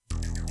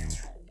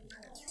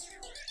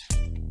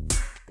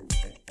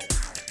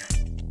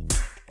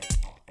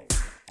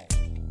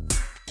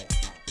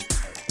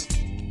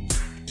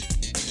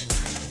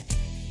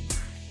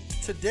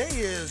Today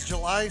is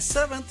July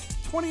 7th,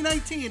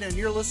 2019, and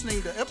you're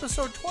listening to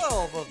episode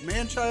 12 of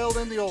Man-Child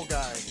and the Old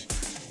Guy.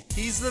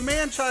 He's the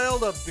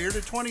man-child, a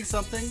bearded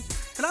 20-something,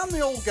 and I'm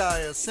the old guy,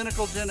 a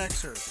cynical Gen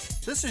Xer.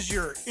 This is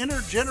your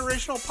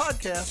intergenerational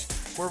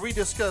podcast where we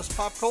discuss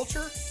pop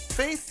culture,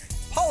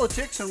 faith,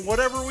 politics, and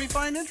whatever we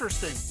find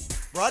interesting.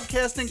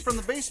 Broadcasting from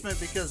the basement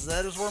because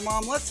that is where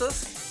Mom lets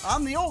us.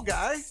 I'm the old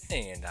guy.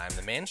 And I'm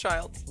the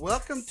man-child.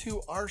 Welcome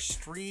to our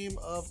stream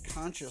of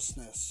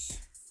consciousness.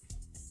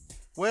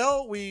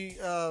 Well, we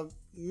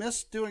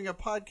missed doing a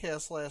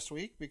podcast last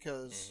week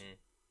because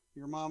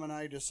your mom and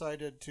I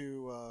decided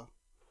to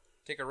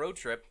take a road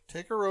trip.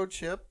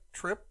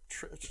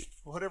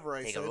 Whatever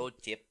I said. Take a road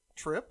trip.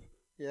 Trip.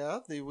 Yeah,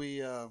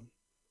 we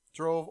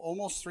drove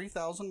almost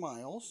 3,000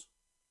 miles.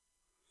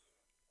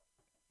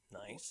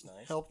 Nice.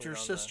 Helped your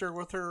sister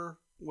with her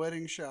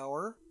wedding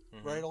shower,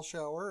 bridal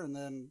shower, and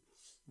then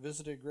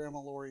visited Grandma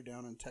Lori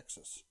down in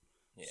Texas.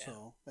 Yeah.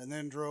 So, and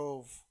then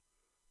drove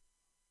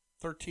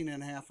 13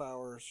 and a half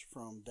hours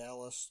from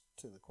Dallas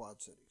to the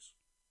Quad Cities.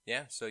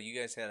 Yeah, so you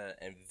guys had an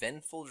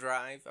eventful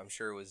drive. I'm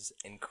sure it was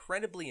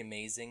incredibly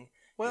amazing.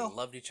 Well, you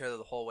loved each other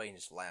the whole way and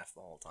just laughed the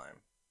whole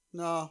time.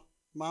 No,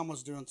 Mom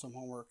was doing some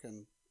homework,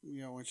 and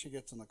when she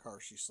gets in the car,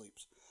 she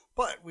sleeps.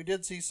 But we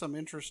did see some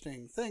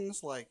interesting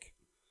things, like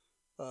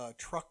a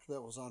truck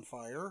that was on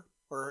fire,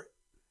 or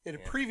it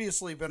had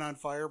previously been on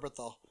fire, but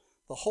the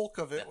hulk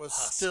of it was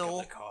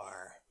still of the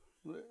car.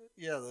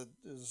 Yeah,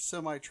 the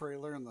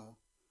semi-trailer and the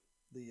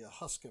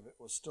husk of it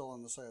was still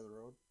on the side of the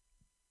road.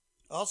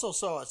 I also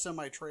saw a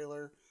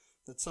semi-trailer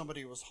that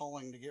somebody was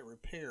hauling to get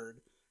repaired,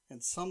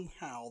 and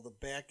somehow the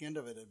back end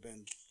of it had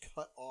been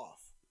cut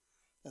off.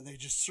 And they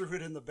just threw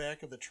it in the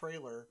back of the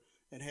trailer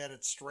and had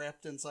it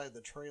strapped inside the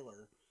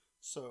trailer.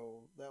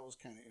 So that was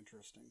kind of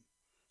interesting.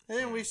 And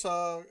then we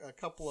saw a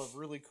couple of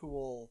really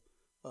cool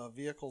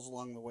vehicles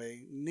along the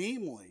way,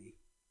 namely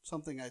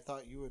something I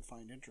thought you would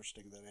find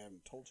interesting that I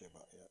haven't told you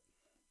about yet.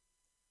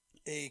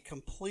 A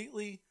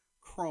completely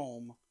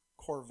chrome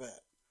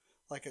Corvette.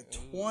 Like a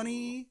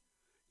 20...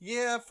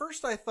 Yeah, at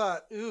first I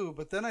thought, ooh,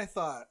 but then I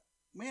thought,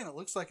 man, it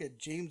looks like a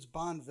James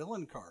Bond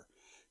villain car.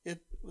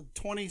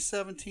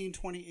 2017,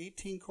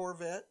 2018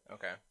 Corvette.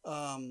 Okay.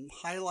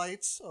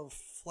 Highlights of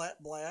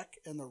flat black,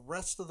 and the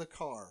rest of the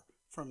car,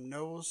 from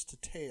nose to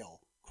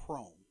tail,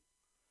 chrome.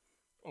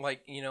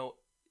 Like,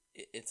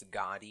 it's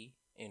gaudy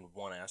in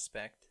one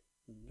aspect,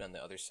 but on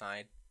the other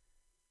side,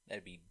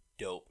 that'd be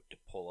dope to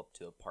pull up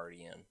to a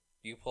party in.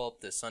 You pull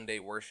up to Sunday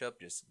worship,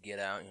 just get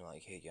out, and you're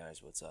like, hey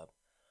guys, what's up?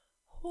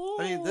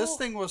 I mean, this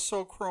thing was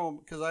so chrome,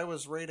 because I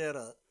was right at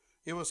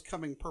it was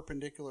coming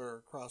perpendicular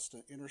across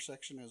the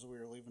intersection as we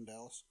were leaving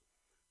Dallas.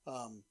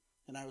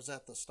 And I was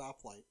at the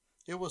stoplight.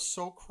 It was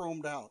so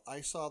chromed out, I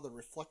saw the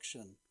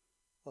reflection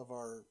of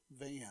our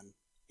van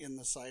in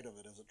the side of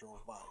it as it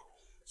drove by.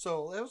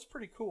 So it was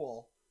pretty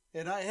cool.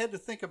 And I had to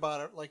think about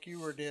it like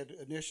you did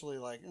initially,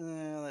 like,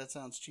 that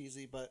sounds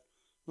cheesy. But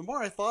the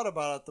more I thought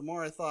about it, the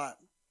more I thought,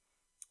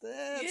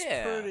 that's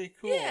pretty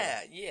cool. Yeah.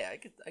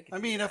 I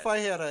mean, if I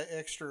had an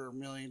extra $1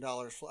 million,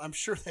 I'm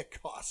sure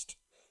that cost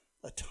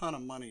a ton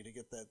of money to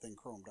get that thing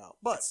chromed out.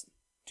 But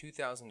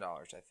 $2,000,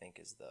 I think,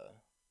 is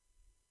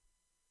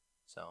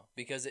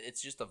because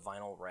it's just a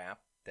vinyl wrap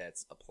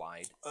that's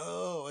applied.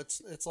 Oh,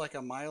 it's like a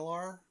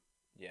Mylar?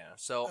 Yeah.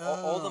 So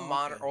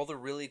all the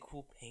really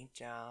cool paint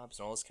jobs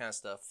and all this kind of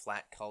stuff,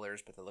 flat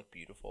colors, but they look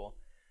beautiful.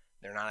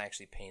 They're not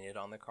actually painted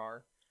on the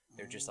car.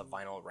 They're just a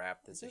vinyl wrap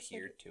that's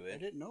adhered to it. I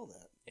didn't know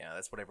that. Yeah,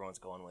 that's what everyone's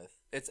going with.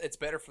 It's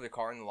better for the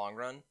car in the long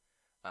run,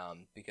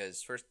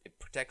 because first it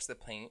protects the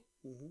paint,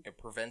 it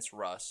prevents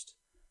rust,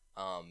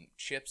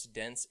 chips,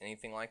 dents,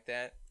 anything like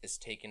that is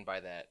taken by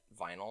that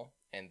vinyl,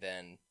 and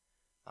then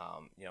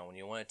when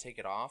you want to take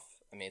it off,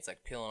 I mean, it's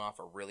like peeling off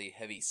a really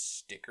heavy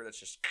sticker that's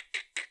just.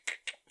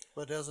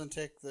 But it doesn't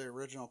take the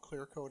original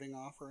clear coating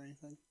off or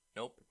anything?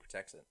 Nope, it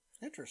protects it.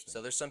 Interesting.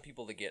 So there's some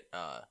people that get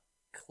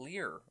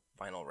clear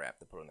vinyl wrap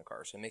to put in the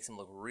car, so it makes them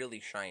look really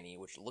shiny,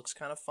 which looks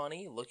kind of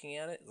funny looking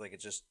at it. Like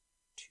it's just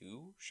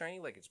too shiny,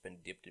 like it's been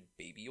dipped in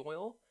baby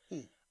oil.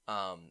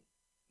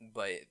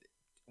 But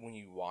when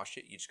you wash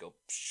it, you just go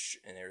psh,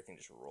 and everything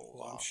just rolls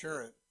off. I'm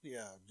sure it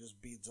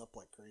just beads up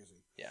like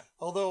crazy. Yeah.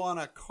 Although on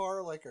a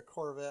car like a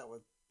Corvette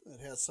it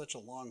has such a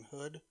long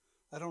hood,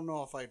 I don't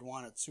know if I'd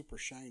want it super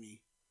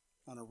shiny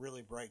on a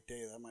really bright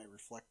day. That might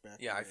reflect back.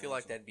 Yeah, I feel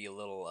like that'd be a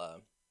little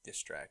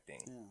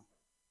distracting. Yeah.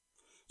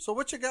 So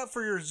what you got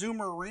for your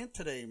Zoomer rant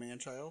today,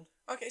 man-child?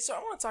 Okay, so I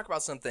want to talk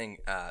about something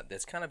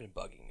that's kind of been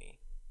bugging me,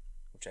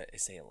 which I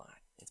say a lot.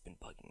 It's been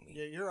bugging me.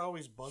 Yeah, you're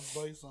always bugged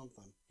by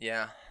something.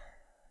 Yeah.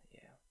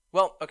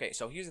 Well, okay,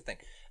 so here's the thing.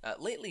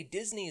 Lately,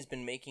 Disney has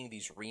been making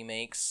these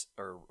remakes,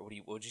 or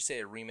would you say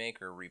a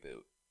remake or a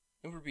reboot?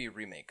 It would be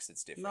remakes.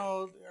 It's different.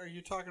 No, are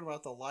you talking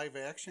about the live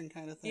action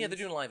kind of thing? Yeah, they're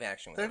doing live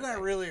action. They're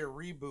not really a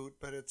reboot,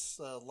 but it's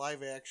a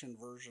live action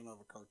version of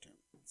a cartoon.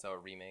 So a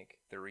remake.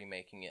 They're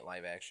remaking it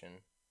live action.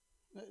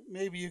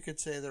 Maybe you could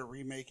say they're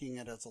remaking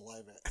it as a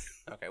live action.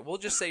 Okay, we'll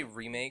just say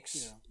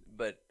remakes. Yeah.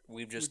 But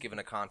we've just given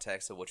a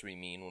context of what we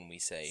mean when we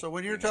say. So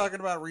when you're talking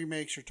about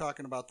remakes, you're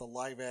talking about the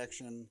live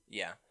action.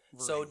 Yeah.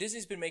 Version. So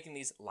Disney's been making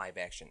these live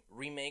action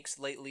remakes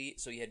lately.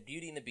 So you had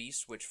Beauty and the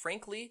Beast, which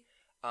frankly,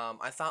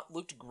 I thought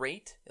looked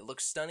great. It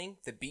looked stunning.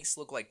 The Beast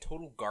looked like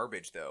total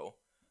garbage, though.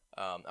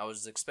 I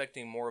was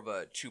expecting more of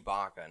a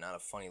Chewbacca, not a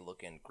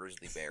funny-looking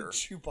grizzly bear.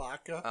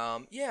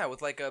 Chewbacca? Yeah,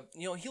 with like a,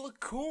 he looked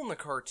cool in the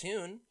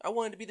cartoon. I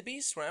wanted to be the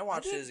Beast when I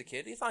watched it as a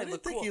kid. He thought he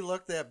looked cool. I didn't think he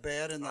looked that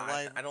bad in the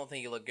live. I don't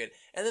think he looked good.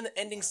 And then the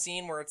ending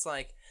scene where it's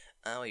like,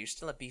 oh, you're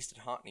still a beast at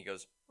heart, and he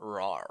goes,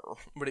 rawr.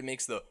 But he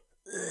makes the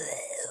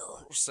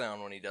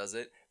sound when he does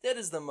it. That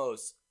is the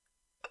most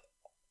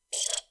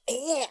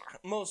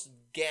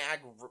gag,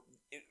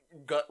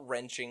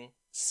 gut-wrenching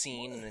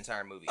scene in the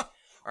entire movie.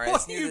 All right,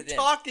 what are you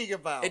talking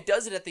about? It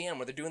does it at the end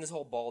where they're doing this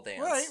whole ball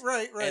dance.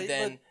 Right. And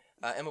then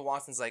Emma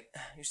Watson's like,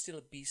 you're still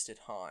a beast at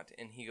heart.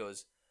 And he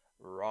goes,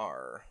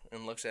 rawr,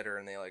 and looks at her,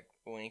 and they like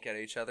wink at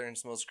each other, and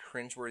it's the most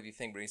cringeworthy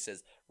thing, but he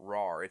says,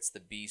 rawr, it's the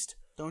beast.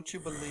 Don't you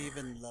believe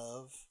in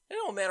love? It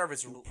don't matter if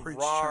it's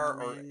rawr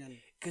or...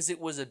 Because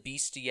it was a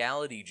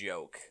bestiality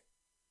joke.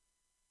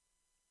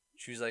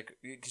 She was like...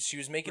 Cause she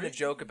was making a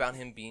joke about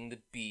him being the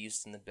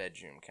beast in the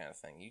bedroom kind of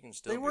thing. You can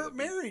still... They weren't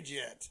married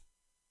yet.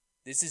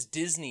 This is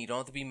Disney. You don't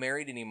have to be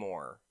married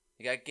anymore.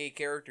 You got gay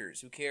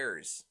characters. Who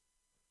cares?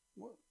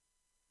 What?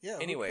 Yeah.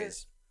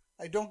 Anyways.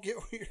 I don't get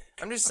what you're...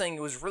 I'm just saying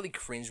it was really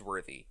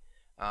cringeworthy.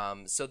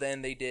 So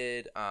then they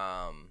did...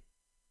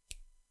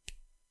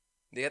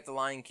 they got The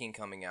Lion King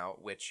coming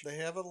out, which... They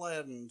have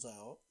Aladdin's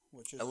out,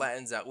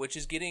 which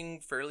is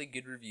getting fairly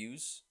good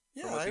reviews.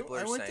 Yeah, from what people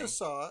are saying.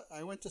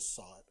 I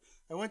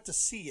went to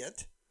see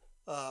it.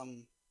 I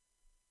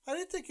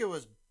didn't think it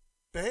was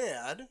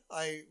bad.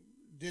 I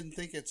didn't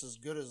think it's as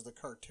good as the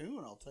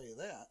cartoon, I'll tell you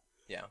that.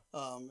 Yeah.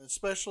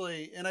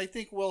 Especially, and I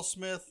think Will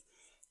Smith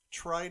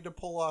tried to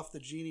pull off the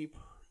genie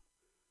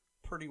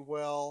pretty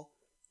well.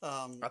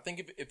 I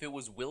think if it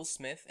was Will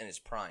Smith in his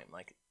prime,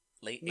 like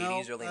late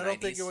 80s, early 90s. I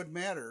don't think it would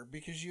matter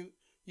because you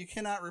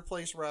cannot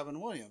replace Robin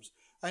Williams.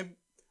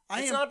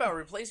 It's not about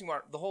replacing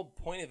the whole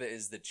point of it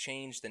is to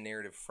change the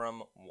narrative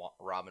from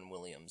Robin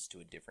Williams to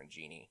a different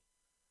genie.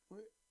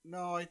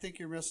 No, I think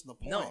you're missing the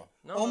point.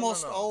 No.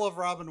 Almost all of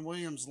Robin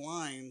Williams'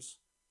 lines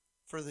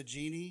for the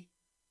genie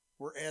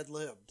were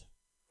ad-libbed.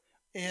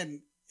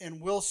 And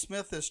Will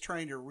Smith is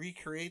trying to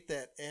recreate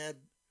that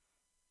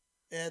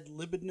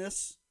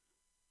ad-libbedness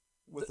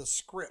with a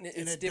script.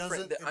 It's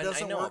different. I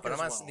know, but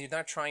they're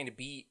not trying to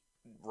be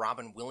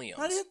Robin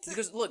Williams.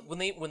 Because look, when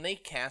they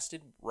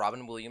casted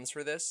Robin Williams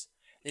for this,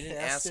 they didn't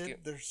ask him.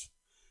 There's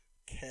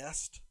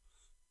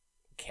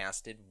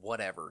casted,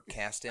 whatever,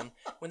 cast him.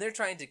 When they're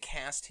trying to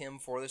cast him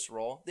for this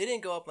role, they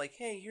didn't go up like,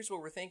 hey, here's what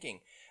we're thinking.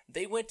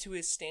 They went to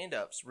his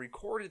stand-ups,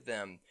 recorded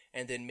them,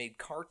 and then made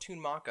cartoon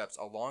mock-ups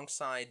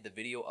alongside the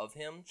video of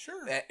him.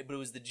 Sure. But it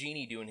was the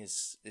genie doing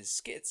his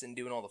skits and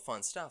doing all the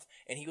fun stuff.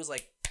 And he was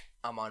like,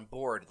 I'm on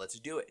board, let's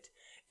do it.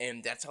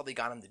 And that's how they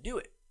got him to do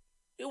it.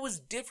 It was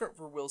different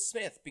for Will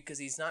Smith because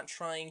he's not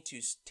trying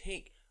to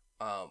take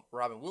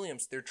Robin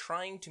Williams. They're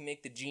trying to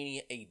make the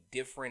genie a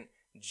different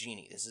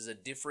genie. This is a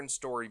different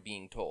story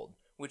being told,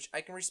 which I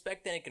can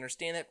respect that. I can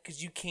understand that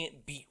because you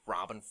can't beat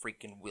Robin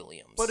freaking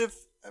Williams. But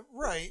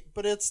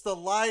but it's the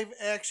live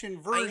action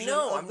version. I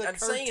know. Of the I'm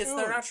saying they're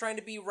cartoon. not trying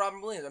to be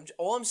Robin Williams.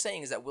 All I'm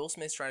saying is that Will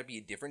Smith's trying to be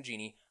a different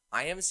genie.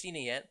 I haven't seen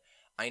it yet.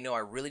 I know I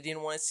really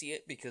didn't want to see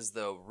it because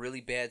the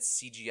really bad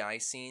CGI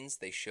scenes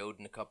they showed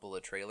in a couple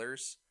of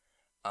trailers.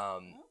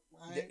 Some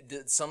of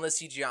the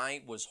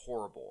CGI was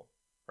horrible,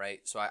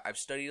 right? So I've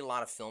studied a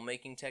lot of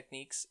filmmaking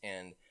techniques,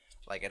 and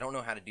like I don't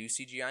know how to do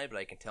CGI, but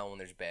I can tell when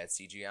there's bad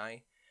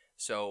CGI.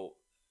 So,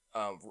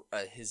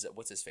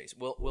 what's his face?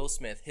 Will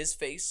Smith, his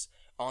face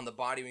on the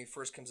body when he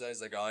first comes out,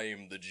 he's like, I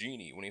am the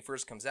genie. When he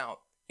first comes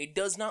out, it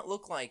does not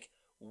look like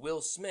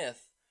Will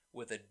Smith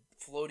with a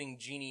floating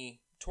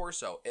genie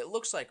torso. It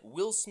looks like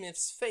Will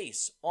Smith's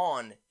face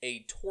on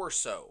a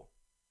torso.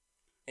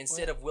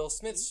 Instead of Will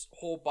Smith's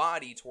whole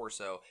body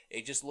torso,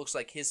 it just looks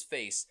like his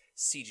face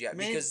CGI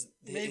because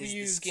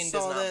the skin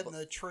does not. That in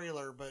the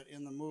trailer, but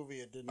in the movie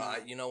it did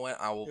not. You know what?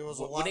 I will.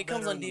 When it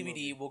comes on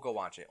DVD, we'll go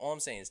watch it. All I'm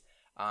saying is,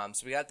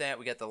 so we got that.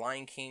 We got The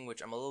Lion King,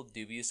 which I'm a little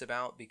dubious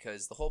about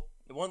because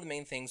one of the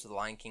main things with The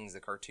Lion King, the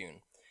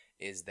cartoon,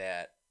 is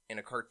that in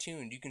a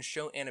cartoon you can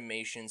show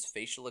animations,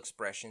 facial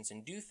expressions,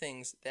 and do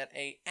things that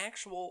a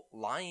actual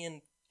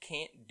lion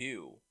can't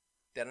do.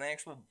 That an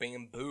actual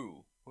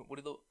bamboo.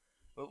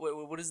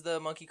 What is the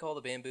monkey called?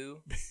 The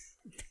bamboo?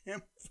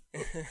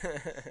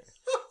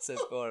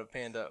 Or a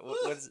panda.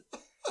 What is it?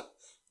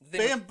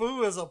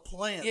 Bamboo is a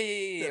plant.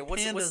 Yeah.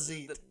 Pandas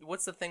eat.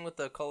 What's the thing with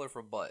the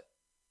colorful butt?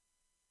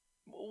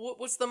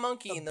 What's the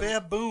monkey?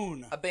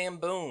 Baboon. A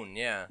baboon,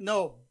 yeah.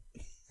 No.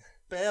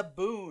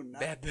 Baboon.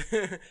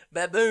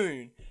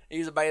 Baboon.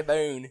 He's a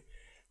baboon.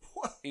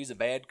 What? He's a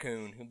bad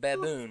coon. A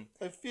baboon.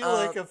 I feel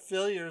like a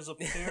failure as a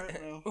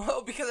parent now.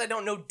 Well, because I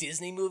don't know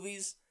Disney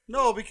movies.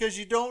 No, because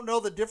you don't know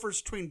the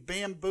difference between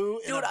bamboo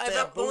and a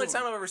baboon. The only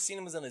time I've ever seen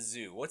him was in a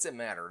zoo. What's it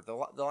matter? The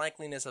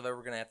likeliness of ever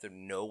going to have to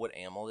know what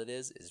animal it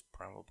is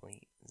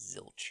probably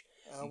zilch.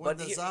 When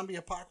the zombie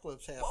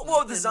apocalypse happens.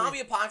 Well, the zombie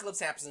apocalypse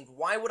happens.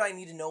 Why would I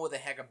need to know what the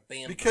heck a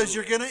bamboo Because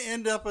you're going to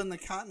end up in the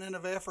continent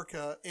of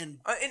Africa. In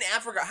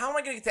Africa? How am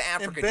I going to get to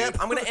Africa, dude?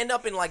 I'm going to end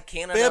up in like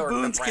Canada or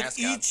Nebraska. Baboons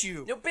can eat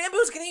you.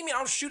 Bamboos can eat me.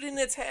 I'll shoot it in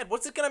its head.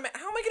 What's it going to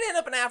How am I going to end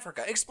up in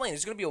Africa? Explain.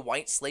 There's going to be a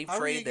white slave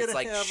trade that's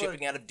like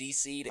shipping out of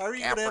D.C. to Africa. How are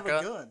you going to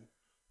have a gun?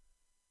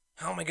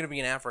 How am I going to be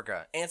in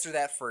Africa? Answer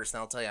that first,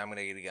 and I'll tell you I'm going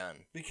to get a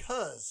gun.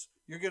 Because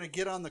you're going to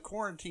get on the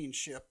quarantine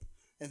ship,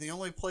 and the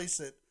only place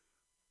that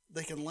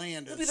they can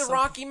land It'll be the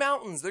Rocky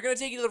Mountains. They're going to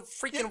take you to the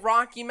freaking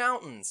Rocky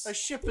Mountains. A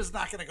ship is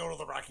not going to go to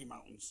the Rocky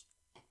Mountains.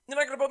 They're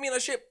not going to put me on a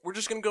ship. We're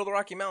just going to go to the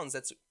Rocky Mountains.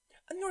 That's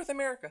North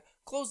America.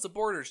 Close the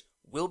borders.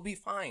 We'll be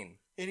fine.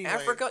 Anyway,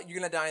 Africa, you're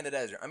going to die in the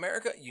desert.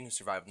 America, you can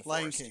survive in the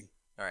forest. Lion King.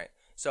 All right.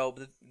 So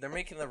they're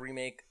making the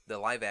remake, the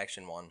live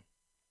action one.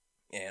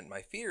 And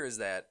my fear is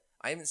that,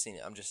 I haven't seen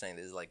it. I'm just saying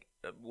this is like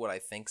what I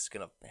think is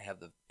going to have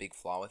the big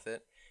flaw with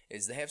it.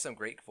 Is they have some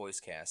great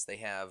voice cast. They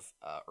have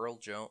Earl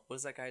Jones. What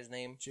is that guy's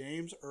name?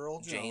 James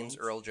Earl Jones. James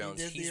Earl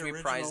Jones. He's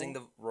reprising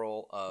the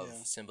role of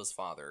Simba's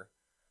father.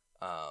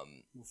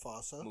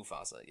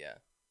 Mufasa, yeah.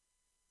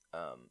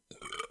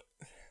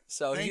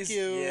 So Thank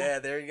you. Yeah,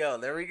 there you go.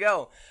 There we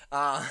go.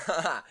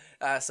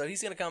 So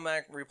he's gonna come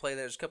back and replay.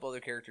 There's a couple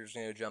other characters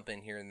jump in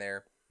here and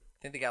there.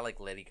 I think they got like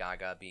Lady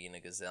Gaga being a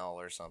gazelle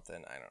or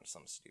something. I don't know,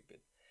 something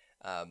stupid.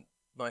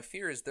 My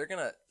fear is they're going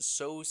to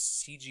so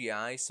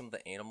CGI some of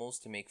the animals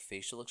to make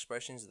facial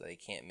expressions that they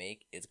can't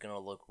make. It's going to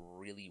look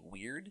really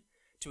weird.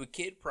 To a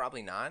kid,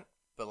 probably not.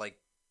 But like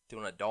to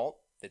an adult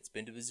that's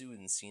been to the zoo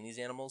and seen these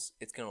animals,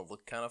 it's going to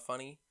look kind of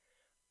funny.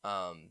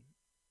 I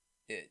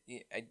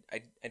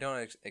don't know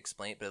how to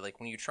explain it, but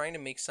like when you're trying to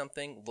make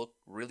something look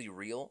really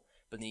real,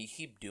 but then you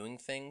keep doing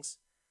things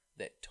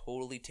that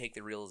totally take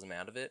the realism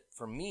out of it,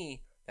 for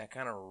me, that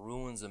kind of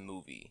ruins a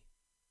movie.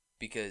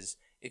 Because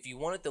if you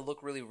want it to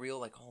look really real,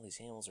 like all these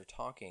animals are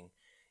talking,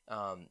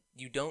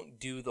 you don't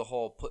do the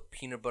whole put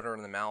peanut butter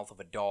in the mouth of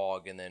a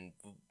dog and then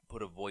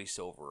put a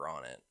voiceover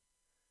on it.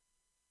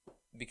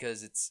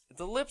 Because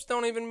the lips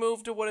don't even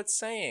move to what it's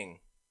saying.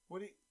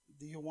 What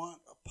do you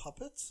want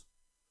puppets?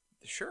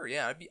 Sure,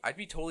 yeah, I'd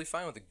be totally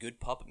fine with a good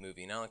puppet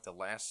movie, not like the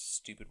last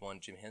stupid one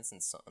Jim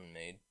Henson's son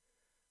made,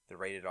 the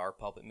rated R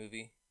puppet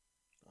movie.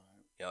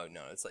 Oh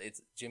no,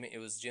 it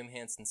was Jim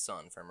Henson's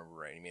son, if I remember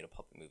right. He made a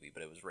puppet movie,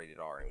 but it was rated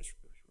R and it was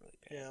really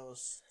bad. Yeah, it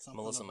was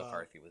something Melissa about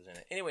McCarthy was in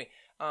it. Anyway,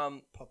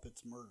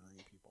 puppets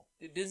murdering people.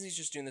 Disney's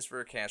just doing this for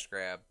a cash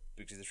grab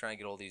because they're trying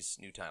to get all these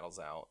new titles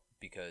out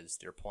because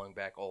they're pulling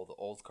back all the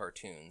old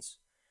cartoons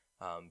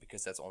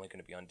because that's only going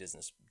to be on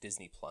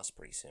Disney Plus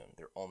pretty soon.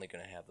 They're only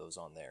going to have those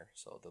on there,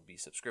 so they'll be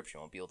subscription.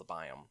 You won't be able to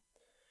buy them.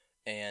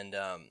 And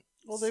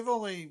well, they've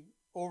only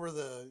over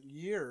the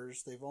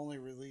years they've only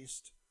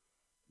released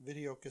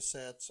video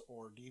cassettes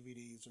or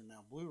DVDs or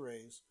now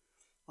Blu-rays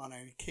on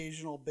an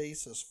occasional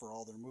basis for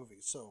all their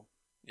movies. So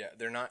yeah,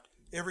 they're not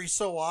every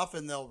so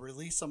often they'll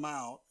release them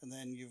out, and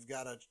then you've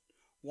got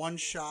one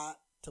shot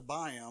to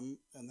buy them,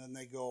 and then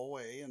they go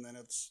away, and then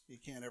you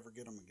can't ever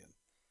get them again.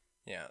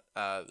 Yeah.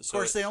 Of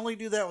course, they only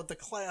do that with the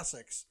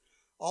classics.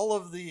 All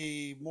of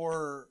the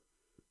more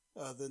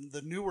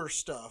the newer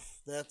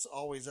stuff that's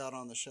always out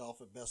on the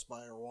shelf at Best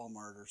Buy or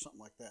Walmart or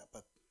something like that,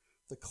 but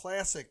the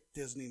classic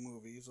Disney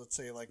movies, let's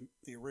say like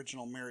the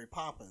original Mary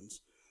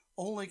Poppins,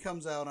 only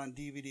comes out on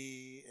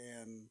DVD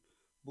and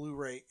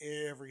Blu-ray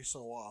every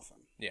so often.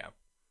 Yeah.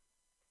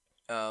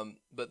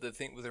 But the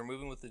thing, they're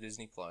moving with the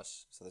Disney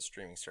Plus, so the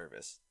streaming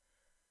service,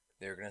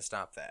 they're going to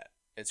stop that.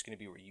 It's going to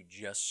be where you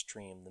just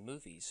stream the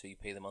movies, so you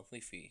pay the monthly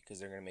fee, because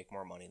they're going to make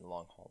more money in the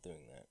long haul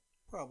doing that.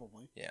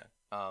 Probably. Yeah.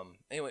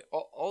 Anyway,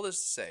 all this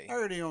to say, I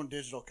already own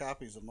digital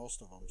copies of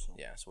most of them. So.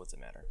 Yeah, so what's it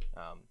matter?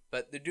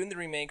 But they're doing the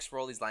remakes for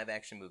all these live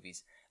action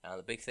movies.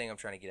 The big thing I'm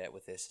trying to get at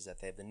with this is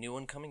that they have the new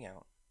one coming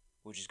out,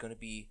 which is going to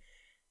be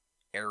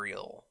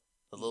Ariel,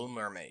 the Little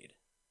Mermaid.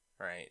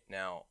 Right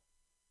now,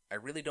 I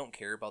really don't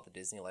care about the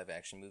Disney live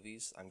action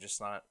movies. I'm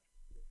just not.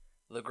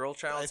 The girl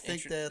child's I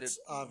think that's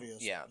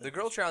obvious. Yeah, the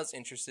girl child's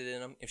interested in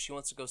them. If she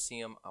wants to go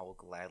see them, I will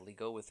gladly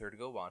go with her to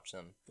go watch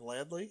them.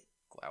 Gladly?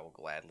 I will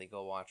gladly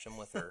go watch them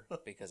with her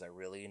because I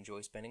really enjoy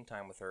spending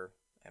time with her.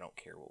 I don't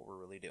care what we're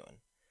really doing.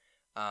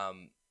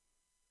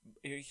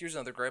 Here's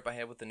another gripe I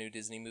have with the new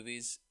Disney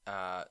movies.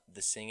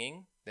 The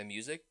singing, the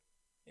music,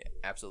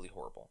 absolutely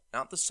horrible.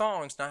 Not the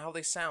songs, not how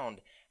they sound,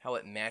 how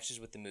it matches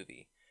with the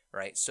movie,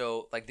 right?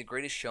 So, like The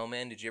Greatest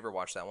Showman, did you ever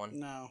watch that one?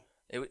 No.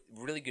 It was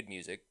really good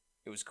music.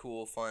 It was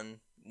cool, fun,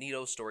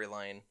 neato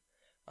storyline,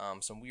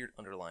 some weird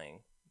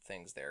underlying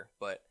things there.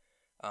 But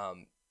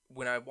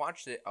when I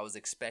watched it, I was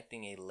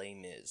expecting a Les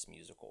Mis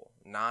musical,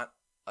 not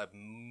a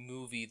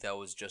movie that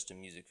was just a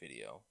music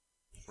video.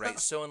 Right,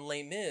 so in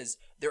Les Mis,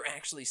 they're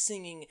actually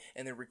singing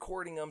and they're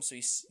recording them. So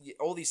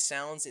all these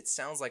sounds, it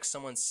sounds like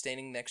someone's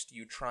standing next to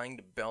you trying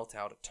to belt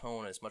out a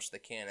tone as much as they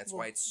can. That's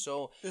why it's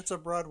so. It's a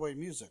Broadway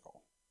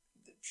musical.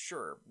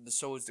 Sure,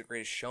 so is The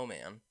Greatest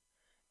Showman,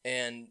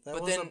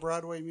 but was a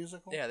Broadway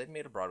musical. Yeah, they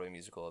made a Broadway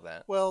musical of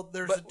that. Well,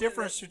 there's a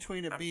difference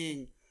between it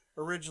being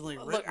originally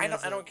written. Look,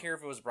 I don't care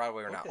if it was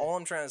Broadway or not. All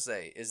I'm trying to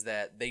say is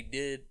that they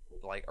did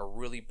like a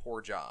really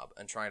poor job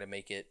in trying to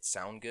make it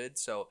sound good.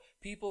 So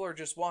people are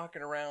just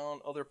walking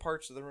around other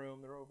parts of the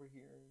room. They're over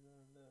here,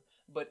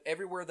 but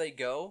everywhere they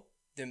go,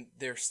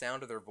 their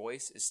sound of their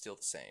voice is still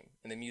the same,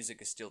 and the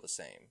music is still the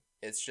same.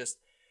 It's just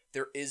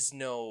there is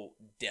no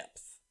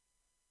depth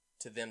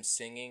to them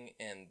singing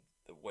and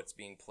what's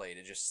being played.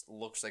 It just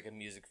looks like a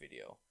music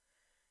video,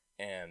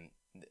 and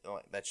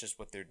that's just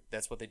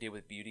that's what they did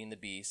with Beauty and the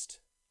Beast.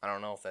 I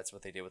don't know if that's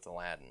what they did with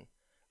Aladdin,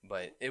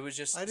 but it was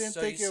just. I didn't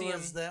think it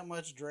was that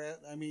much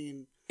I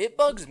mean, it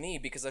bugs me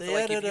because I feel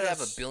like if you have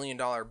 $1 billion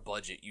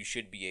budget, you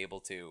should be able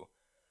to,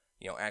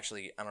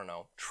 actually, I don't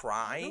know,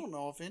 try. I don't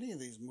know if any of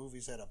these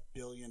movies had $1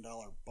 billion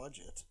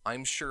budget.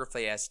 I'm sure if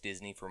they asked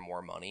Disney for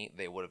more money,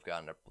 they would have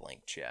gotten a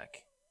blank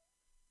check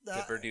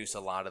to produce a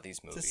lot of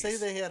these movies. To say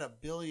they had $1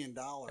 billion.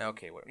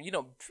 Okay,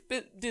 well,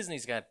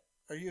 Disney's got.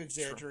 Are you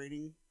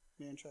exaggerating,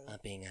 man-child?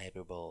 Being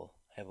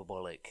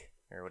hyperbolic,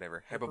 or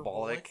whatever.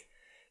 Hyperbolic.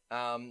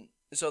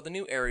 So the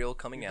new Ariel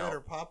coming out. You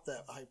better pop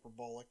that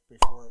hyperbolic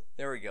before it.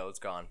 There we go. It's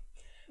gone.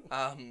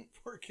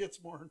 Before it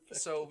gets more infected.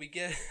 So we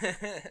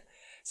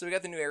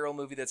got the new Ariel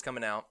movie that's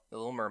coming out, The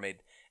Little Mermaid,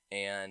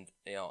 and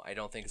I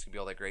don't think it's gonna be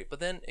all that great. But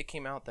then it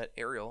came out that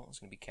Ariel is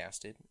gonna be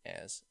casted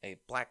as a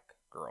black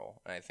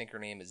girl, and I think her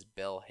name is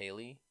Belle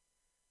Haley,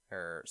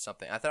 or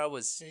something. I thought it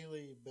was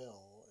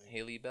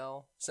Haley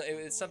Bell. So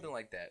it's something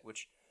like that.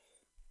 Which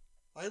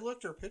I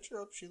looked her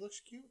picture up. She looks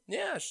cute.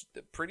 Yeah, she's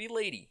a pretty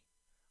lady.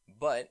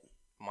 But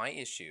my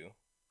issue,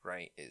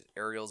 right, is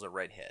Ariel's a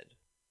redhead,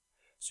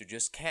 so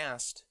just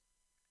cast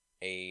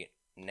a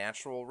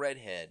natural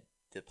redhead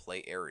to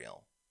play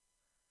Ariel.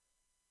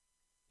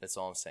 That's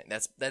all I'm saying.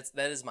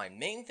 That is my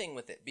main thing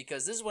with it,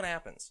 because this is what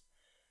happens.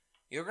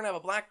 You're gonna have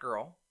a black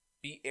girl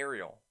be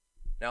Ariel.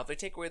 Now, if they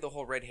take away the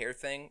whole red hair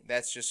thing,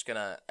 that's just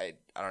gonna I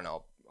don't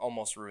know,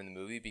 almost ruin the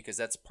movie, because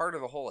that's part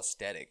of the whole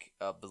aesthetic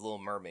of the Little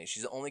Mermaid.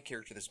 She's the only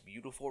character with this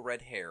beautiful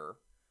red hair,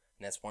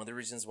 and that's one of the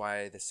reasons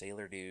why the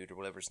sailor dude or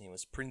whatever his name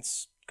was,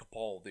 Prince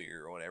Capaldi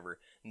or whatever,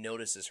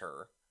 notices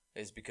her.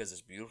 Is because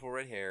this beautiful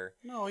red hair.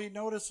 No, he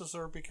notices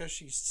her because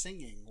she's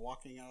singing,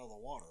 walking out of the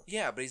water.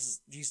 Yeah, but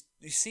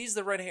he sees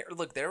the red hair.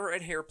 Look, their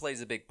red hair plays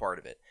a big part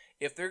of it.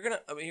 If they're gonna,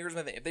 here's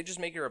my thing: if they just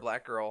make her a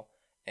black girl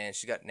and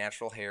she's got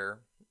natural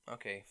hair,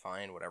 okay,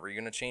 fine, whatever. You're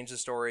gonna change the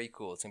story,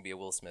 cool. It's gonna be a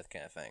Will Smith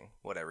kind of thing.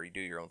 Whatever, you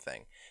do your own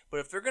thing. But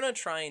if they're gonna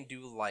try and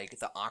do like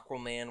the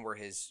Aquaman, where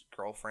his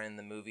girlfriend in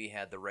the movie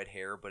had the red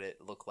hair, but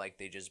it looked like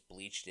they just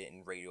bleached it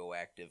in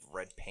radioactive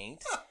red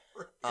paint.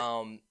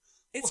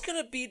 It's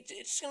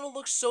gonna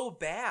look so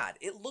bad.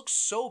 It looks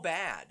so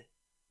bad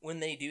when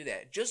they do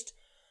that. Just,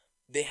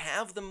 they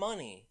have the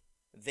money.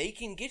 They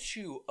can get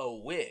you a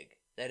wig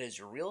that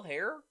is real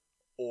hair,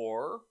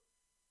 or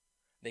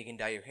they can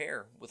dye your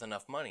hair with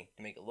enough money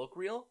to make it look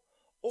real,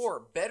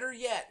 or better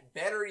yet,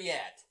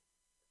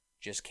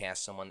 just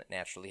cast someone that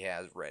naturally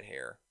has red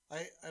hair.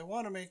 I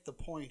want to make the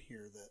point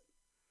here that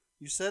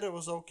you said it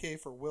was okay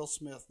for Will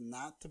Smith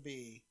not to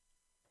be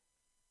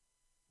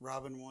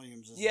Robin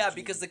Williams. Yeah,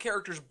 because the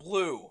character's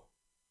blue.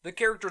 The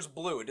character's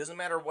blue. It doesn't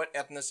matter what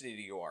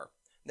ethnicity you are.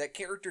 That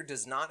character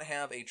does not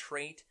have a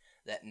trait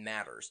that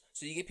matters.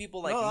 So you get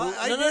people like No,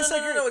 It's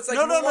like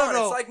Mulan.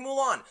 No. It's like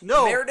Mulan.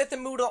 No. Meredith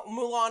and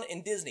Mulan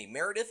in Disney.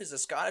 Meredith is a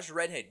Scottish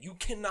redhead. You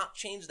cannot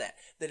change that.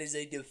 That is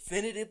a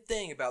definitive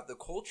thing about the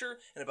culture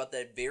and about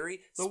that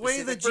very the specific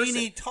way the person.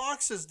 genie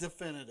talks is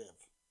definitive.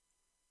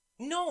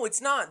 No, it's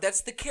not.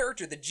 That's the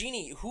character. The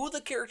genie, who the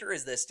character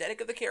is, the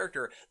aesthetic of the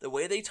character, the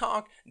way they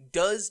talk,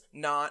 does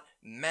not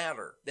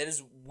matter. That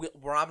is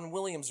Robin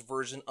Williams'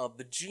 version of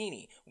the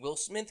genie. Will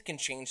Smith can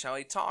change how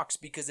he talks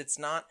because it's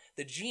not,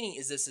 the genie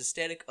is this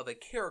aesthetic of a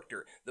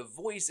character. The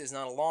voice is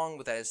not along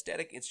with that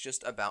aesthetic. It's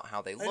just about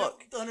how they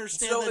look. I don't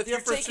understand so the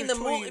difference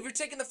between... if you're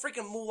taking the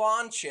freaking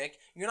Mulan chick,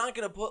 you're not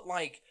going to put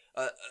like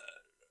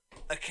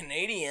a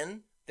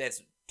Canadian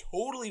that's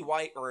totally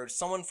white or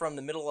someone from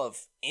the middle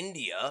of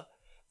India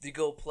to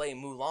go play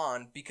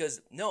Mulan, because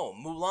no,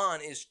 Mulan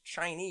is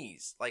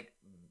Chinese, like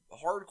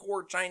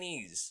hardcore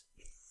Chinese.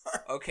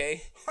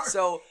 Okay,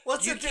 so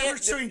what's the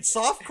difference between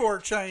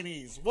softcore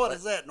Chinese? What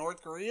is that?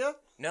 North Korea?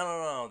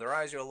 No. Their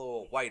eyes are a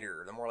little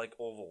whiter. They're more like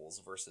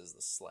ovals versus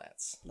the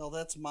slats. No,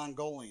 that's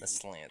Mongolian. The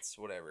slants,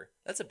 whatever.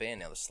 That's a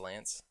band now. The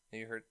slants. Have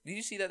you heard? Did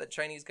you see that? The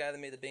Chinese guy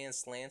that made the band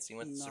Slants. He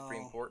went to the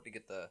Supreme Court to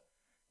get the.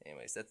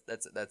 Anyways,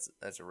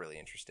 that's a really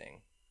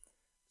interesting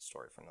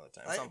story for another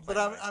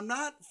time. I'm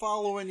not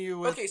following you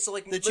with... Okay, so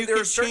like that there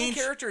are certain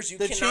characters you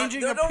cannot...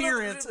 changing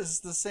appearance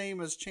is the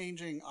same as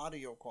changing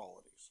audio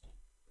qualities.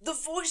 The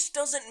voice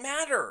doesn't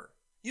matter.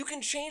 You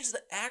can change the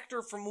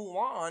actor for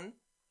Mulan,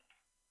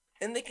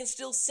 and they can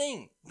still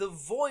sing. The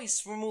voice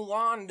for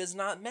Mulan does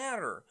not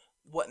matter.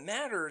 What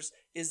matters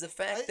is the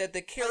fact that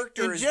the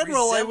character is... In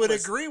general, I would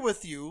agree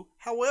with you.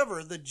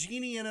 However, the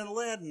genie in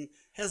Aladdin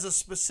has a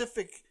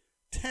specific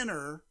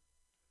tenor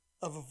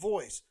of a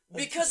voice.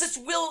 Because it's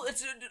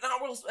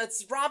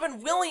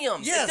Robin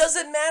Williams. Yes. It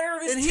doesn't matter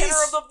his tenor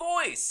of the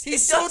voice.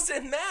 It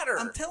doesn't matter.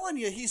 I'm telling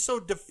you, he's so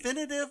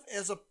definitive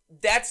as a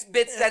That's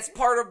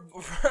part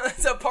of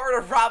that's a part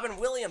of Robin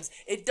Williams.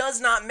 It does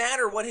not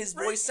matter what his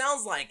voice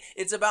sounds like.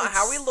 It's about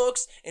how he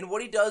looks and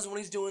what he does when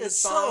he's doing his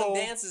song,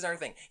 dances, and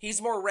everything.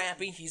 He's more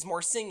rappy. He's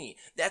more singy.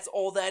 That's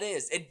all that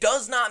is. It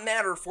does not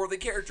matter for the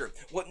character.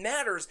 What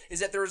matters is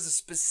that there is a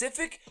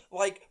specific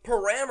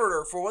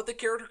parameter for what the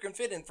character can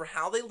fit in for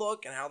how they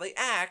look and how they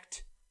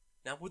act,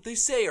 not what they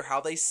say or how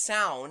they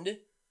sound.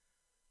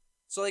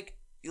 So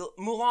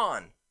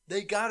Mulan,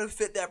 they gotta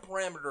fit that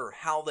parameter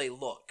how they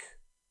look.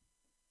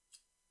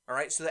 All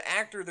right, so the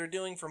actor they're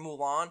doing for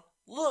Mulan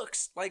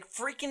looks like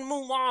freaking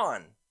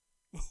Mulan.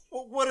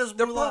 What is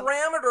the Mulan?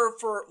 parameter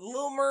for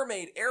Little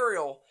Mermaid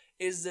Ariel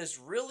is this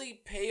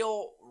really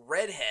pale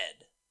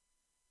redhead.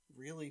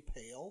 Really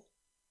pale?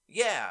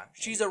 Yeah,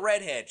 she's a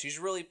redhead. She's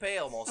really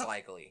pale, most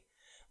likely.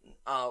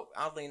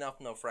 Oddly enough,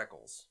 no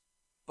freckles.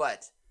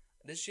 But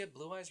does she have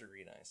blue eyes or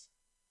green eyes?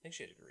 I think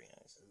she has green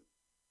eyes.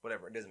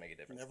 Whatever, it doesn't make a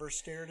difference. Never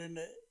stared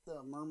into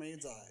the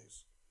mermaid's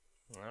eyes.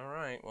 All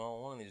right,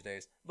 well, one of these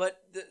days.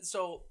 But,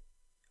 so,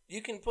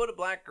 you can put a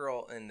black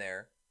girl in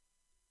there,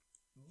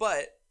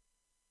 but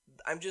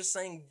I'm just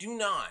saying do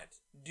not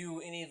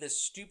do any of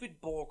this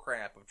stupid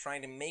bullcrap of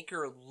trying to make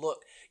her look.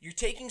 You're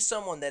taking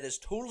someone that is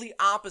totally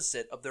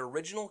opposite of their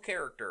original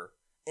character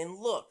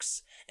in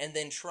looks and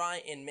then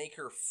try and make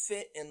her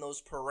fit in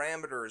those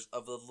parameters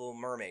of the Little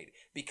Mermaid.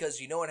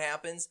 Because you know what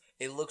happens?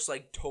 It looks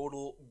like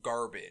total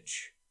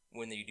garbage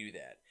when they do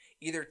that.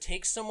 Either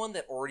take someone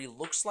that already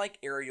looks like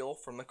Ariel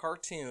from the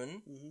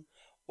cartoon,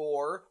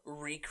 or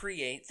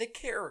recreate the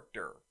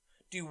character.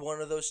 Do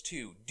one of those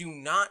two. Do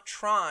not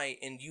try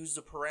and use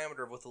the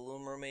parameter of what the Little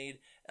Mermaid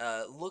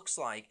looks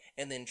like,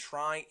 and then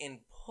try and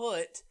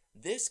put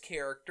this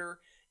character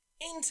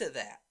into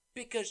that,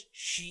 because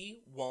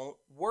she won't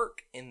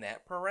work in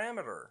that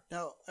parameter.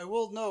 Now, I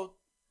will note,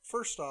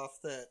 first off,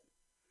 that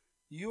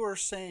you are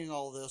saying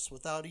all this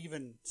without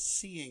even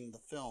seeing the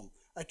film.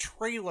 A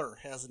trailer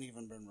hasn't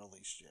even been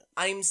released yet.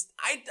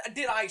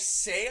 Did I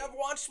say I've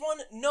watched one?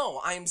 No,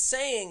 I'm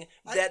saying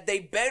that they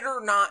better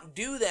not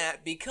do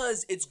that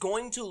because it's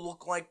going to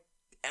look like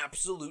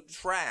absolute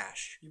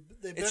trash.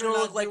 It's going to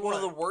look like one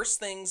of the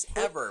worst things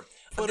ever.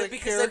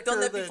 Because they've done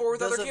that before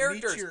with other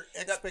characters.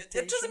 It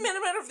doesn't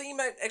matter if they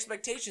meet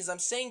expectations. I'm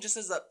saying just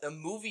as a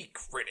movie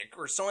critic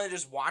or someone that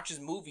just watches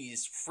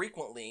movies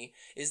frequently,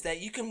 is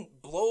that you can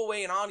blow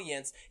away an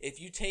audience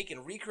if you take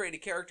and recreate a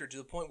character to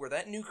the point where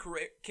that new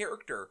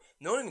character,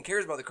 no one even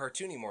cares about the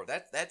cartoon anymore.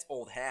 That's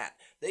old hat.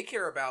 They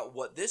care about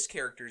what this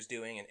character is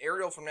doing, and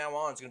Ariel from now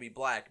on is going to be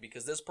black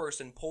because this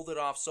person pulled it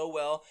off so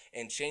well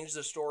and changed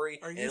the story,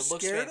 and it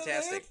looks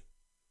fantastic.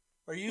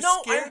 Are you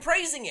No, scared? I'm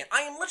praising it.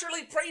 I am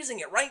literally praising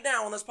it right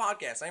now on this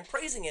podcast. I'm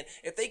praising it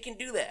if they can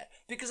do that.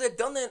 Because they've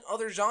done that in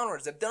other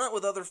genres. They've done it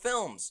with other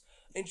films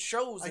and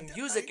shows and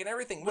music and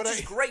everything, which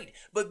is great.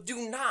 But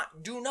do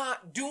not,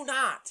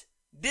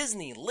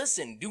 Disney,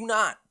 listen, do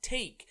not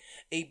take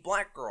a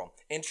black girl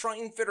and try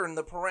and fit her in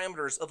the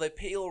parameters of a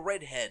pale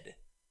redhead.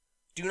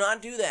 Do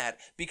not do that,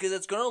 because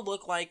it's going to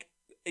look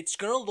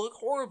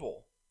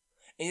horrible.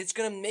 And it's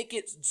going to make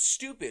it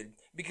stupid,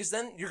 because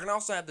then you're going to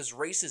also have this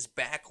racist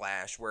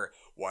backlash where,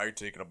 why are you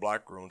taking a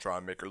black girl and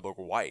trying to make her look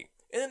white?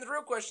 And then the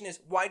real question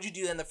is, why'd you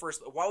do that in the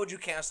first place? Why would you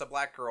cast a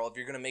black girl if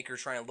you're going to make her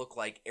try and look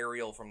like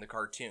Ariel from the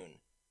cartoon?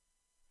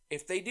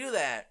 If they do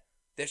that,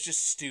 that's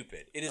just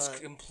stupid. It is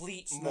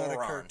complete moron. It's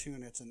not a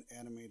cartoon, it's an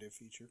animated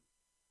feature.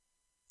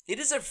 It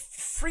is a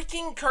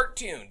freaking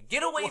cartoon.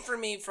 Get away from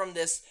me from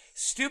this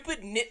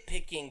stupid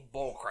nitpicking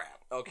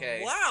bullcrap,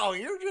 okay? Wow,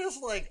 you're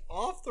just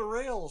off the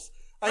rails.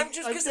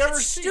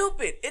 It's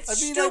stupid. It's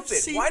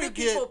stupid. Why do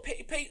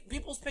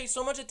people pay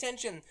so much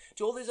attention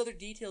to all these other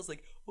details?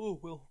 Like, oh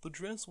well, the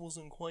dress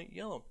wasn't quite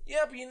yellow.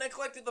 Yeah, but you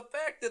neglected the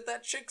fact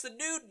that chick's a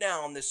dude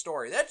now in this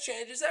story. That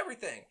changes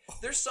everything.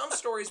 There's some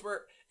stories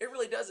where it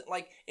really doesn't.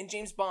 Like in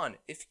James Bond,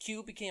 if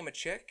Q became a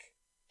chick,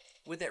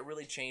 would that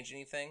really change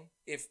anything?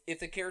 If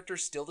the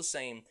character's still the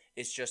same,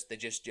 it's just they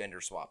just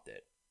gender swapped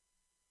it.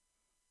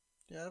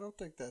 Yeah, I don't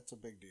think that's a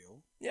big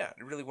deal. Yeah,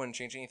 it really wouldn't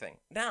change anything.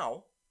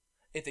 Now,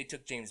 if they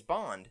took James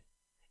Bond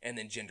and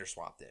then gender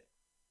swapped it,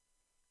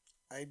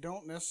 I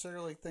don't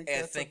necessarily think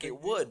I think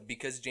it would,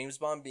 because James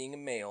Bond being a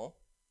male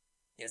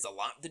has a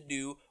lot to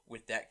do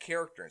with that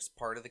character. It's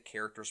part of the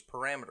character's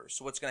parameters.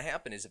 So what's going to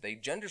happen is if they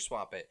gender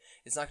swap it,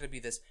 it's not going to be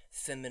this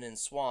feminine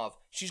suave.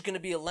 She's going to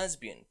be a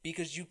lesbian,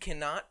 because you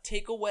cannot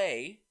take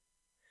away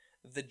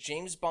the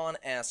James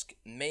Bond-esque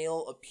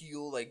male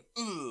appeal,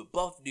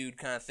 buff dude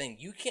kind of thing.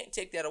 You can't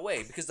take that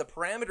away because the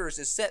parameters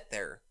is set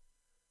there.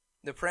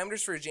 The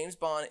parameters for James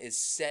Bond is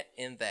set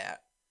in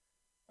that.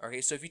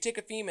 Okay, so if you take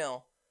a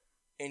female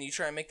and you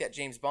try and make that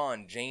James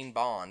Bond, Jane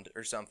Bond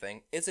or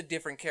something, it's a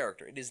different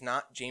character. It is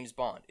not James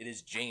Bond. It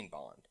is Jane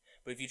Bond.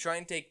 But if you try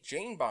and take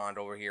Jane Bond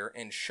over here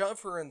and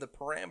shove her in the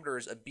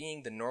parameters of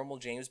being the normal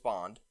James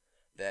Bond,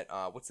 that,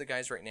 what's the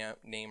guy's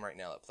name right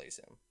now that plays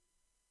him?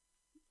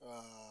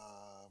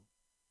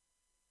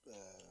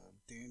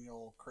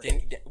 Daniel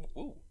Craig.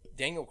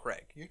 Daniel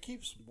Craig. You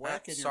keep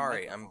whacking your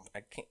sorry, microphone. I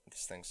can't.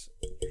 This thing's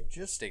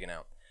You're just sticking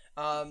out.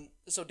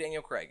 So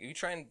Daniel Craig, if you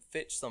try and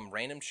fit some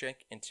random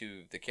chick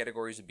into the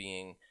categories of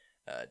being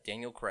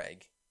Daniel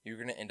Craig, you're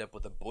gonna end up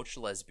with a butch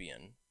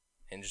lesbian,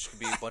 and just gonna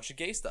be a bunch of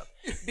gay stuff.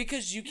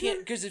 Because you can't.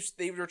 Because if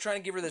they were trying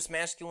to give her this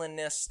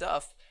masculine-ness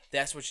stuff,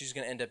 that's what she's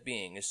gonna end up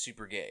being, is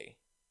super gay.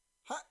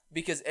 Huh?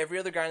 Because every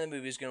other guy in the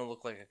movie is gonna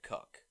look like a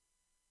cuck.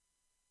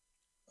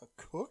 A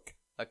cook?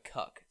 A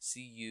cuck.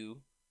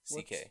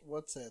 C-U-C-K.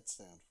 What's that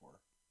stand for?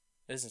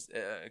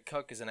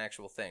 Cuck is an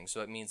actual thing,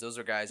 so it means those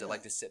are guys that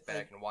like to sit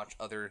back and watch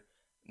other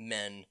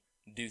men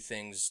do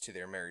things to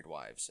their married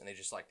wives, and they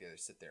just like to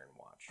sit there and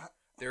watch.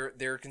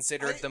 They're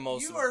considered the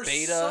most you are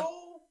beta.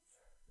 So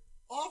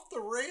off the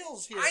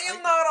rails here. I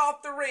am not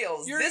off the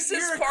rails. This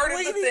is part of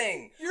the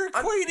thing. You're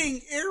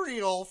equating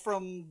Ariel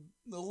from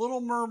The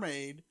Little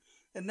Mermaid,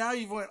 and now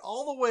you've went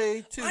all the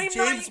way to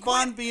James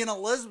Bond being a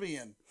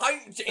lesbian.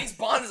 James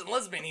Bond is a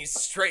lesbian. He's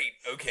straight.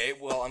 Okay.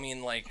 Well, I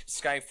mean, like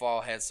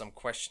Skyfall had some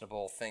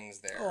questionable things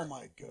there. Oh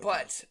my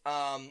goodness.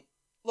 But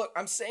look,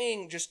 I'm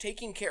saying just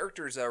taking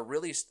characters that are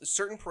really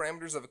certain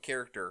parameters of a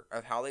character,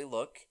 of how they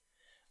look,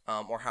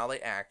 or how they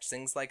act,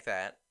 things like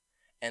that,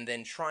 and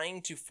then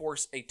trying to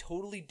force a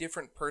totally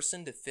different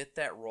person to fit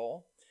that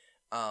role,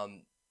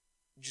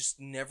 just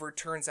never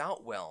turns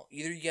out well.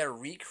 Either you got to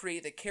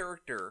recreate the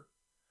character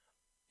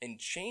and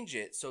change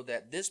it so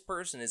that this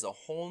person is a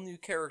whole new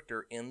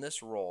character in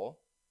this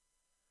role,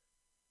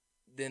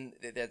 then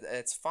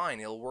that's fine.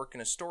 It'll work in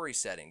a story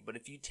setting. But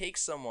if you take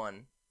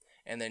someone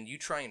and then you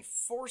try and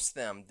force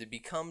them to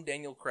become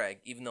Daniel Craig,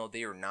 even though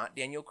they are not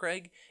Daniel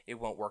Craig, it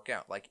won't work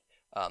out. Like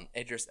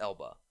Idris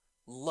Elba.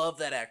 Love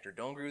that actor.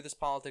 Don't agree with his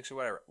politics or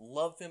whatever.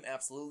 Love him,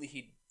 absolutely.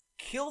 He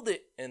killed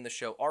it in the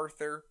show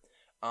Arthur.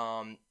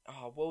 What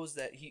was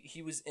that?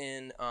 He was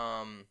in...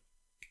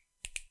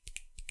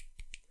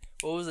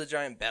 what was the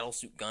giant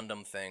battlesuit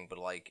Gundam thing, but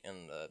like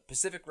in the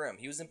Pacific Rim?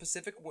 He was in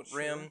Pacific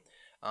Rim.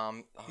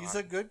 He's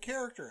a good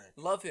character.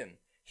 Love him.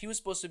 He was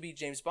supposed to be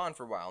James Bond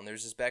for a while, and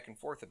there's this back and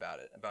forth about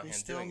it. He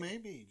still may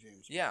be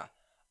James Bond. Yeah.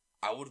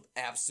 I would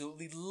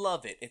absolutely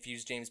love it if he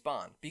was James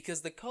Bond.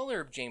 Because the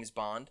color of James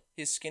Bond,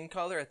 his skin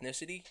color,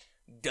 ethnicity,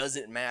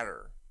 doesn't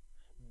matter.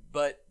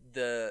 But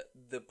the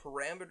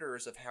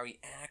parameters of how he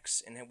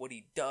acts and what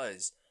he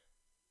does,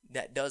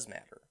 that does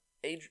matter.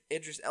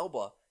 Idris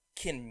Elba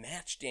can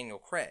match Daniel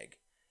Craig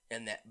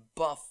and that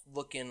buff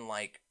looking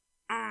like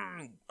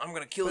I'm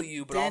gonna kill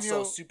you, but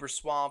also super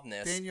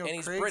suaveness. And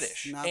he's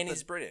British.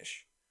 He's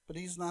British. But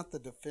he's not the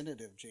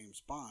definitive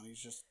James Bond. He's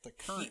just the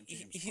current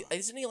James Bond.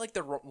 Isn't he like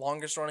the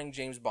longest running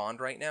James Bond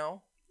right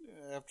now?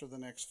 After the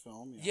next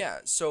film, yeah.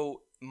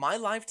 So in my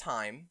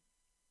lifetime,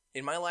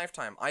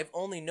 I've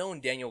only known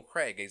Daniel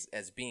Craig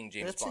as being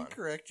James Bond. That's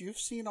incorrect. You've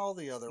seen all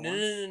the other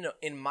ones. No.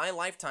 In my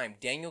lifetime,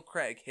 Daniel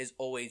Craig has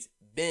always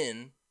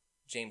been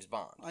James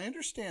Bond. I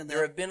understand that.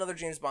 There have been other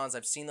James Bonds.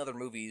 I've seen other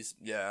movies,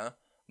 yeah,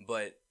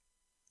 but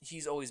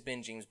he's always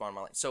been James Bond in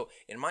my life. So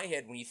in my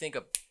head, when you think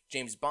of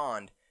James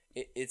Bond,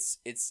 it's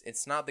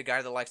not the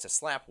guy that likes to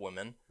slap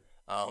women.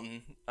 What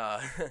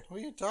are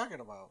you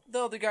talking about?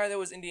 No, the guy that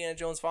was Indiana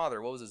Jones'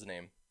 father. What was his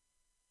name?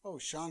 Oh,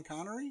 Sean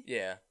Connery?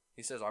 Yeah.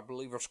 He says, I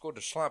believe it's good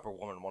to slap a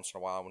woman once in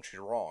a while when she's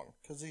wrong.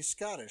 Because he's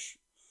Scottish.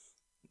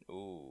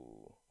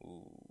 Ooh.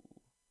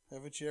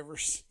 Haven't you ever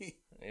seen?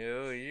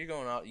 You're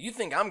going off. You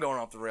think I'm going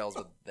off the rails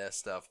with that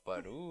stuff,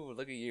 but ooh,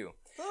 look at you.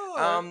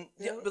 Oh,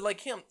 yeah, but like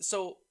him.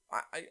 So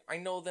I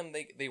know them.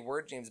 They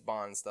were James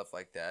Bond and stuff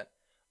like that.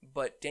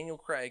 But Daniel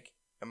Craig,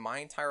 in my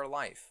entire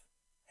life,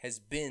 has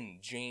been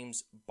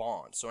James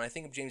Bond. So when I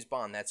think of James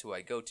Bond, that's who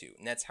I go to,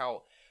 and that's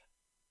how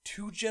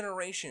 2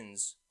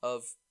 generations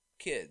of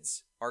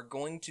kids are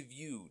going to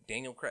view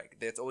Daniel Craig.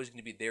 That's always going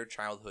to be their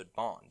childhood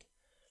Bond.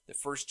 The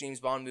first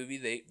James Bond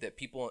movie that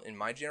people in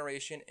my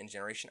generation and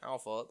Generation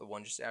Alpha, the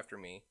one just after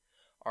me,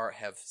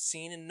 have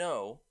seen and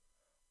know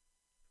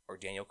are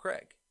Daniel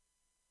Craig.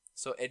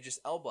 So Idris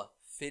Elba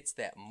fits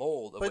that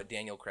mold of what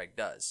Daniel Craig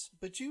does.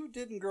 But you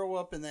didn't grow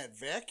up in that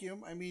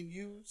vacuum. I mean,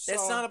 you saw...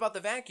 That's not about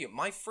the vacuum.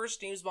 My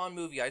first James Bond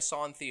movie I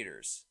saw in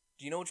theaters.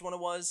 Do you know which one it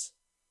was?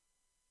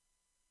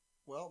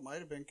 Well, it might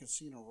have been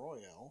Casino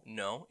Royale.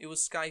 No, it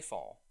was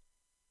Skyfall.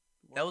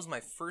 That was my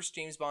first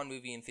James Bond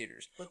movie in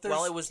theaters.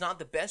 While it was not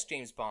the best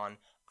James Bond,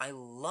 I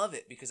love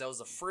it because that was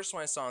the first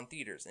one I saw in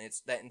theaters. And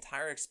that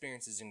entire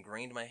experience is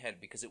ingrained in my head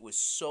because it was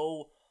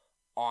so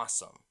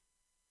awesome.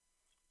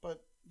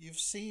 But you've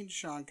seen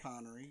Sean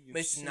Connery. But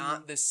it's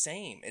not the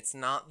same. It's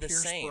not the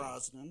same.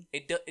 Pierce Brosnan.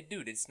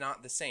 Dude, it's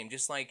not the same.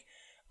 Just like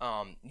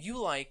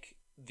you like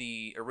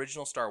the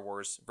original Star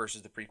Wars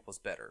versus the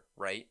prequels better,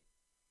 right?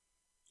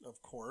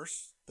 Of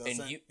course.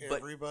 Doesn't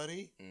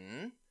everybody?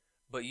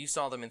 But you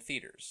saw them in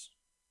theaters.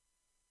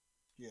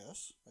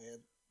 Yes, I had.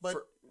 But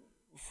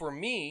for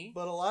me,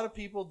 but a lot of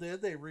people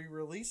did. They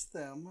re-released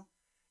them.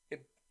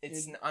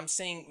 I'm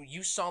saying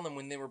you saw them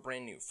when they were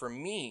brand new. For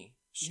me,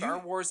 Star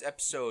Wars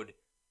Episode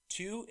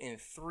 2 and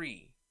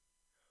 3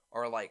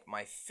 are like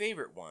my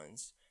favorite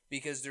ones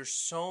because there's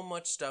so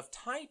much stuff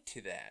tied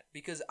to that.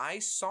 Because I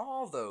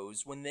saw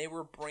those when they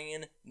were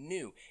brand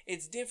new.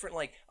 It's different.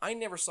 Like I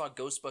never saw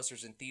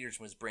Ghostbusters in theaters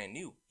when it was brand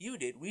new. You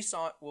did. We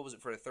saw it. What was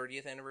it for the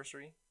 30th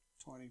anniversary?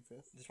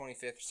 25th. The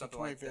 25th or something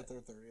like that. 25th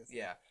or 30th.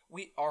 Yeah.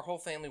 Our whole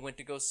family went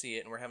to go see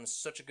it, and we're having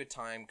such a good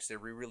time because they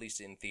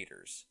re-released it in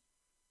theaters,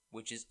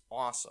 which is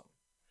awesome.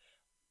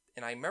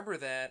 And I remember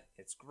that.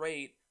 It's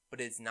great, but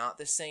it's not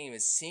the same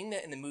as seeing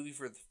that in the movie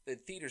for the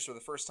theaters for the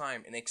first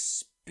time and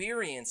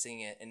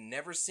experiencing it and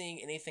never seeing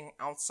anything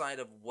outside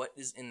of what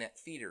is in that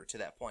theater to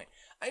that point.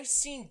 I've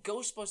seen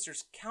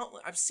Ghostbusters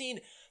countless. I've seen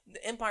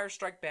The Empire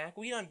Strike Back.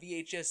 We had on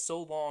VHS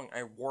so long,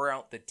 I wore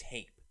out the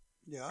tape.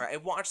 Yeah. Right? I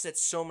watched that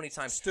so many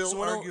times. Still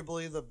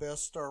arguably the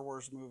best Star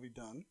Wars movie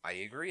done. I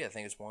agree. I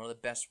think it's one of the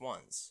best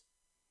ones.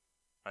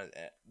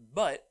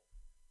 But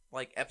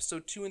like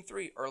Episode 2 and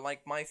 3 are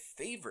like my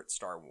favorite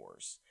Star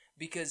Wars.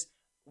 Because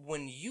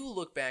when you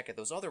look back at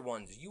those other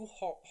ones, you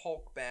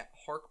hark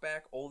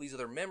back all these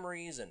other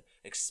memories and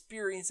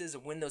experiences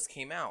of when those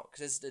came out.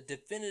 Because it's a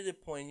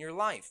definitive point in your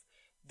life.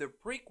 The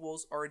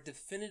prequels are a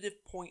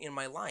definitive point in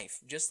my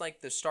life. Just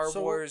like the Star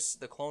Wars,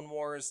 the Clone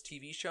Wars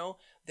TV show.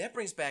 That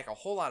brings back a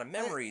whole lot of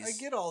memories. I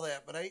get all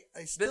that, but I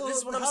still...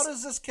 How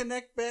does this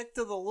connect back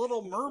to The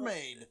Little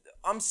Mermaid?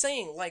 I'm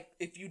saying, like,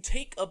 if you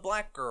take a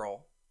black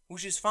girl,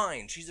 which is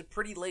fine, she's a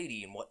pretty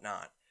lady and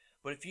whatnot,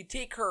 but if you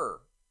take her,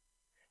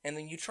 and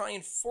then you try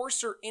and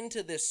force her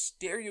into this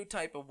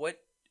stereotype of what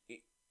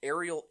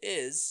Ariel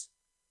is,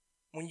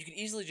 when you can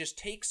easily just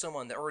take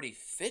someone that already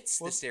fits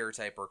the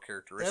stereotype or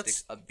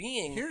characteristics of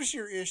being... Here's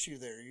your issue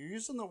there. You're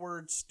using the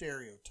word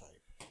stereotype.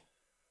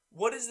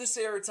 What is the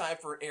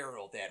stereotype for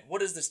Ariel, Dad?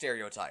 What is the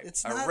stereotype?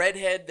 It's a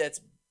redhead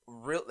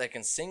that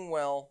can sing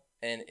well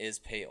and is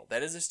pale.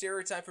 That is a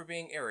stereotype for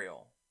being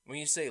Ariel. When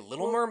you say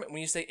Little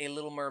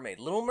Mermaid,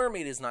 Little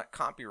Mermaid is not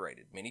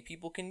copyrighted. Many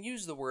people can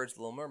use the words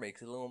Little Mermaid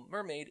because Little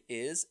Mermaid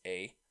is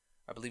I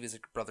believe it's a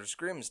Brothers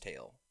Grimm's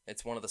tale.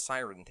 It's one of the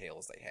siren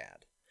tales they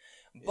had.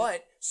 Yeah.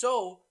 But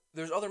so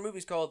there's other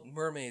movies called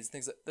mermaids,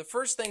 things like the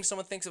first thing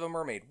someone thinks of a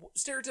mermaid,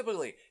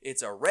 stereotypically,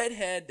 it's a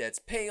redhead that's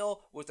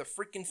pale with a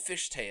freaking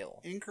fishtail.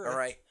 Incorrect. All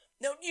right.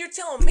 No, you're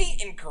telling me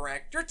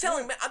incorrect. You're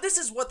telling me this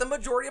is what the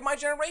majority of my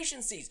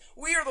generation sees.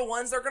 We are the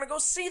ones that are going to go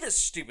see this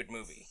stupid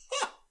movie.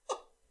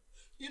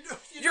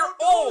 You're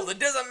old. It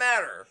doesn't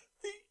matter.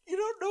 You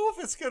don't know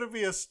if it's going to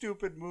be a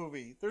stupid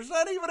movie. There's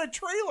not even a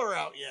trailer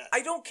out yet.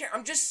 I don't care.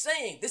 I'm just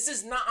saying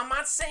I'm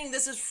not saying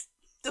this is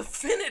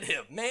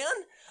definitive,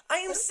 man. I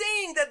am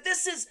saying that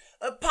this is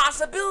a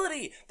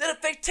possibility. That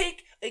if they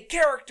take a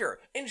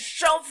character and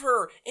shove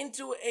her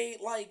into a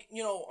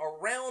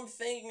round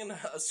thing and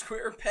a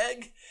square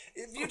peg,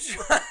 if you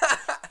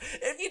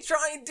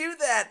try and do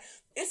that,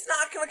 it's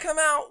not going to come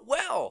out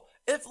well.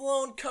 If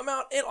alone come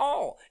out at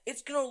all,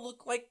 it's going to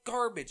look like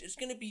garbage. It's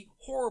going to be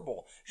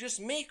horrible. Just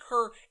make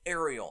her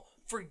Ariel.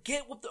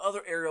 Forget what the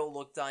other Ariel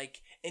looked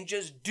like and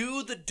just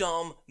do the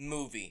dumb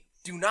movie.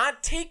 Do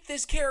not take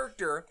this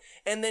character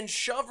and then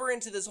shove her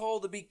into this hole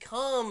to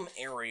become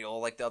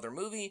Ariel like the other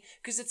movie,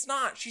 because it's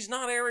not. She's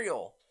not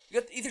Ariel. You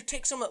have to either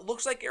take someone that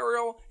looks like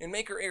Ariel and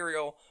make her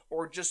Ariel,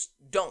 or just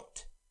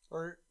don't.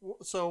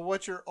 So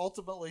what you're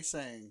ultimately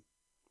saying,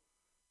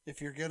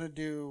 if you're going to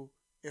do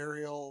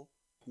Ariel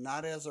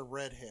not as a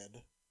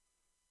redhead,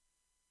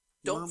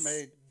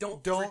 mermaid,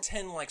 don't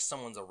pretend like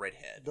someone's a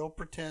redhead. Don't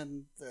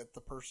pretend that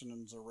the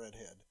person is a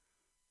redhead.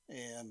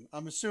 And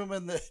I'm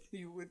assuming that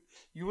you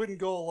wouldn't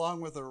go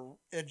along with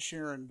Ed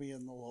Sheeran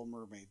being the Little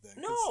Mermaid then.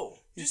 No,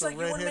 just like you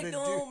wouldn't make the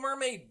Little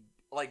Mermaid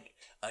like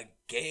a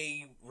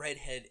gay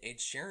redhead Ed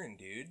Sheeran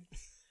dude,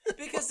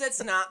 because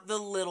that's not the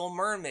Little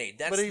Mermaid.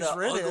 That's the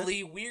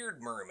ugly,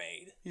 weird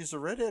mermaid. He's a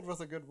redhead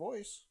with a good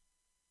voice.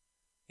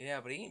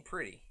 Yeah, but he ain't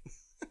pretty.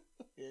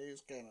 Yeah,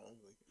 he's kind of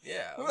ugly.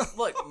 Yeah,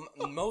 look,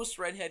 most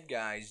redhead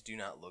guys do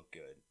not look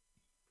good.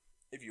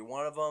 If you're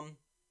one of them,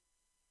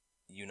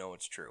 you know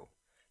it's true.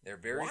 They're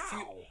very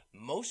few.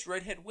 Most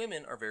redhead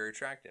women are very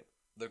attractive.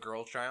 The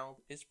girl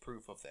child is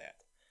proof of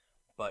that.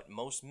 But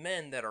most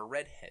men that are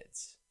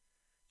redheads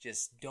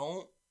just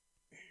don't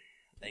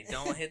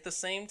hit the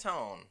same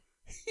tone.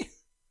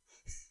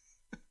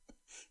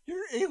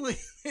 You're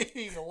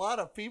alienating a lot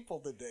of people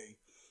today.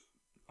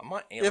 I'm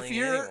not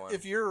alienating anyone.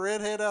 If you're a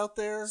redhead out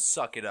there,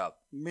 suck it up.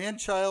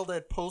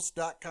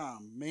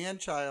 manchild@post.com.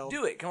 Manchild.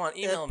 Do it. Come on,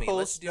 email me.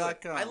 Let's do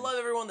it. I love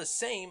everyone the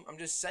same. I'm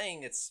just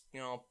saying it's,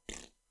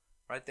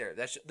 right there.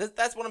 That's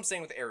what I'm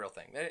saying with the Ariel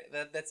thing.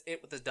 That's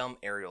it with the dumb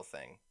Ariel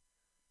thing.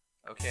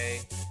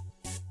 Okay?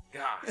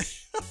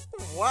 Gosh.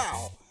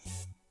 Wow.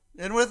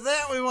 And with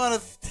that, we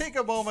want to take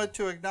a moment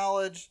to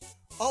acknowledge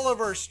all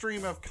of our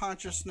stream of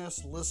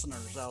consciousness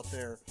listeners out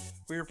there.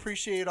 We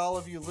appreciate all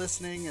of you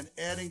listening and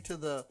adding to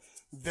the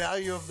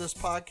value of this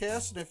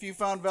podcast. And if you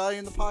found value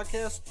in the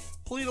podcast,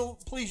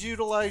 please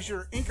utilize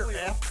your Anchor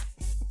app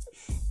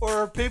or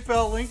our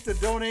PayPal link to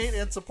donate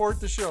and support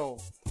the show.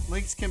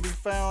 Links can be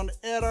found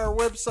at our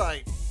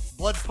website,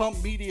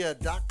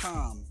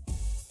 bloodpumpmedia.com.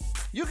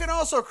 You can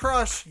also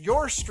crush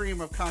your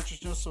stream of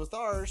consciousness with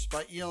ours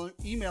by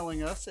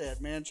emailing us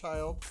at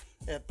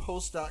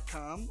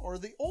manchild@post.com or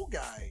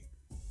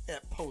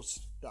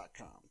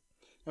theoldguy@post.com.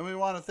 And we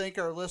want to thank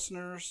our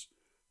listeners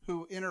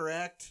who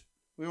interact.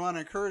 We want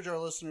to encourage our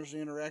listeners to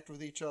interact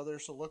with each other.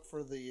 So look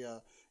for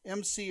the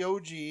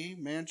MCOG,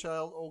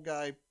 Man-Child Old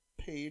Guy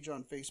page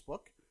on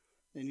Facebook.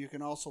 And you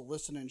can also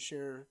listen and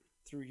share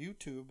through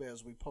YouTube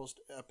as we post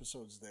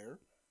episodes there.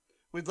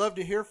 We'd love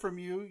to hear from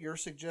you, your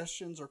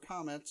suggestions or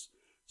comments,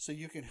 so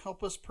you can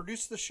help us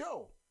produce the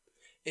show.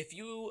 If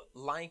you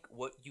like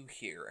what you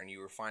hear and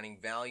you are finding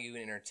value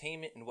and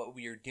entertainment in what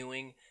we are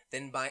doing,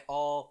 then by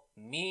all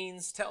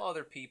means tell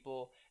other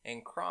people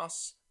and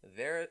cross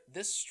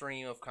this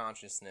stream of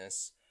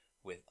consciousness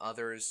with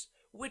others,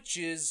 which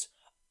is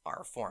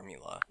our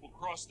formula. We'll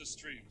cross the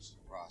streams.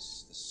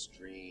 Cross the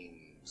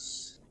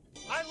streams.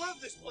 I love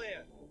this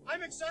plan.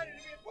 I'm excited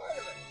to be a part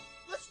of it.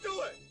 Let's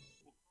do it.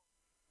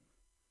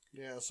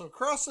 Yeah, so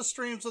cross the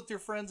streams with your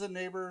friends and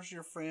neighbors,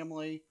 your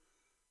family.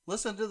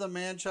 Listen to the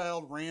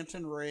man-child rant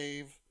and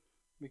rave,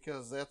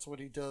 because that's what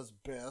he does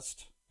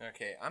best.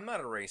 Okay, I'm not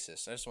a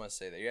racist. I just want to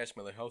say that. You asked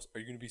me, like, are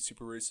you going to be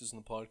super racist in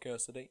the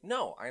podcast today?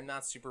 No, I'm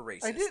not super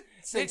racist. I did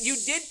say... You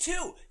did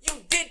too!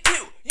 You did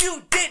too!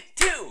 You did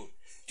too!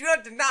 Do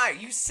not deny.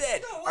 You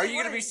said, no, are you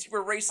going to be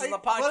super racist in the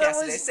podcast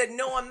today? I said,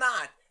 no, I'm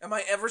not. Am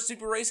I ever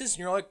super racist? And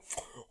you're like,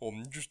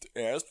 I'm just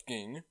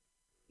asking.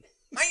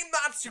 I am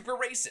not super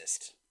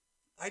racist.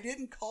 I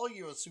didn't call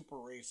you a super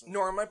racist.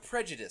 Nor am I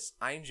prejudiced.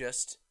 I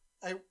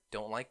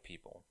don't like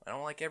people. I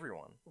don't like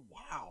everyone.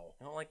 Wow.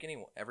 I don't like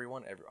anyone.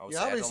 Everyone. You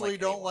obviously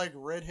don't like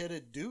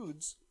redheaded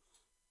dudes.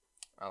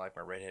 I like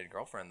my redheaded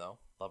girlfriend, though.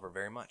 Love her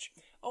very much.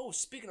 Oh,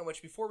 speaking of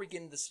which, before we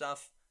get into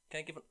stuff, can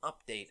I give an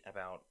update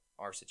about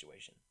our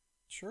situation?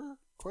 Sure.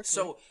 Quickly.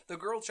 So, the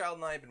girl child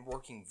and I have been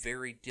working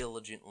very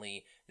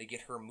diligently to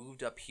get her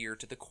moved up here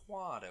to the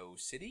Quado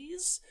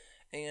cities,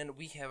 and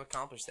we have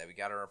accomplished that. We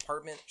got her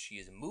apartment. She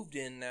is moved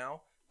in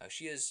now.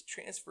 She has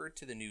transferred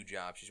to the new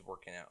job. She's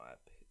working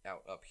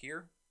out up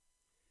here.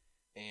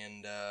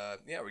 And,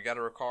 we got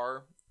her a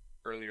car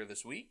earlier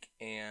this week,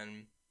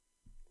 and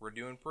we're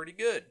doing pretty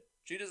good.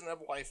 She doesn't have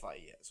Wi-Fi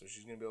yet, so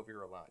she's going to be over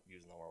here a lot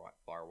using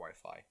our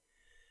Wi-Fi.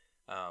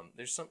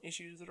 There's some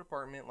issues with her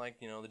apartment, like,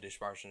 the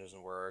dishwasher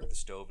doesn't work, the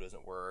stove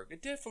doesn't work.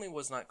 It definitely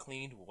was not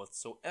cleaned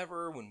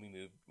whatsoever when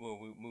we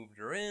moved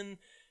her in.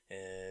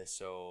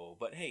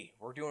 But hey,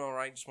 we're doing all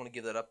right. Just want to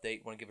give that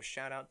update. Want to give a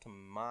shout out to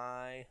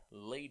my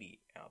lady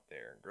out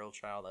there, girl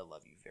child. I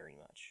love you very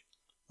much.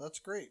 That's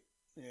great,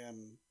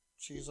 and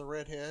she's a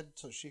redhead,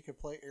 so she could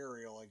play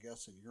Ariel, I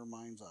guess, in your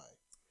mind's eye.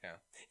 Yeah,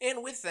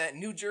 and with that,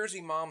 New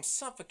Jersey mom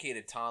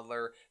suffocated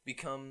toddler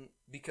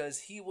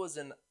because he was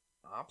an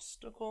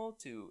obstacle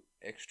to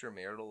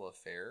extramarital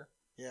affair.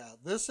 Yeah,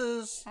 this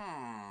is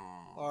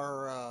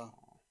our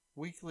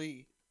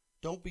weekly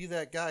Don't Be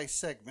That Guy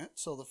segment.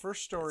 So the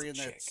first story in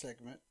that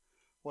segment,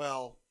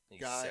 well,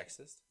 guy,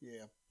 sexist?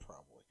 Yeah,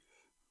 probably.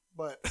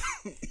 But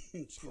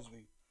excuse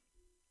me.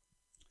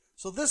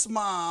 So this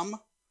mom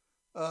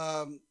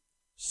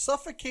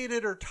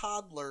suffocated her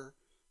toddler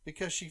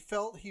because she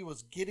felt he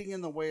was getting in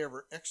the way of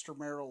her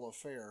extramarital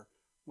affair,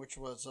 which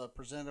was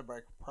presented by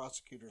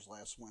prosecutors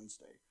last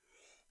Wednesday.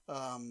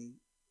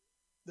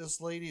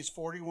 This lady's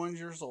 41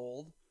 years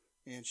old,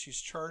 and she's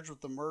charged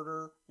with the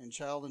murder and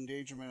child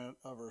endangerment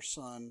of her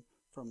son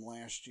from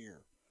last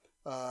year.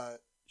 Her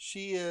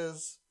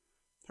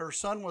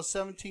son was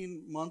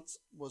 17 months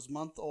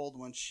old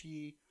when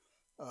she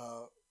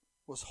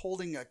was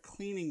holding a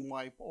cleaning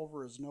wipe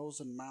over his nose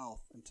and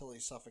mouth until he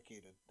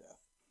suffocated to death.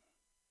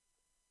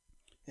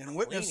 And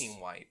cleaning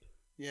wipe?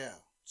 Yeah.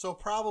 So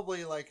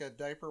probably like a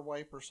diaper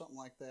wipe or something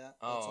like that.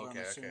 That's what I'm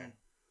assuming.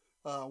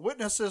 Okay.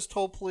 Witnesses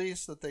told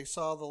police that they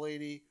saw the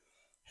lady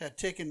had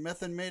taken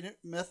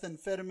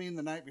methamphetamine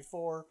the night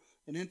before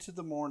and into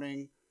the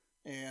morning,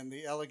 and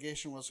the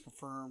allegation was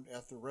confirmed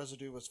after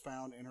residue was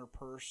found in her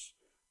purse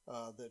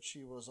that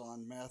she was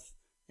on meth.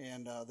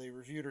 And they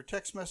reviewed her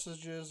text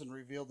messages and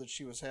revealed that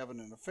she was having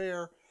an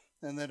affair.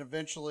 And then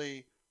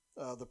eventually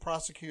the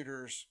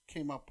prosecutors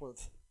came up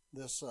with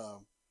this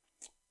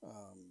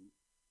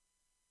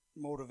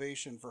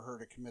motivation for her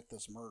to commit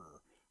this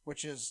murder,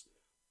 which is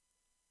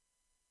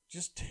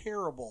just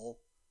terrible.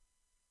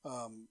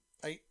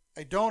 I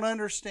don't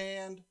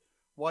understand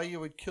why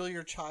you would kill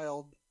your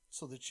child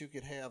so that you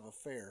could have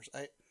affairs.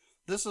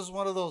 This is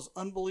one of those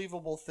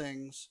unbelievable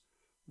things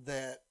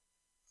that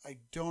I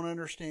don't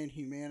understand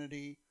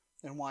humanity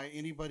and why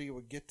anybody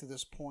would get to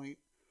this point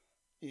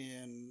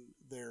in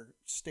their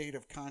state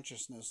of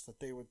consciousness that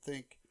they would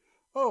think,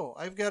 oh,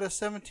 I've got a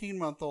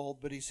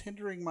 17-month-old, but he's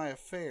hindering my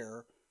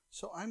affair,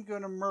 so I'm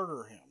going to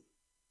murder him.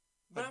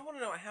 But I want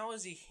to know, how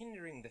is he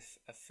hindering the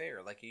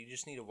affair? Like, you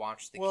just need to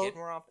watch the kid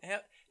more often.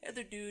 Have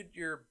the dude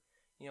you're,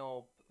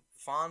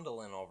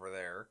 fondling over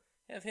there,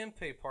 have him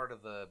pay part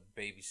of the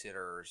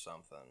babysitter or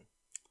something.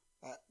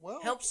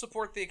 Help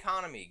support the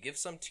economy. Give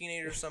some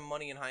teenagers some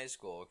money in high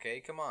school, okay?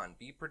 Come on,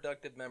 be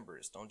productive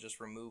members. Don't just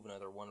remove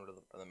another one of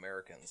the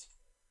Americans.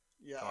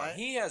 Yeah,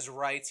 he has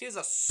rights. He has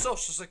a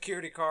Social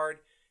Security card.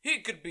 He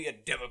could be a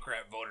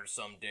Democrat voter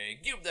someday.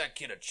 Give that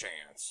kid a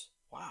chance.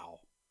 Wow.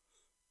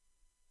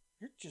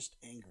 You're just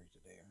angry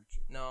today, aren't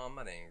you? No, I'm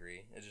not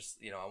angry. It's just,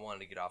 I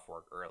wanted to get off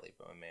work early,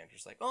 but my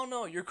manager's like, oh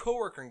no, your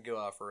coworker can go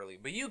off early,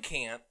 but you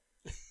can't.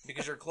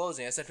 because you're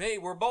closing. I said, hey,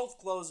 we're both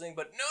closing,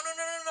 but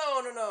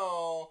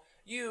no.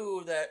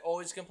 You that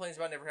always complains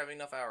about never having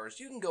enough hours,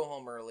 you can go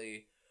home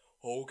early.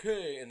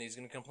 Okay, and he's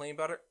going to complain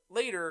about it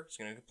later. He's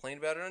going to complain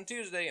about it on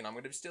Tuesday, and I'm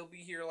going to still be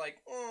here like,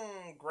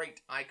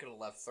 great, I could have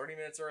left 30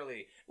 minutes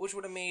early, which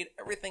would have made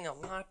everything a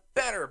lot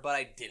better, but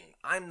I didn't.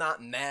 I'm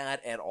not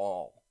mad at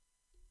all.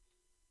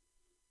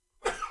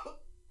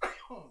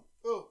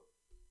 Oh,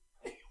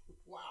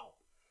 wow.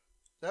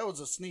 That was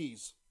a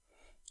sneeze.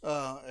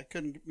 I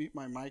couldn't mute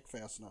my mic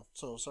fast enough,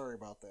 so sorry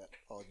about that,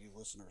 all you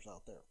listeners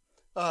out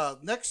there.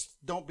 Next,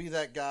 don't be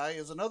that guy,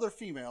 is another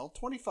female,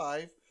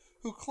 25,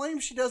 who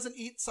claims she doesn't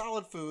eat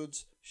solid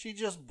foods, she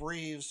just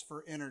breathes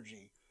for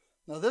energy.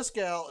 Now, this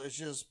gal is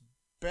just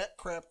bat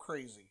crap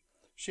crazy.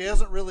 She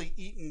hasn't really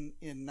eaten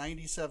in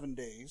 97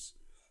 days,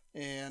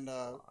 and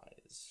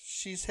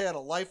she's had a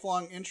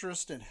lifelong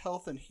interest in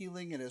health and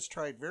healing and has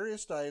tried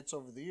various diets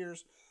over the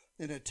years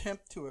in an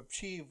attempt to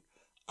achieve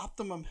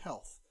optimum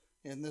health.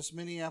 And this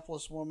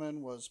Minneapolis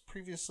woman was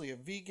previously a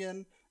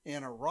vegan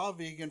and a raw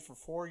vegan for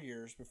 4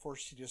 years before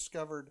she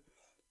discovered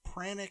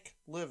pranic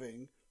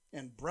living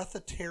and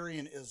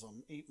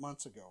breatharianism 8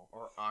 months ago.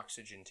 Or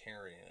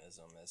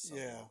oxygenarianism, as some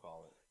people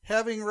call it.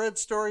 Having read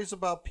stories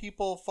about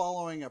people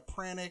following a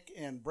pranic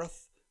and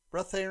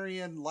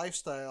breatharian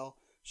lifestyle,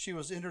 she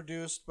was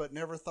introduced but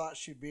never thought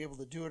she'd be able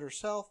to do it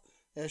herself,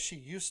 as she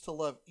used to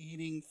love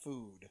eating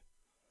food.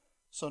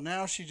 So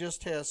now she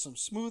just has some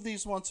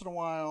smoothies once in a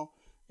while,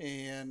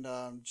 and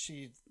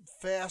she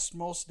fasts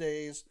most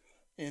days,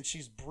 and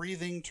she's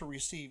breathing to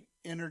receive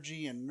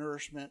energy and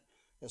nourishment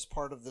as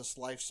part of this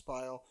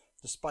lifestyle,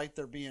 despite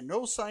there being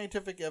no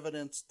scientific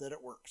evidence that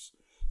it works.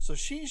 So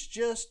she's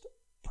just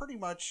pretty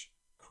much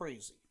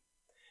crazy.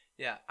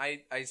 Yeah,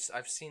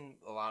 I've seen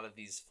a lot of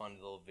these fun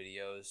little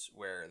videos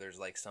where there's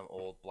like some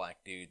old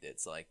black dude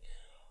that's like,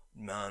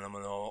 man, I'm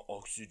an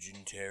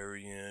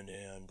oxygenarian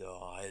and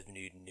I haven't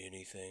eaten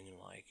anything in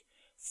like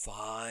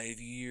 5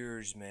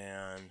 years,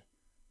 man.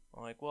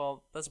 I'm like,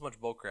 well, that's a bunch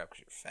of bullcrap because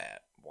you're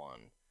fat,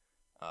 one.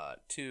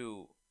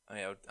 Two,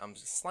 I'm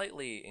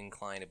slightly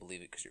inclined to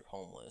believe it because you're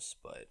homeless,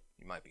 but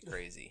you might be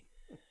crazy.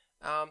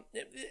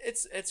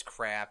 It's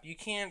crap. You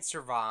can't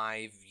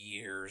survive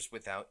years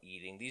without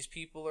eating. These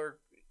people are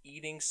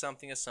eating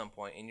something at some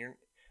point, and you're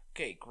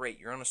okay. Great,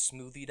 you're on a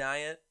smoothie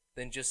diet.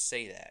 Then just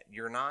say that.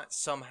 You're not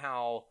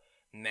somehow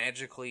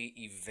magically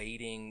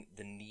evading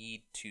the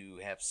need to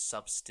have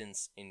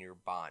substance in your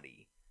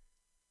body.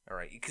 All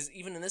right, because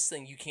even in this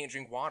thing, you can't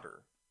drink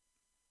water.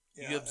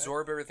 Yeah, you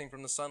absorb everything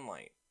from the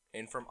sunlight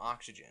and from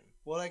oxygen.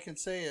 What I can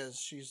say is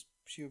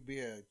she would be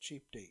a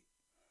cheap date.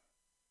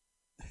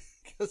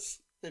 Because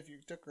if you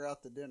took her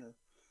out to dinner,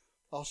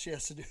 all she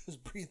has to do is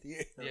breathe the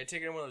air. Yeah,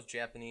 take her to one of those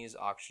Japanese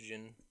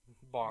oxygen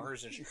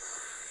bars and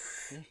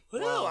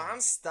Wow. I'm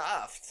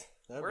stuffed.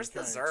 Where's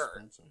dessert?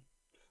 Expensive.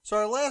 So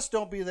our last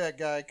Don't Be That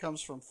Guy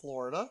comes from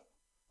Florida.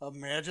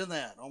 Imagine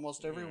that.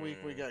 Almost every week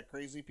we got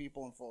crazy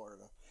people in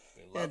Florida.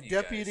 And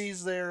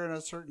deputies there in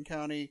a certain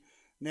county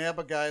nab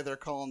a guy they're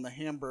calling the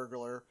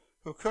Hamburglar,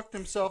 who cooked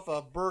himself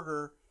a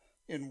burger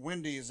in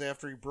Wendy's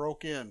after he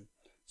broke in.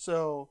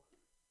 So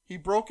he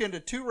broke into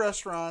 2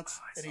 restaurants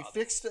and he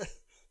fixed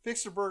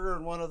a burger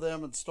in one of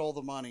them and stole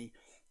the money.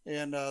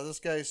 And this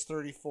guy's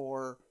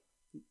 34,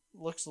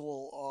 looks a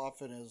little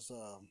off in his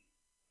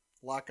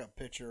lockup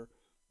picture.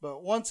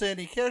 But once in,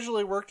 he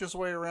casually worked his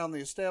way around the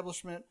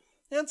establishment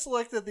and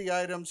selected the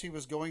items he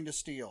was going to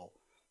steal,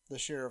 the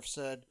sheriff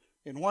said.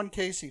 In one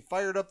case, he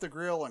fired up the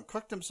grill and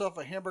cooked himself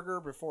a hamburger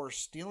before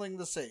stealing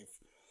the safe.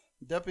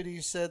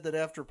 Deputies said that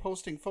after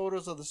posting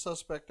photos of the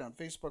suspect on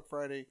Facebook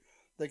Friday,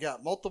 they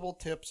got multiple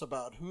tips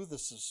about who the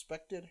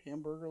suspected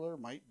Hamburglar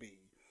might be.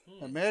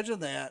 Imagine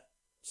that,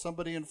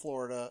 somebody in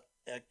Florida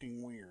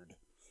acting weird.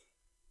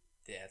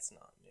 That's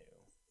not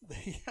new.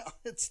 Yeah,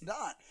 it's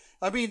not.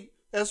 I mean,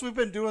 as we've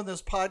been doing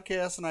this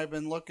podcast and I've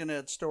been looking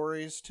at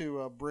stories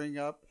to bring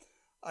up,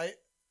 I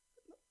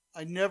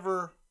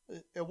never,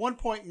 at one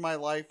point in my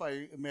life,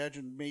 I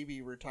imagined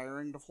maybe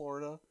retiring to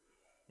Florida.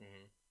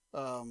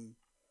 Mm-hmm.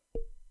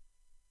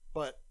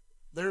 But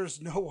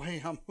there's no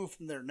way I'm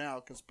moving there now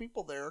because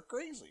people there are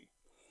crazy.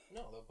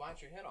 No, they'll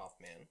bite your head off,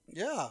 man.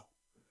 Yeah.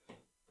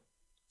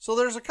 So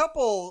there's a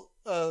couple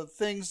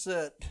things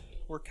that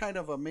were kind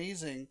of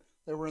amazing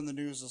that were in the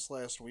news this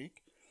last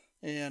week.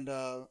 And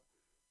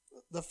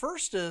the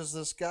first is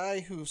this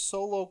guy who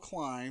solo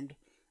climbed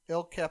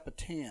El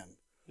Capitan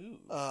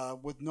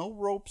with no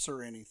ropes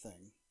or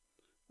anything.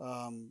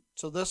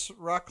 So this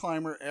rock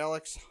climber,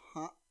 Alex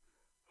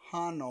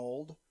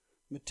Honold,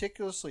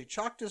 meticulously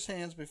chalked his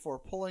hands before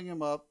pulling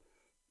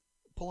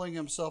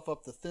himself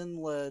up the thin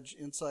ledge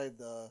inside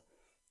the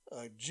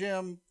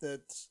gym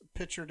that's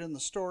pictured in the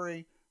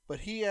story.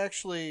 But he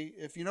actually,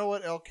 if you know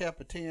what El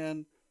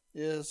Capitan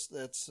is,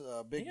 that's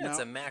a big mountain. It's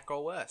a Mac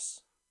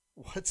OS.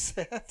 What's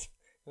that?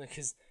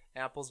 Because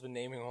Apple's been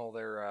naming all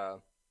their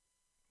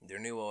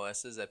new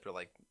OSs after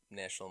like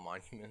national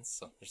monuments.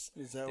 So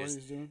is that what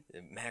he's doing?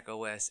 Mac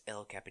OS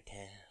El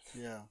Capitan.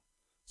 Yeah.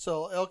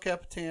 So El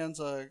Capitan's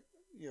a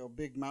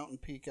big mountain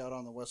peak out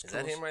on the west coast.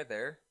 Is that him right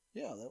there?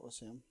 Yeah, that was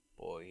him.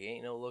 Boy, he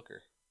ain't no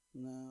looker.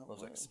 No,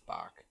 Looks like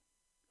Spock.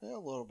 Yeah, a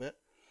little bit.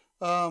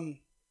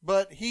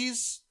 But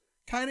he's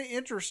kind of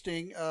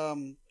interesting.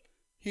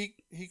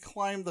 He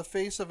climbed the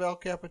face of El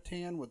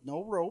Capitan with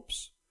no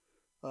ropes,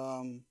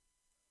 and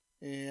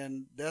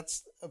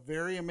that's a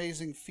very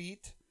amazing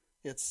feat.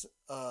 It's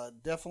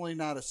definitely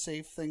not a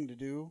safe thing to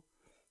do,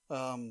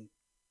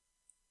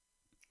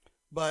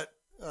 but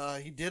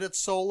he did it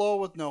solo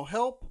with no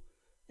help,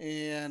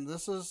 and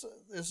this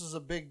is a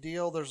big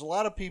deal. There's a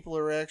lot of people who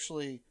are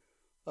actually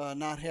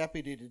not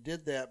happy that he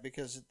did that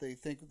because they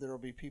think there will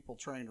be people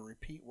trying to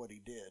repeat what he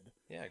did.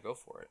 Yeah, go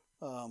for it.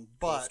 But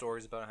cool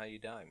stories about how you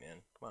die,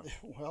 man. Come on.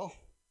 Well,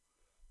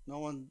 no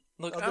one.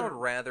 Look, I would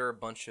rather a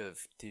bunch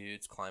of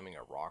dudes climbing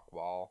a rock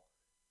wall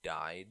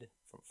died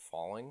from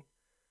falling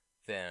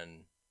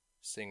than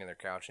sitting on their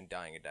couch and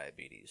dying of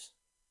diabetes.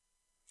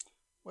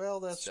 Well,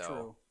 that's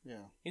true.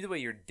 Yeah. Either way,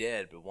 you're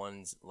dead, but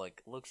one's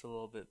like looks a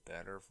little bit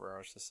better for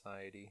our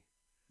society.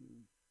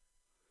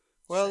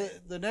 Well,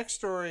 the next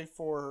story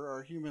for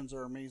our Humans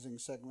Are Amazing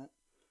segment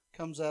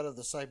comes out of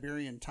the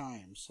Siberian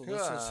Times. So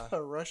this is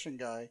a Russian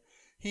guy.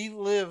 He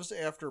lives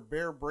after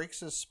bear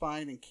breaks his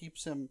spine and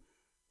keeps him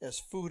as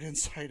food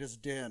inside his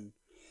den.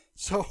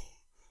 So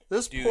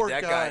this poor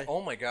guy.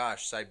 Oh my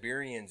gosh,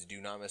 Siberians do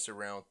not mess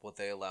around with what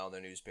they allow in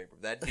their newspaper.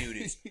 That dude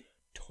is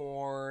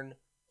torn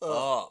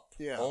up.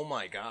 Yeah. Oh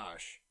my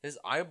gosh, his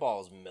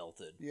eyeballs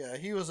melted. Yeah,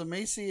 he was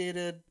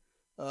emaciated,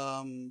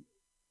 and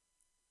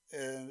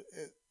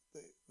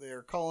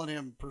they're calling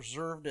him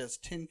preserved as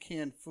tin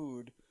can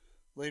food,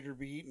 later to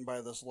be eaten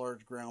by this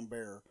large ground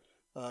bear.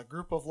 A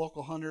group of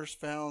local hunters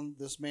found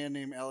this man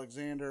named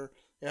Alexander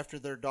after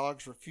their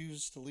dogs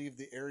refused to leave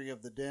the area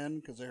of the den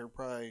because they were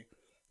probably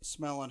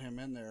smelling him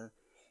in there.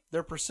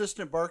 Their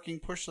persistent barking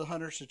pushed the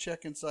hunters to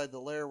check inside the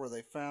lair, where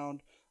they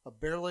found a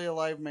barely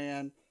alive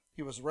man.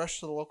 He was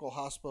rushed to the local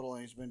hospital,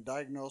 and he's been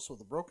diagnosed with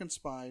a broken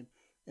spine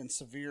and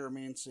severe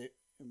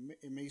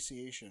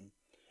emaciation.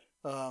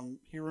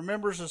 He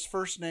remembers his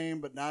first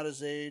name but not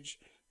his age.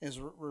 Was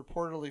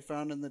reportedly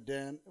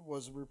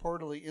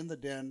in the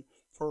den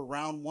for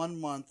around 1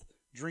 month,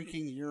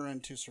 drinking urine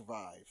to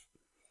survive.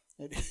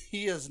 And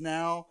he is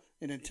now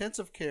in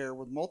intensive care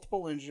with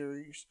multiple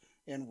injuries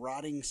and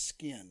rotting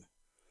skin.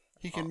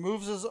 He can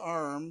move his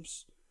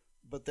arms,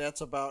 but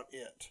that's about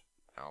it.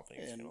 I don't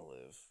think he's gonna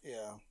live.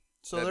 Yeah.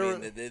 So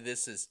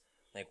this is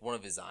like one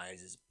of his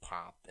eyes is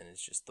popped, and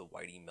it's just the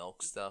whitey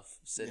milk stuff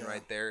sitting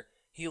right there.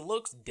 He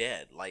looks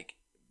dead. Like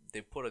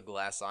they put a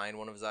glass eye in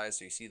one of his eyes,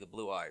 so you see the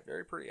blue eye,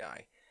 very pretty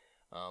eye.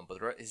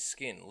 But his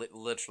skin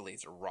literally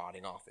is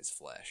rotting off his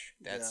flesh.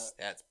 That's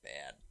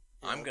bad.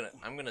 Yeah.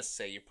 I'm gonna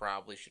say you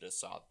probably should have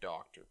saw a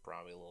doctor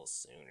probably a little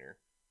sooner.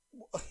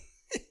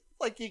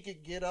 Like he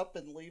could get up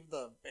and leave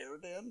the bear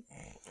den.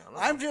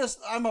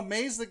 I'm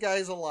amazed the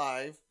guy's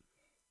alive.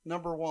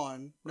 Number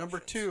one. Number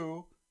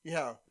two,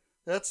 yeah.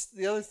 That's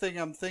the other thing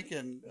I'm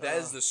thinking. That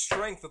is the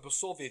strength of the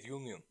Soviet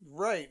Union.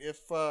 Right.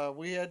 If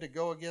we had to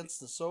go against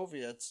the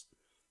Soviets,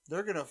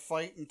 they're gonna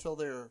fight until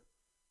they're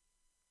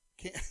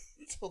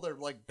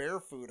like bear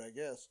food, I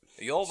guess.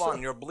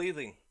 Jovan, you're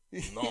bleeding.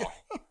 No,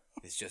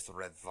 it's just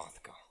red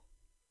vodka.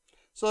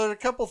 So there are a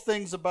couple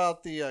things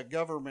about the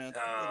government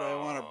that I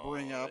want to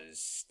bring up. This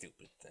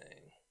stupid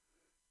thing.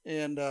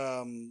 And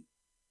I'm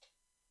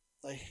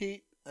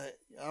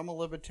a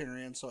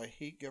libertarian, so I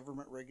hate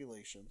government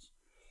regulations.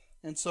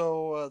 And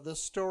so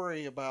this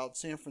story about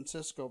San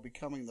Francisco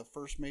becoming the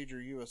first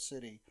major U.S.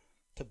 city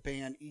to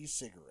ban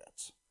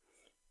e-cigarettes.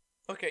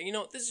 Okay,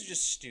 this is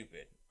just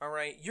stupid, all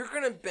right? You're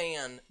going to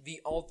ban the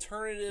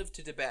alternative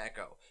to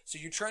tobacco. So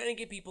you're trying to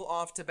get people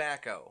off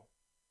tobacco,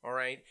 all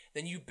right?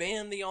 Then you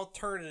ban the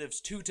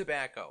alternatives to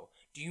tobacco.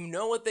 Do you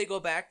know what they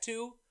go back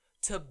to?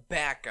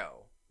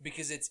 Tobacco.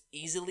 Because it's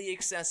easily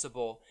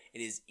accessible,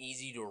 it is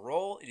easy to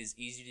roll, it is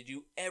easy to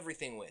do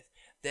everything with.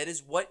 That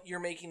is what you're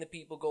making the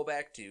people go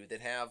back to that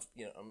have,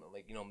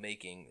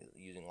 making,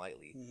 using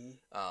lightly.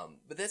 Mm-hmm.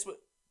 But that's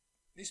what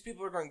these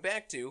people are going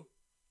back to.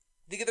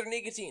 They get their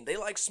nicotine. They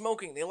like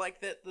smoking. They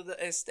like the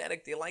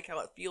aesthetic. They like how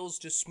it feels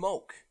to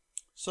smoke.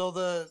 So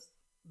the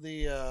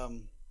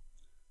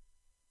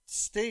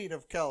state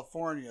of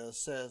California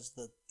says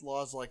that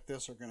laws like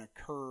this are going to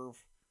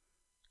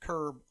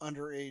curb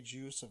underage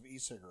use of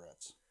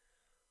e-cigarettes,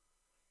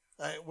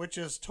 which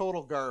is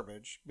total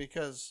garbage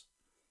because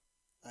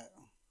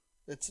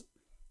it's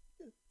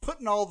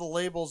putting all the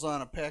labels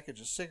on a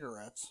package of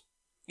cigarettes.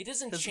 It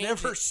doesn't has change.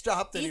 Never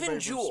stopped anybody Even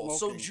Juul. from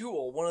smoking. So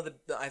Juul, one of the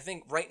I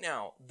think right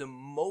now the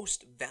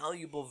most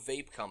valuable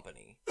vape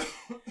company,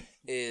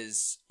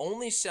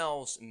 only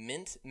sells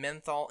mint,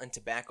 menthol, and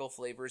tobacco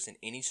flavors in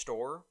any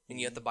store, and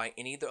you have to buy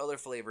any of the other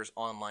flavors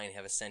online and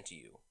have it sent to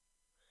you.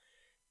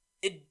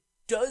 It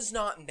does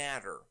not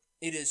matter.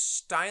 It is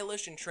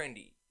stylish and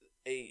trendy.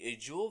 A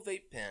Juul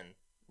vape pen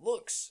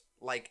looks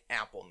like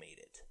Apple made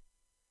it.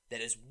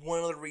 That is one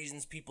of the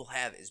reasons people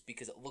have it, is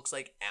because it looks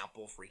like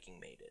Apple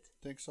freaking made it.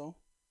 Think so?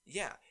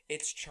 Yeah.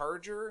 Its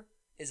charger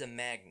is a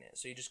magnet.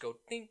 So you just go,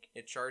 think,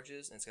 it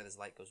charges, and it's got this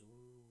light goes,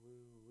 woo,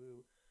 woo,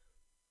 woo.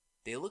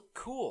 They look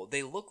cool.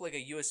 They look like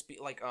a USB.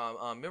 Like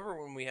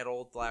remember when we had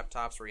old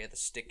laptops where you had the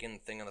stick-in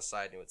thing on the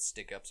side and it would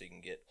stick up so you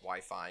can get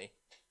Wi-Fi,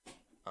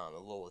 the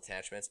little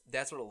attachments.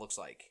 That's what it looks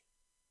like.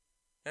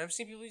 And I've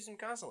seen people use them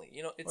constantly.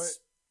 You know, it's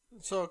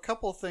so a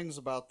couple of things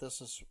about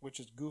this which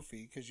is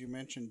goofy because you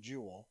mentioned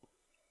Jewel.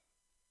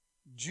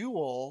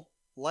 Jewel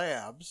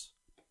Labs.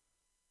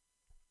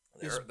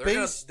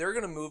 They're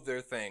gonna move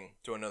their thing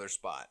to another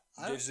spot.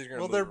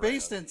 They're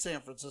based in San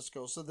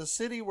Francisco, so the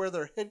city where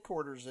their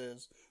headquarters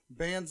is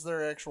bans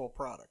their actual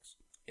products.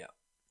 Yeah.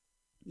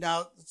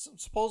 Now,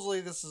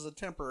 supposedly this is a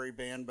temporary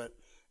ban, but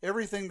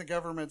everything the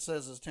government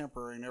says is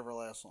temporary never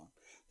lasts long.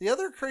 The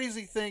other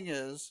crazy thing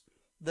is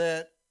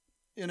that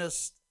in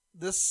this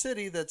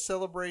city that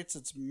celebrates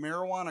its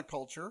marijuana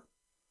culture,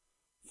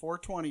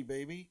 420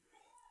 baby,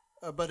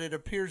 but it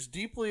appears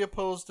deeply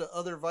opposed to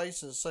other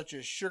vices such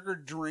as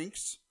sugared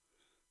drinks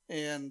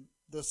and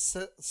the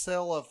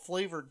sale of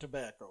flavored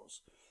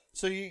tobaccos.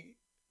 So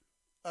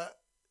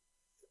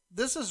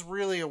this is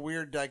really a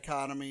weird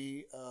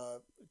dichotomy.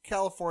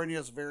 California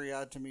is very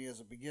odd to me as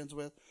it begins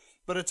with,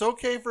 but it's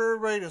okay for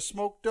everybody to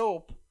smoke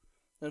dope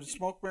and to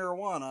smoke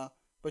marijuana,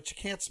 but you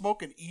can't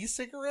smoke an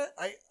e-cigarette?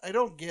 I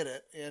don't get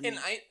it. And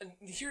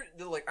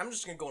I'm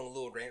just gonna go on a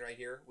little rant right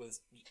here with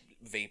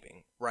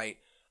vaping, right?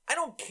 I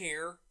don't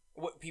care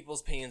what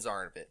people's opinions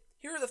are of it.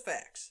 Here are the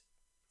facts.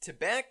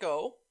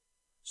 Tobacco,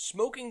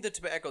 smoking the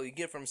tobacco you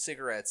get from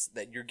cigarettes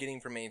that you're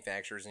getting from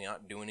manufacturers and you're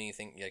not doing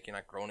anything, like you're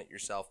not growing it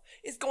yourself,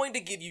 is going to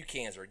give you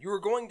cancer. You're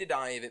going to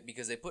die of it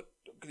because they put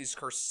these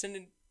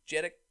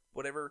carcinogenic,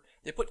 whatever,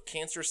 they put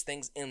cancerous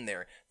things in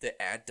there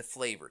to add to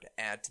flavor, to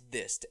add to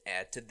this, to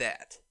add to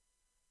that.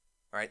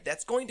 Alright,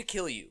 that's going to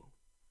kill you.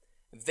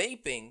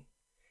 Vaping,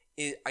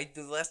 the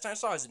last time I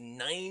saw it was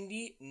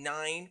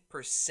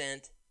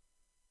 99%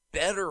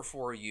 better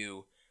for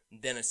you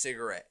than a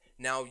cigarette.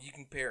 Now, you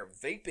compare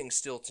vaping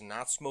still to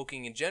not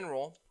smoking in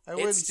general. I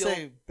wouldn't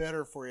say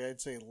better for you.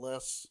 I'd say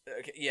less.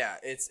 Okay, yeah,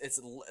 it's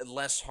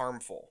less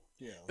harmful.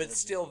 Yeah, but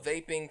still,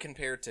 vaping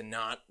compared to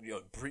not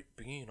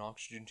being an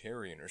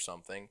oxygenarian or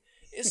something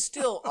is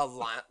still a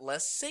lot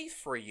less safe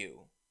for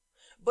you.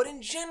 But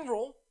in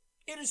general,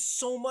 it is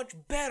so much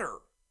better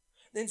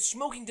than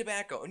smoking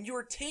tobacco. And you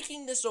are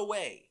taking this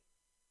away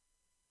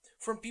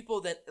from people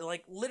that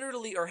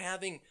literally are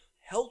having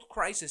health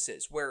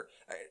crises where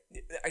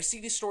I see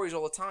these stories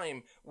all the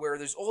time where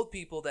there's old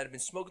people that have been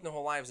smoking their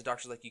whole lives. The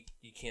doctor's like,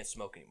 you can't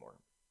smoke anymore.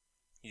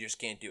 You just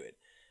can't do it.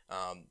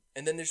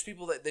 And then there's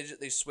people that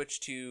they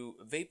switch to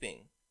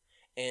vaping,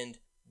 and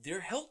their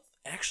health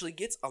actually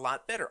gets a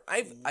lot better.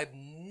 I've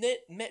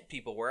met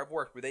people where I've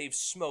worked where they've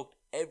smoked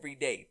every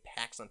day,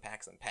 packs and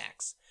packs and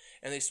packs,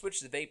 and they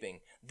switch to vaping.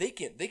 They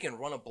can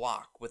run a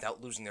block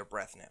without losing their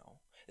breath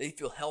now. They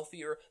feel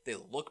healthier. They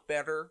look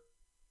better.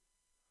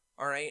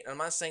 All right, I'm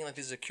not saying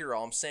this is a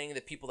cure-all. I'm saying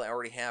that people that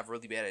already have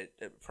really bad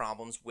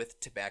problems with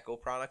tobacco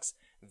products,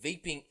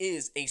 vaping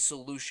is a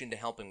solution to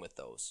helping with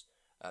those.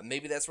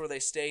 Maybe that's where they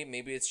stay.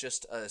 Maybe it's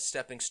just a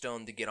stepping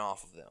stone to get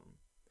off of them.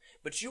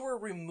 But you are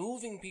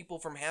removing people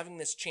from having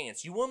this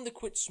chance. You want them to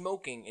quit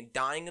smoking and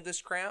dying of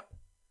this crap?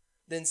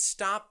 Then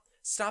stop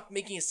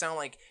making it sound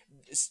like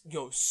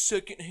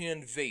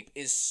secondhand vape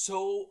is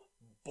so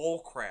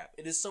bullcrap.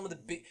 It is some of the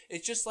big.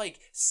 It's just like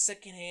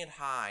secondhand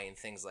high and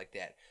things like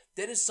that.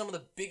 That is some of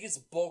the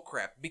biggest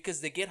bullcrap because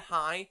they get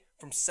high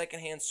from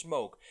secondhand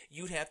smoke.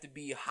 You'd have to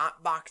be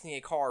hotboxing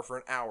a car for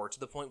an hour to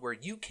the point where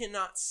you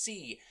cannot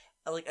see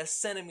a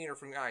centimeter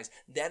from your eyes.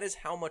 That is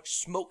how much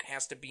smoke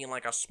has to be in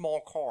a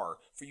small car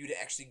for you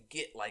to actually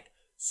get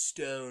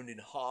stoned and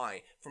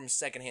high from a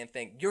secondhand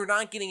thing. You're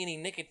not getting any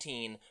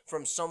nicotine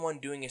from someone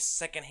doing a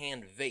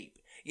secondhand vape.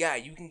 Yeah,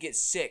 you can get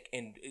sick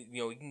and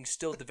you can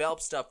still develop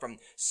stuff from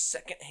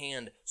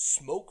secondhand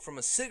smoke from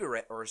a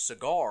cigarette or a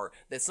cigar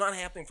that's not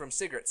happening from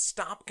cigarettes.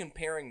 Stop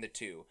comparing the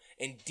two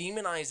and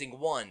demonizing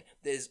one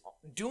that is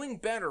doing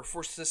better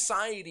for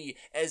society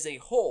as a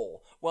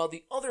whole while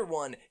the other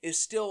one is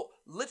still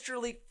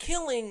literally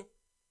killing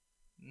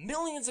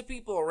millions of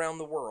people around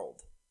the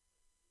world.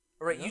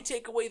 All right, You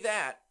take away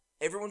that,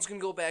 everyone's going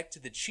to go back to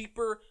the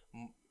cheaper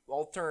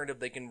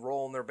alternative they can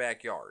roll in their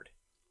backyard.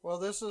 Well,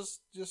 this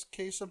is just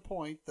case in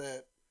point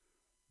that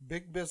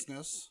big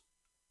business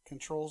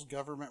controls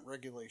government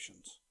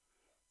regulations.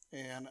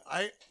 And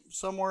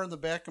somewhere in the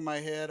back of my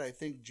head, I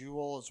think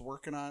Jewel is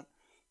working on,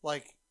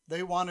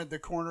 they wanted to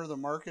corner the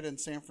market in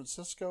San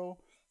Francisco,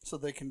 so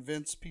they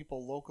convinced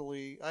people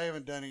locally. I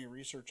haven't done any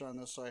research on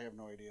this, so I have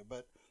no idea.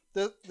 But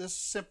this is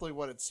simply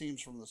what it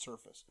seems from the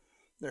surface.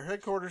 Their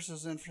headquarters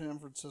is in San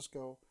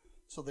Francisco,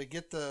 so they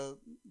get the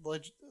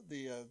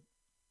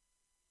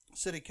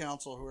city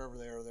council, whoever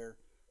they are there,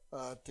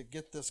 to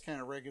get this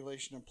kind of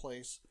regulation in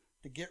place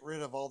to get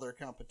rid of all their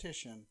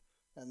competition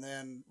and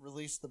then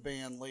release the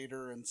ban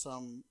later in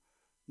some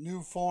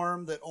new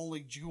form that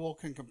only Jewel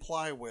can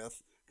comply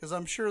with, because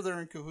I'm sure they're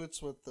in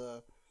cahoots with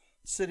the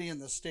city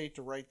and the state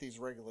to write these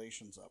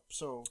regulations up.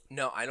 So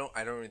no, I don't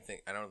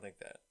think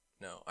that.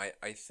 No,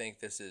 I think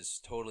this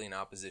is totally in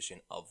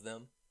opposition of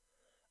them.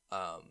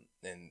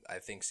 And I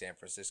think San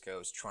Francisco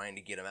is trying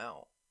to get them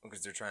out.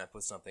 because they're trying to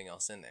put something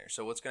else in there.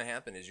 So what's going to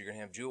happen is you're going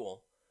to have Juul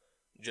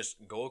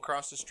just go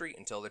across the street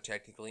until they're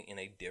technically in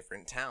a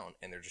different town,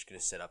 and they're just going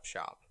to set up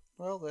shop.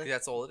 Well,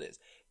 that's all it is.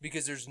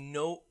 Because there's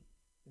no...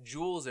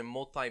 Juul is a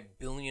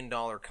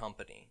multi-billion-dollar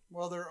company.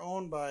 Well, they're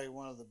owned by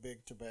one of the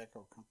big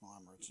tobacco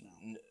conglomerates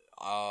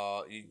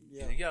now. You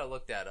got to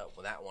look that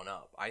one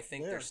up. I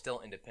think they're still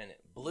independent.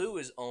 Blue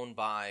is owned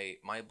by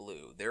My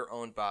Blue. They're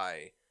owned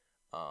by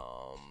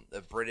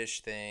a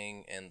British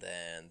thing, and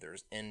then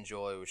there's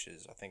Enjoy, which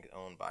is I think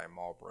owned by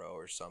Marlboro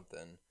or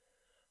something.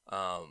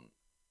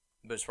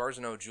 But as far as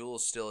I know, Juul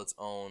is still its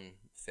own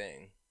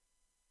thing.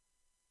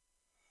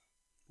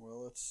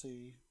 Well, let's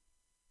see.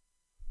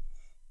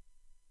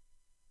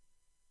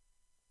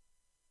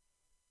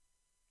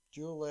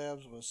 Juul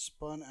Labs was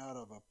spun out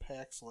of a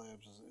Pax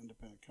Labs as an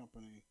independent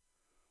company.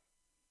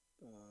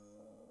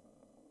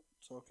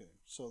 It's okay.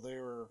 So they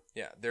were...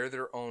 Yeah, they're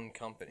their own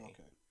company.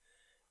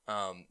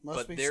 Okay.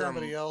 Must be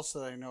somebody else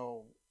that I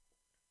know.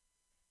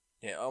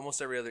 Yeah,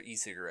 almost every other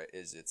e-cigarette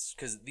is. It's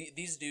because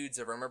these dudes,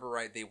 if I remember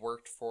right, they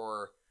worked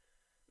for...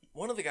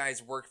 One of the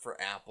guys worked for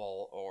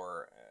Apple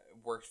or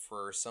worked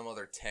for some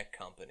other tech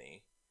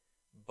company.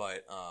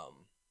 But,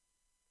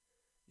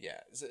 yeah,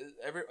 so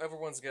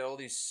everyone's got all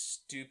these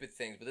stupid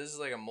things, but this is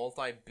like a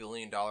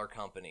multi-billion-dollar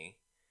company,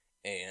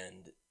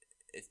 and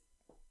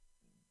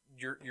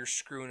you're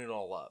screwing it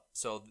all up.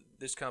 So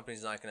this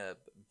company's not going to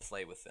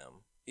play with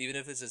them. Even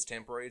if this is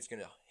temporary, it's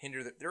going to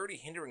hinder... They're already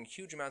hindering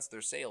huge amounts of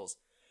their sales.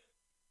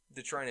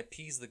 They're trying to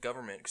appease the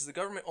government, because the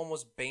government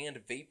almost banned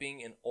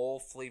vaping in all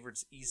flavored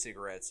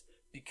e-cigarettes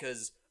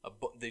because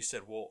they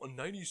said, well,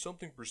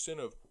 90-something%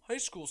 of high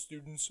school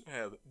students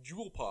have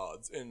Juul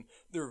pods, and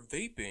they're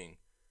vaping.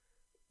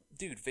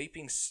 Dude,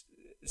 vaping's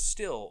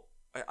still...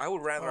 I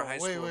would rather high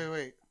school...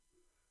 Wait.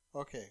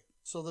 Okay,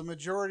 so the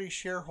majority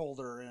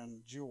shareholder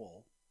in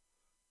Juul,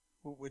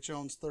 which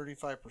owns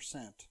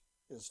 35%,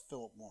 is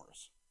Philip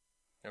Morris.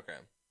 Okay.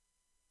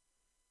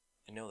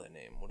 I know that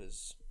name. What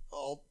is...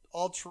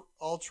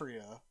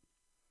 Altria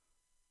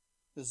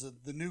is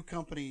the new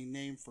company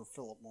name for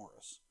Philip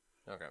Morris.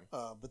 Okay.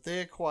 But they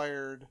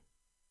acquired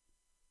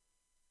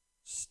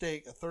a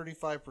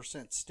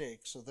 35%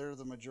 stake, so they're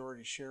the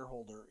majority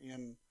shareholder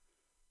in...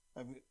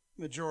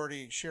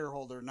 majority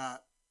shareholder,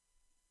 not...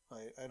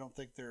 I don't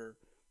think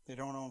they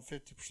don't own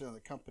 50% of the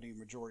company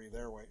majority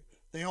their way.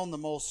 They own the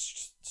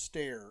most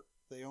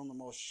They own the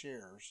most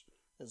shares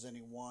as any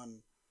one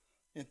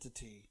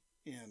entity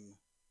in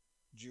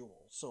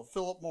Juul. So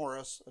Philip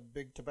Morris, a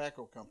big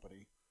tobacco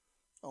company,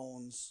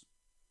 owns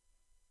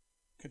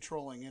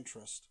controlling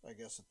interest, I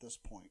guess, at this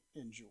point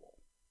in Juul.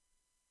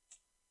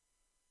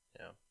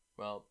 Yeah.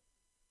 Well,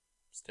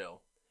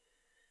 still,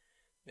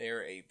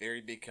 they're a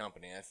very big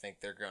company. I think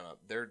they're gonna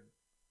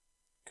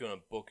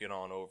book it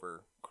on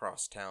over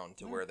across town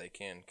to where they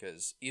can,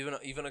 because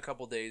even a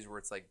couple days where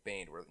it's like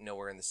banned, where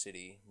nowhere in the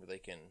city where they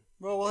can.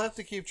 Well, we'll have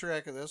to keep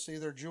track of this.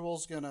 Either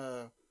Juul's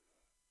gonna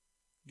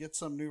get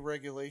some new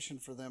regulation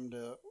for them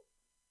to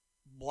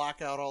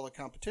block out all the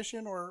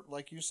competition, or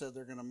like you said,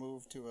 they're going to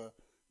move to a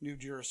new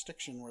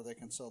jurisdiction where they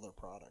can sell their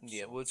products.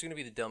 Yeah, well, it's going to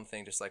be the dumb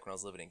thing, just like when I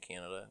was living in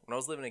Canada. When I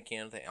was living in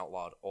Canada, they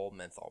outlawed all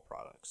menthol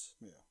products.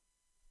 Yeah.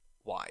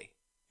 Why?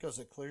 Because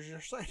it clears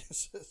your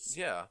sinuses.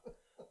 Yeah.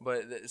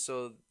 But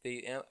so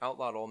they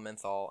outlawed all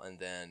menthol, and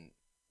then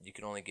you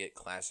can only get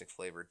classic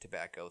flavored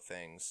tobacco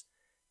things.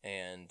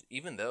 And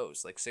even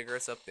those, like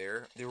cigarettes up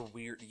there, they were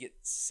weird. You get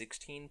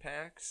 16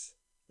 packs.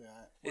 Yeah,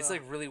 it's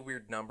like really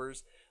weird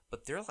numbers,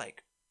 but they're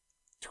like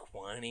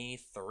 $20,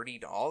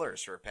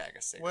 $30 for a pack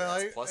of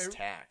cigarettes plus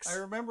tax. I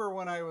remember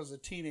when I was a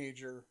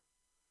teenager,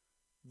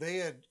 they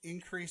had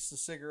increased the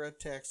cigarette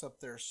tax up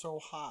there so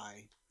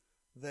high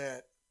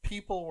that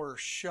people were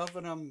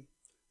shoving them.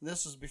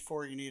 This is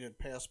before you needed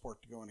a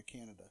passport to go into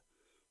Canada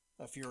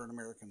if you're an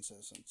American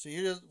citizen. So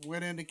you just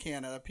went into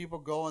Canada. People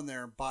go in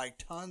there and buy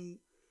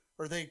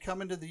or they'd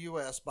come into the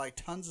U.S., buy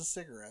tons of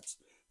cigarettes.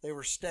 They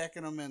were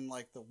stacking them in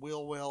like the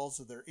wheel wells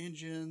of their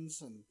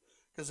engines, and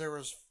because there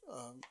was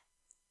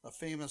a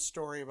famous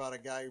story about a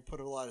guy who put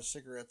a lot of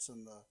cigarettes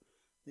in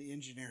the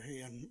engine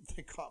area and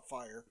they caught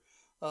fire.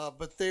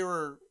 But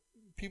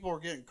people were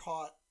getting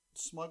caught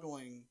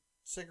smuggling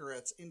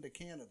cigarettes into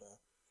Canada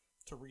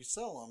to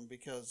resell them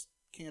because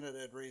Canada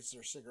had raised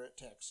their cigarette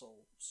tax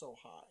so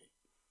high.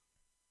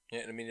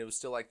 Yeah, I mean it was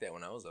still like that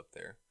when I was up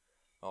there.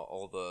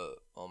 All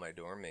my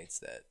dorm mates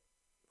that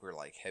were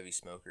like heavy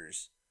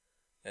smokers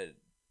had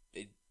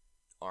a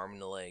arm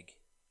and a leg.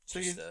 So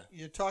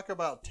you talk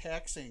about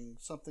taxing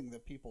something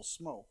that people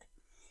smoke,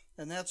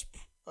 and that's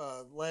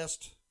a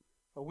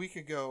week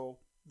ago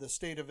the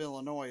state of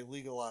Illinois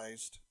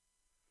legalized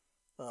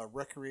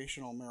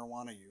recreational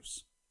marijuana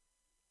use.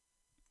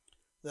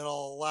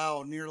 That'll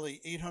allow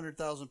nearly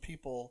 800,000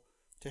 people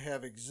to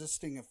have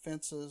existing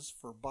offenses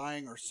for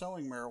buying or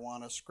selling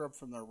marijuana scrubbed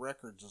from their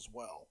records as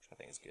well. I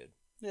think it's good.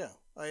 Yeah,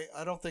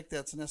 I don't think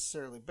that's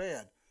necessarily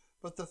bad.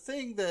 But the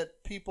thing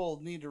that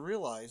people need to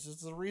realize is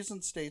the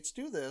reason states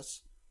do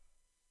this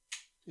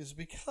is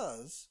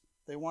because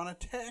they want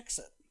to tax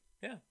it.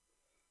 Yeah.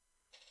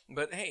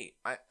 But hey,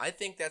 I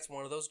think that's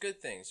one of those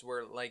good things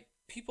where, like,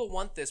 people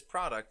want this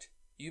product.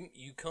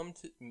 You come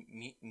to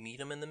meet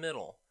them in the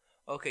middle.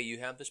 Okay, you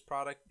have this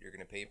product. You're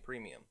going to pay a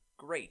premium.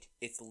 Great.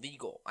 It's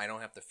legal. I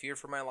don't have to fear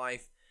for my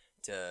life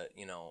to,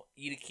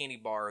 eat a candy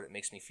bar that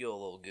makes me feel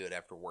a little good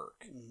after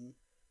work. Mm-hmm.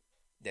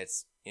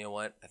 That's, you know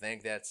what? I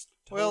think that's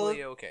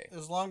totally okay.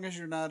 As long as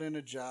you're not in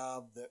a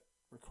job that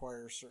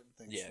requires certain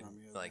things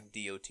from you. Like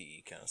DOT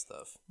kind of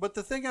stuff. But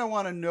the thing I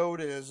want to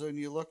note is when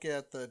you look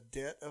at the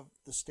debt of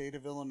the state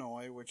of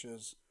Illinois, which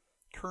is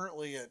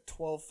currently at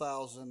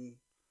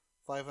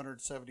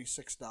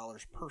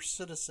 $12,576 per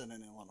citizen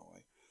in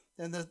Illinois,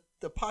 and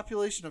the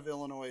population of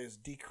Illinois is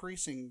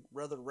decreasing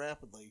rather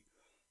rapidly.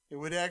 It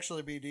would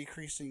actually be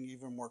decreasing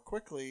even more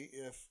quickly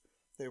if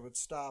they would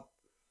stop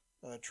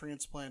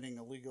transplanting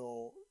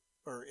illegal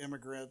or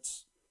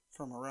immigrants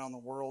from around the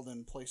world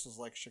in places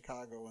like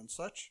Chicago and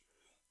such.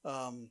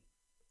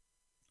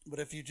 But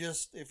if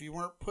you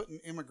weren't putting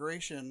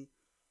immigration,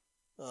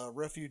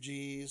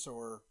 refugees,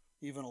 or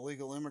even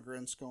illegal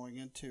immigrants going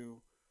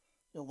into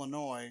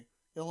Illinois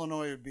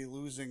would be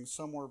losing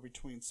somewhere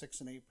between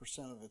 6 and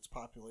 8% of its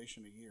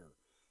population a year.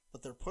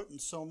 But they're putting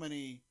so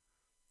many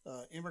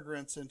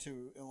immigrants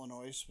into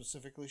Illinois,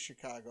 specifically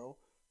Chicago,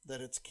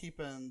 that it's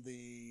keeping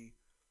the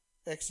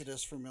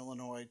exodus from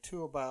Illinois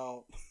to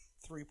about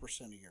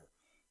 3% a year.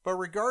 But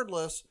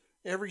regardless,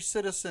 every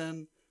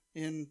citizen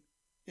in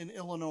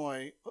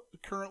Illinois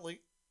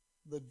currently,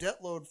 the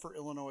debt load for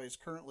Illinois is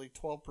currently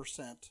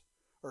 12%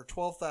 or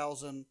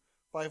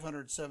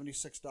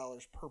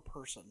 $12,576 per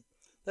person.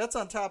 That's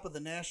on top of the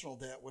national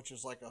debt, which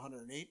is like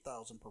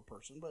 $108,000 per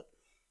person. But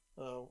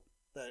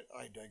that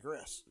I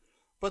digress.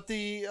 But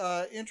the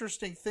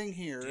interesting thing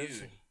here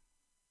is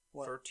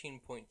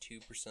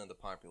 13.2% of the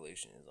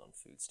population is on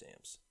food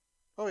stamps.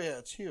 Oh yeah,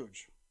 it's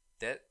huge.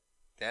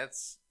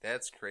 That's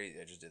crazy.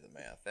 I just did the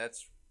math.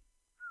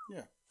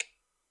 Yeah.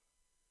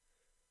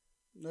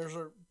 There's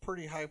a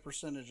pretty high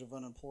percentage of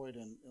unemployed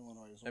in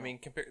Illinois as well. I mean,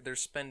 their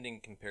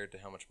spending compared to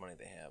how much money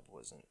they have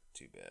wasn't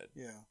too bad.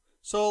 Yeah.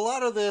 So a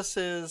lot of this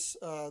is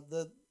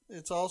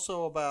it's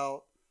also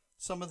about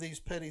some of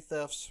these petty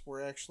thefts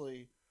were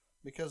actually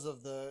because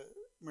of the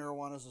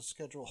marijuana as a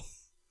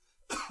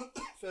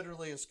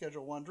federally a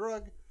Schedule 1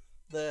 drug,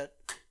 that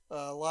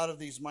a lot of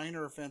these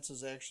minor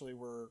offenses actually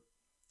were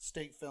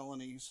state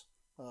felonies,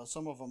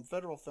 some of them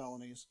federal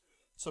felonies.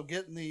 So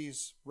getting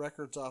these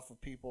records off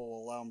of people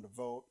will allow them to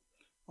vote,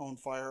 own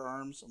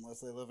firearms,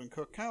 unless they live in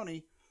Cook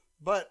County.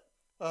 But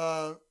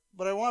I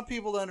want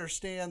people to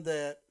understand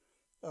that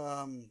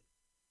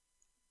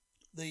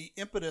the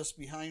impetus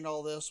behind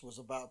all this was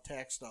about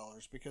tax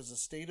dollars, because the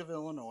state of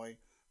Illinois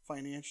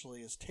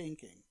financially is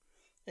tanking.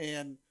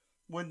 And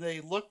when they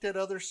looked at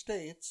other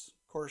states,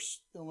 of course,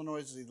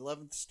 Illinois is the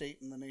 11th state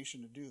in the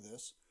nation to do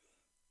this,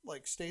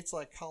 like states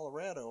like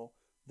Colorado,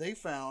 they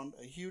found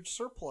a huge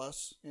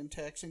surplus in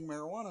taxing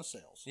marijuana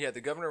sales. Yeah,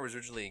 the governor was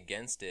originally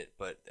against it,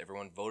 but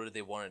everyone voted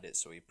they wanted it,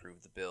 so he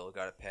approved the bill,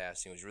 got it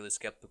passed. He was really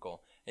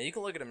skeptical. And you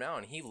can look at him now,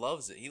 and he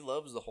loves it. He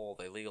loves the whole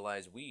they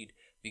legalize weed,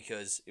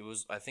 because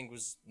I think it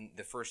was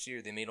the first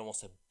year they made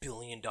almost $1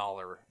 billion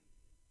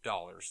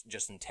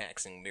just in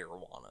taxing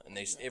marijuana. And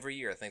every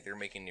year I think they're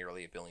making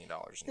nearly $1 billion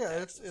in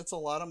taxes. It's a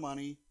lot of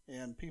money,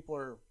 and people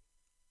are... Of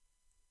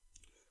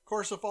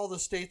course, if all the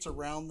states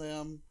around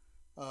them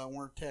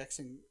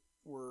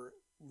were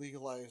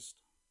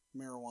legalized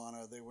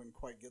marijuana, they wouldn't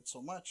quite get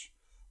so much,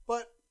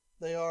 but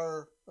they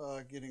are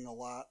getting a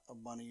lot of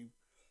money,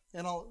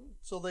 and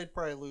so they'd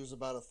probably lose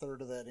about a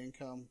third of that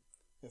income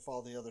if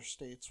all the other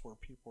states where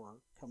people are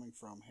coming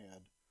from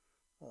had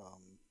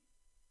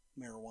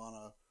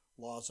marijuana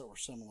laws that were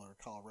similar to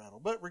Colorado.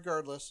 But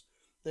regardless,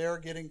 they are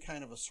getting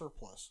kind of a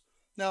surplus.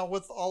 Now,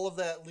 with all of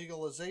that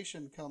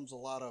legalization comes a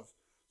lot of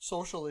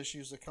social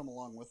issues that come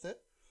along with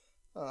it.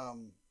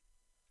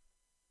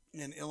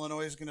 And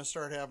Illinois is going to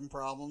start having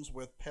problems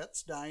with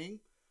pets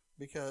dying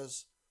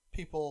because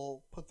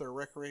people put their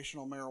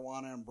recreational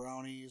marijuana in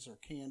brownies or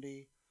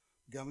candy,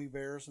 gummy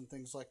bears, and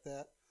things like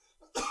that.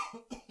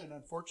 And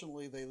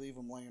unfortunately, they leave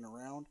them laying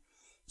around.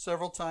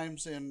 Several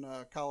times in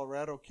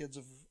Colorado, kids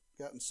have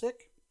gotten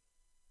sick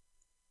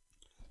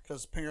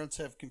because parents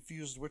have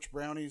confused which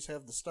brownies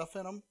have the stuff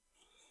in them.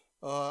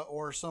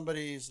 Or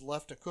somebody's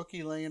left a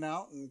cookie laying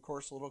out, and of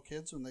course, little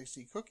kids, when they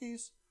see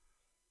cookies,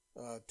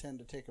 tend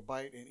to take a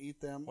bite and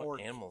eat them. What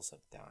animals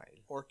have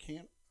died? Or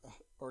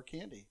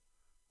candy.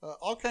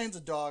 All kinds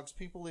of dogs.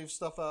 People leave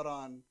stuff out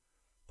on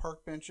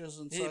park benches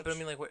and such. Yeah, but I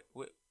mean, like,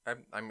 what I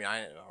don't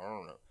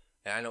know.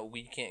 I know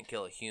weed can't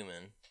kill a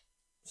human,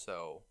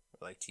 so,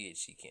 like,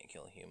 THC can't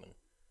kill a human.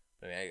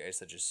 I mean, I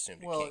guess I just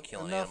assumed it can't kill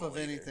an animal. Enough of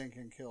anything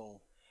can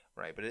kill.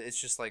 Right, but it's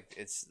just like,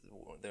 it's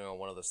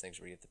one of those things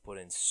where you have to put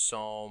in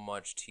so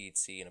much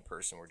THC in a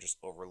person where it just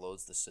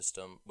overloads the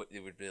system. But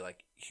it would be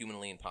like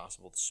humanly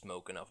impossible to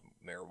smoke enough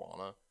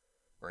marijuana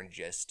or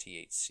ingest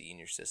THC in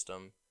your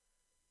system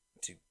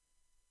to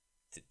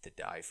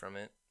die from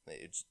it.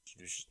 There's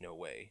just no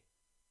way.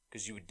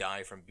 Because you would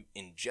die from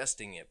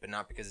ingesting it, but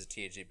not because of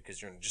THC,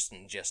 because you're just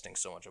ingesting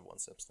so much of one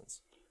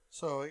substance.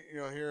 So,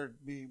 here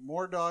be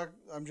more dog.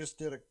 Just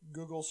did a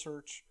Google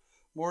search.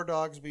 More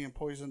dogs being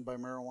poisoned by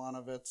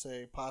marijuana. Vets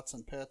say pots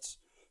and pets.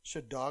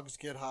 Should dogs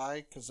get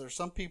high? Because there's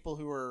some people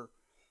who are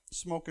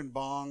smoking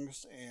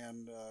bongs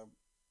and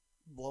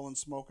blowing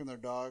smoke in their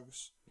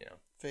dog's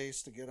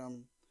face to get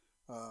them.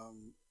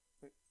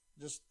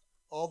 Just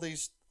all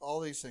these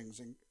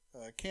things.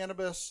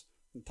 Cannabis,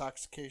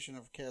 intoxication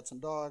of cats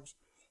and dogs.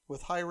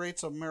 With high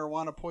rates of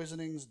marijuana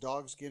poisonings,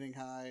 dogs getting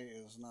high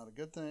is not a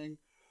good thing.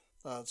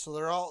 So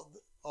they're all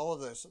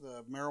of this.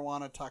 The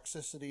marijuana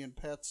toxicity in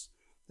pets.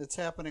 It's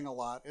happening a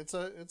lot. It's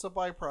a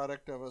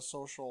byproduct of a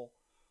social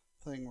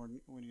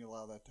thing when you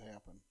allow that to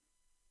happen.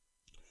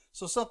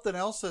 So something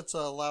else that's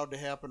allowed to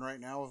happen right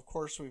now, of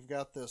course, we've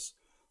got this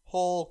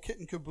whole kit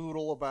and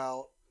caboodle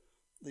about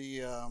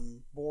the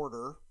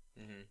border.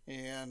 Mm-hmm.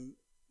 And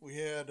we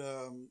had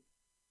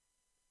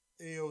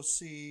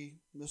AOC,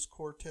 Miss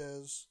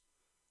Cortez,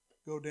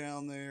 go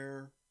down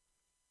there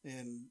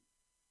and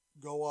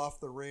go off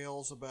the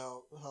rails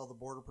about how the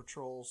Border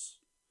Patrol's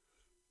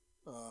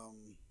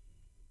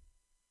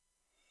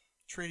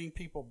treating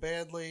people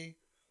badly.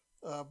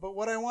 But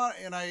what I want,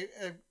 and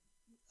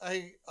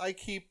I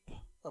keep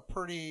a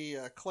pretty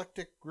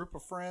eclectic group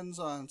of friends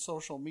on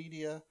social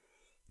media,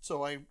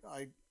 so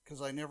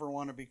because I never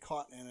want to be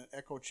caught in an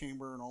echo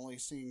chamber and only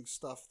seeing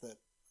stuff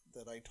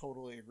that I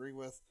totally agree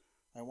with.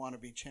 I want to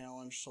be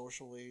challenged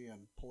socially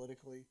and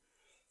politically.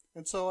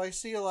 And so I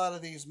see a lot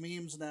of these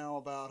memes now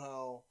about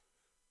how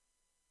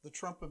the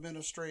Trump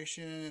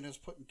administration is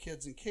putting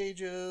kids in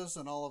cages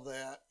and all of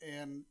that.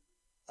 And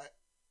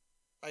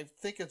I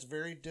think it's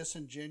very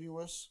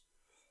disingenuous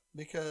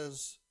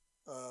because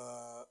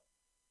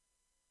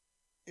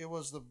it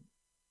was the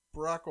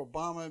Barack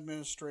Obama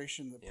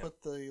administration that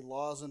put the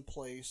laws in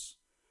place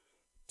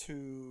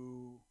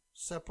to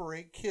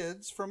separate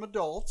kids from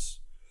adults.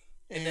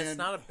 And that's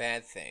not a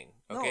bad thing.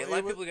 Okay, no, a lot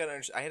of people got to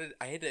understand.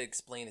 I had to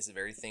explain this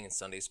very thing in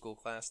Sunday school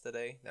class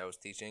today that I was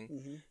teaching.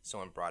 Mm-hmm.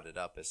 Someone brought it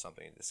up as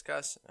something to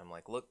discuss. And I'm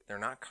like, look, they're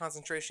not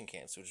concentration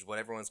camps, which is what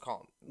everyone's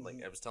calling them.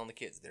 Like I was telling the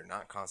kids, they're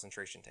not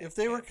concentration camps. If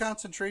they were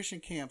concentration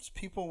camps,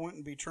 people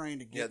wouldn't be trying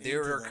to get they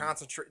were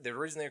the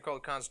reason they were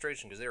called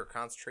concentration because they were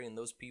concentrating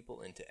those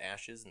people into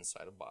ashes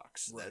inside a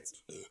box. Right.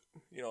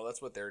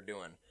 That's what they're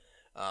doing.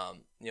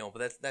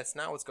 But that's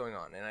not what's going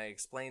on. And I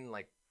explained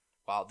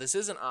wow, this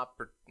isn't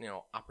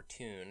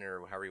opportune,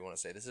 or however you want to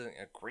say it. This isn't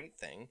a great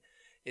thing.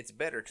 It's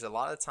better because a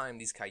lot of the time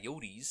these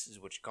coyotes, is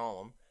what you call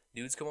them,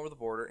 dudes come over the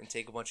border and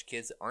take a bunch of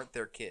kids that aren't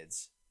their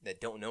kids, that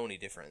don't know any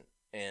different,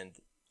 and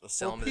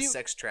sell them as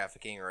sex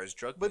trafficking or as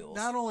drug mules. But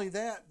not only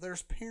that,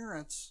 there's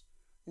parents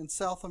in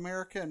South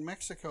America and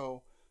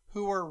Mexico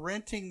who are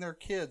renting their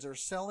kids or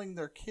selling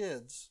their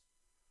kids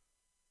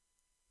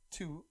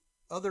to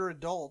other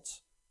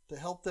adults to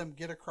help them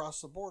get across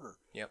the border.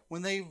 Yep.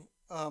 When they've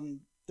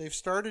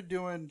started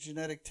doing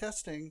genetic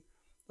testing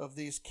of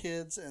these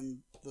kids and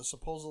the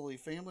supposedly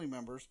family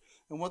members,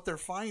 and what they're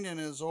finding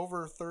is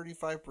over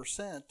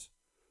 35%,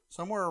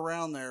 somewhere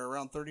around there,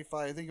 around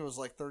 35, I think it was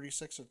like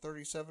 36 or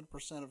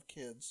 37% of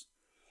kids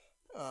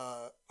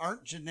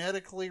aren't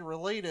genetically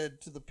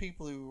related to the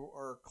people who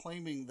are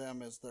claiming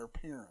them as their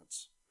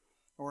parents,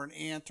 or an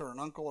aunt or an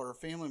uncle or a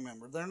family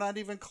member. They're not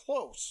even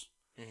close.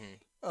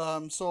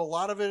 Mm-hmm. So a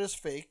lot of it is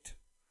faked.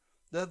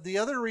 The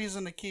other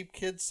reason to keep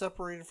kids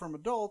separated from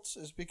adults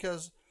is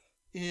because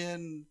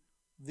in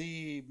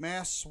the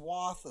mass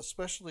swath,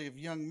 especially of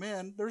young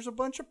men, there's a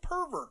bunch of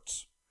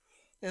perverts.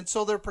 And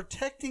so they're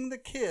protecting the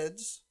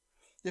kids.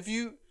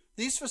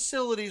 These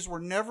facilities were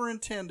never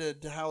intended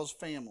to house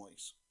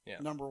families,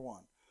 number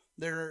one.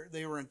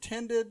 They were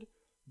intended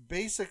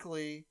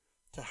basically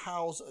to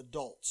house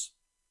adults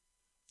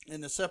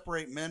and to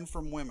separate men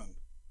from women.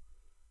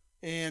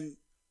 And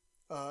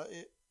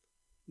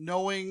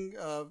knowing...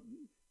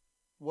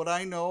 what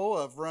I know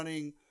of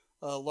running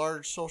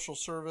large social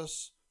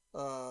service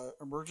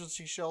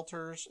emergency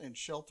shelters and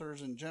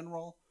shelters in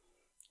general,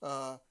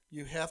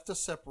 you have to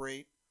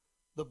separate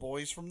the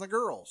boys from the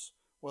girls,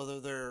 whether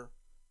they're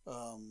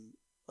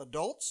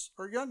adults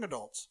or young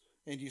adults.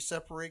 And you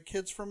separate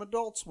kids from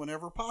adults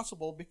whenever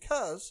possible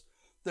because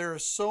there are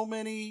so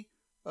many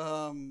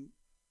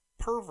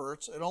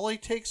perverts. It only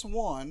takes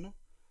one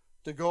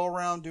to go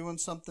around doing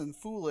something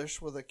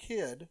foolish with a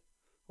kid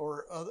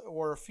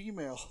or a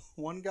female,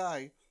 one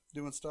guy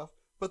doing stuff.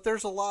 But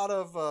there's a lot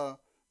of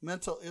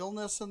mental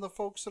illness in the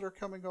folks that are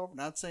coming over.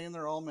 Not saying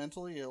they're all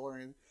mentally ill or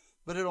anything,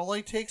 but it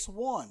only takes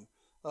one.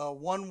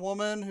 One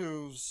woman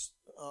who's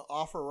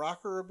off her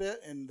rocker a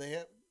bit and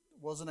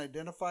wasn't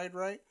identified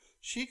right,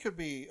 she could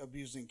be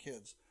abusing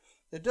kids.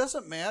 It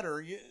doesn't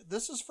matter.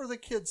 This is for the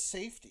kids'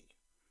 safety.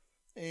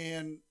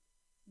 And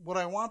what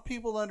I want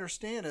people to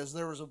understand is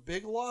there was a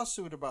big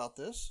lawsuit about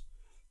this.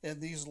 And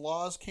these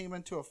laws came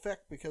into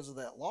effect because of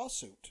that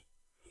lawsuit.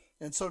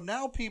 And so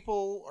now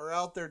people are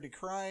out there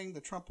decrying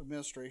the Trump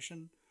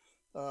administration,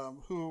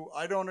 who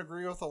I don't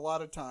agree with a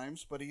lot of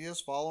times, but he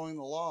is following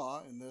the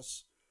law in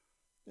this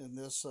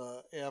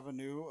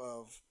avenue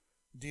of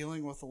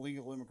dealing with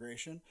illegal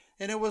immigration.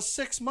 And it was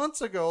 6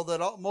 months ago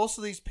that most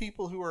of these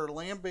people who are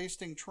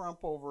lambasting Trump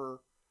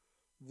over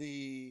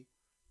the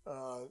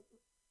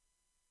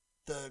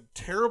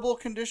terrible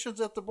conditions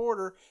at the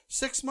border,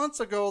 6 months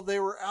ago they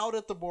were out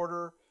at the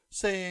border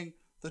saying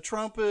that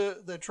Trump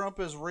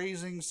is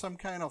raising some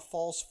kind of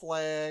false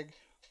flag,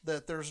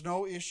 that there's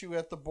no issue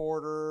at the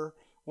border.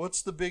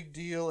 What's the big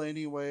deal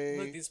anyway?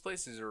 Look, these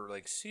places are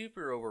like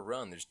super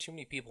overrun. There's too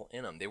many people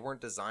in them. They weren't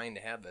designed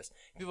to have this.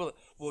 People are like,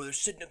 well, they're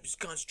setting up these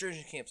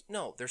concentration camps.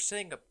 No, they're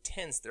setting up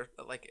tents. They're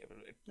like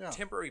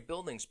temporary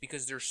buildings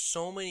because there's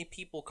so many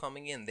people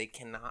coming in. They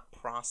cannot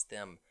process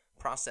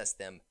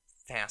them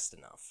fast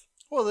enough.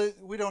 Well,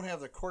 we don't have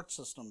the court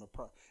system to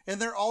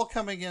and they're all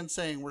coming in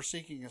saying we're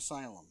seeking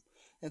asylum.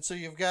 And so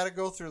you've got to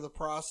go through the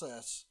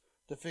process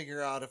to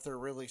figure out if they're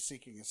really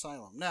seeking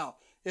asylum. Now,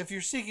 if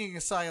you're seeking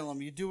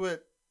asylum, you do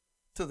it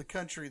to the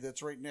country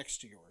that's right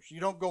next to yours.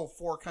 You don't go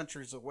 4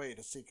 countries away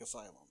to seek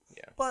asylum.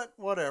 Yeah. But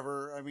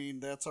whatever. I mean,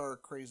 that's our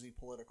crazy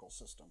political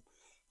system.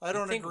 I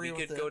don't agree with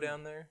it. You think we could go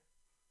down there?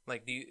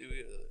 Like,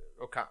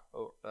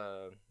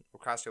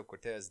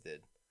 Ocasio-Cortez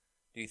did.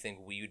 Do you think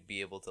we would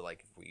be able to,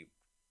 like, if we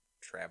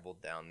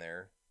traveled down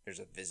there, there's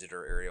a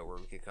visitor area where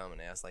we could come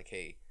and ask, like,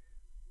 hey,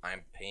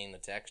 I'm paying the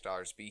tax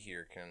dollars to be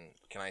here.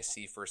 Can I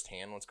see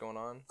firsthand what's going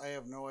on? I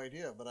have no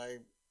idea, but I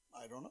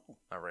don't know.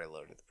 I already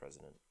loaded the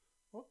president.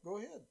 Well, go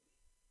ahead.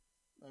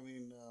 I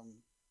mean,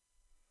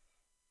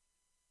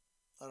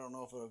 I don't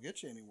know if it'll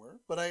get you anywhere,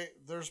 but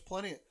there's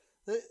plenty.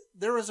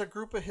 There was a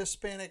group of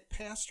Hispanic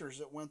pastors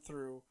that went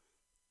through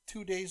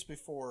 2 days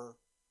before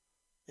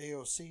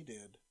AOC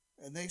did,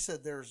 and they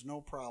said there's no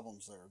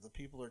problems there. The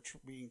people are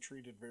being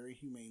treated very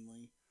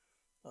humanely.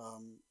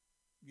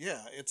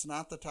 Yeah, it's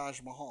not the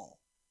Taj Mahal,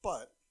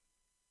 but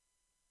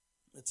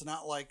it's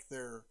not like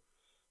they're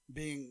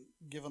being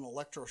given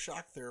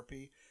electroshock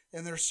therapy,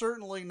 and they're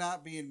certainly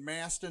not being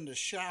massed into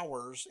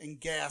showers and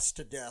gassed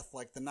to death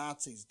like the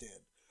Nazis did.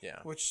 Yeah.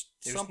 Which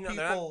they're some people...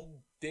 They're not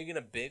digging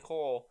a big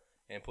hole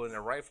and putting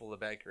a rifle in the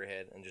back of your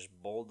head and just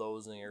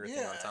bulldozing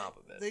everything on top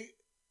of it.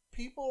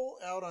 People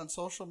out on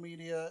social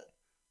media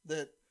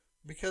that,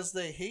 because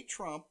they hate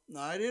Trump...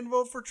 Now, I didn't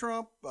vote for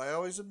Trump. I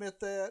always admit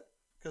that,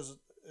 because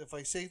if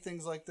I say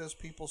things like this,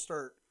 people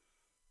start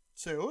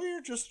saying, oh, you're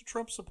just a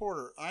Trump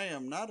supporter. I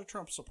am not a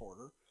Trump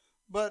supporter.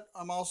 But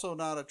I'm also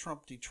not a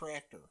Trump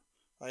detractor.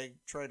 I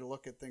try to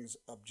look at things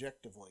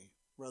objectively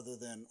rather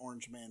than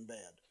orange man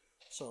bad.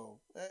 So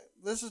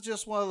this is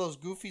just one of those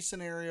goofy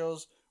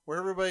scenarios where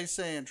everybody's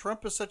saying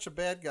Trump is such a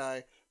bad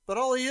guy, but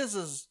all he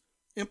is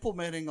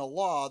implementing a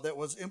law that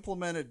was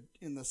implemented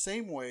in the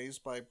same ways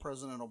by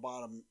President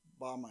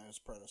Obama, his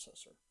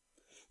predecessor.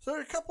 So there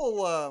are a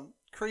couple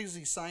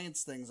crazy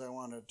science things I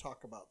want to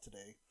talk about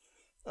today.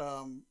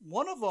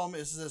 One of them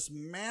is this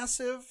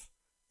massive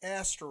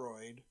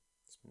asteroid.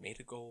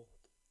 Made of gold.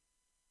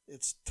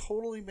 It's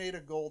totally made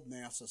of gold,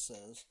 NASA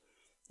says,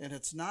 and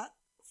it's not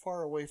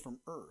far away from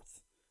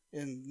Earth.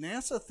 And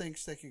NASA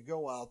thinks they could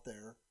go out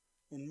there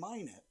and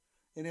mine it.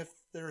 And if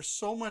there's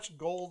so much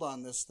gold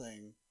on this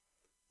thing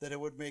that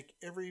it would make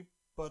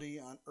everybody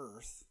on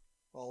Earth,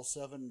 all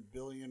 7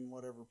 billion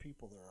whatever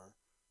people there are,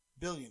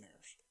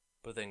 billionaires.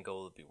 But then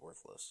gold would be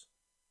worthless.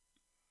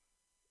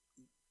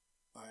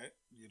 All right,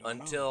 you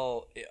don't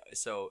know.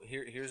 So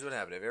here's what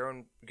happened. If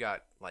everyone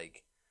got,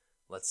 like,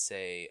 let's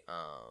say,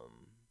 a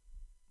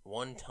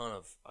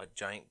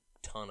giant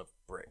ton of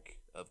brick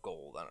of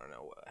gold. I don't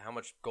know. How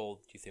much gold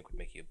do you think would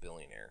make you a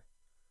billionaire?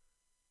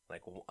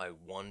 Like a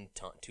 1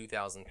 ton,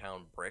 2,000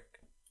 pound brick?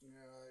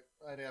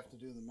 Yeah, I'd have to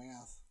do the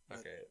math.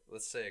 Okay,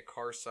 let's say a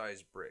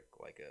car-sized brick,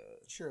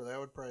 Sure, that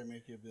would probably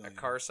make you a billionaire. A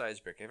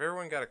car-sized brick. If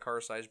everyone got a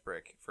car-sized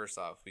brick, first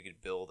off, we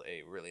could build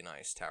a really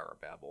nice Tower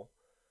of Babel.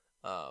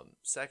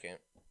 Second,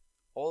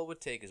 all it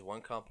would take is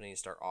one company to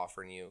start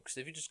offering you, because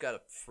if you just got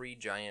a free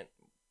giant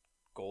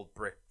gold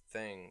brick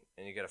thing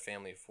and you got a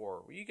family of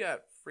 4, well, you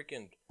got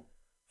freaking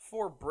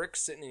 4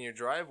 bricks sitting in your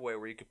driveway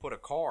where you could put a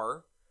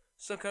car.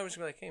 Some company's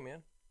gonna be like, hey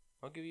man,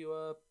 I'll give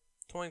you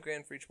 20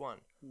 grand for each one.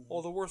 Mm-hmm.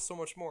 Oh, they're worth so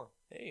much more.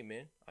 Hey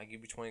man, I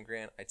give you 20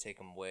 grand, I take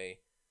them away,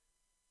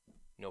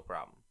 no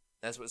problem.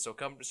 That's what. So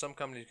some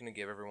company's gonna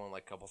give everyone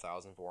like a couple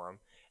thousand for them,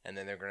 and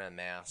then they're gonna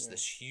amass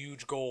this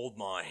huge gold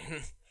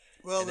mine.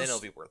 Well, and then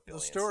it'll be worth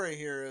billions. The story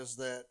here is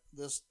that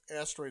this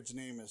asteroid's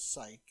name is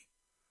Psyche,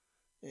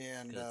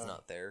 and it's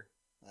not there.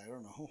 I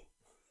don't know,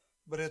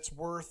 but it's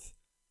worth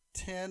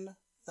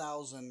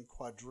 $10,000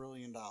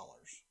 quadrillion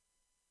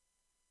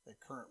at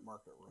current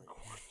market rate.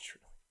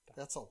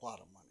 That's a lot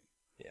of money.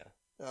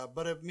 Yeah.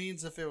 But it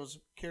means if it was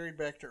carried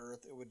back to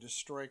Earth, it would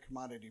destroy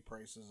commodity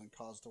prices and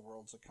cause the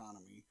world's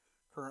economy,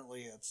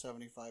 currently at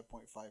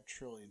 $75.5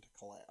 trillion, to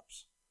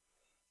collapse.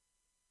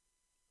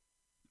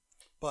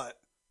 But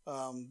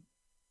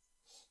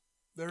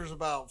there's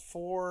about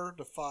 4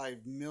 to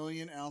 5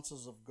 million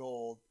ounces of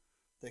gold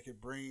they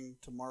could bring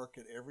to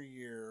market every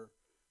year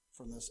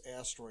from this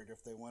asteroid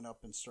if they went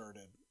up and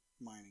started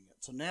mining it.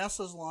 So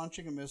NASA's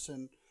launching a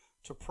mission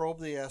to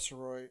probe the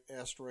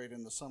asteroid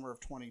in the summer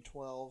of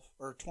 2012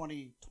 or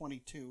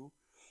 2022.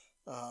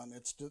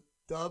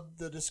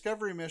 the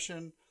Discovery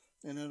mission,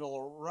 and it'll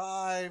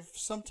arrive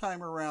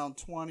sometime around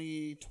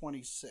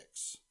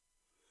 2026.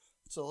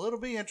 So it'll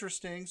be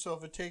interesting. So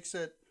if it takes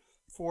it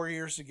 4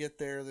 years to get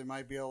there, they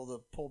might be able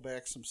to pull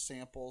back some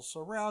samples.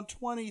 So around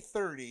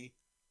 2030,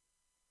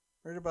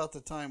 right about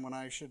the time when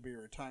I should be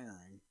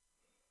retiring,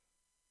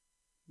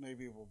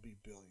 maybe we'll be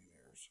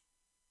billionaires.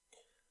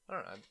 I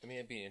don't know. I mean,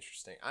 it'd be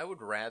interesting. I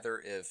would rather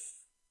if,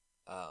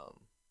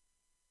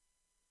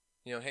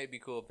 hey, it'd be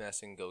cool if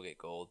NASA can go get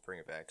gold, bring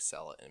it back,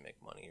 sell it, and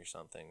make money or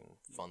something,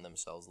 and fund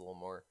themselves a little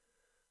more.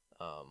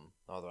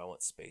 Although I want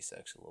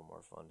SpaceX a little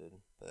more funded,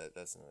 but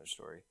that's another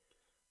story.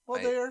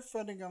 Well, they are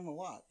funding them a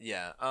lot.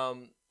 Yeah.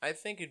 I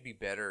think it'd be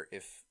better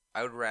if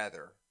I would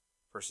rather,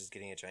 versus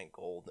getting a giant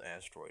gold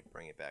asteroid,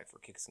 bring it back for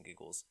kicks and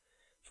giggles,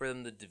 for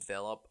them to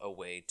develop a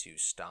way to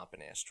stop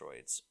an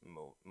asteroid's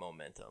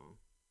momentum.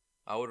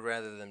 I would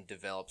rather them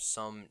develop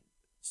some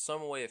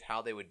way of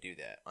how they would do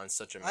that on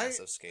such a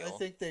massive scale. I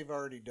think they've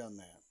already done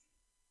that.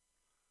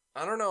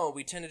 I don't know.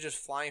 We tend to just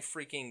fly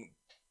freaking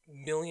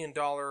 $1 million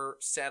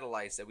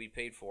satellites that we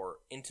paid for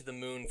into the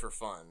moon for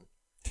fun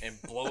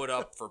and blow it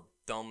up for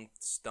dumb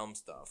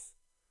stuff.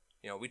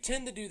 We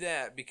tend to do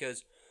that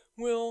because,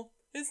 well,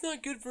 it's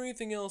not good for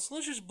anything else.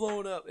 Let's just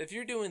blow it up. If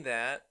you're doing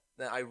that,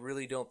 then I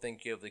really don't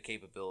think you have the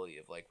capability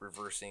of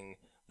reversing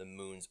the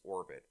moon's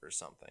orbit or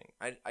something.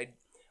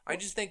 I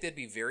just think that'd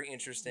be very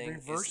interesting.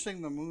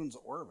 Reversing the moon's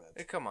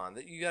orbit. Come on,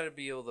 you got to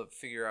be able to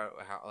figure out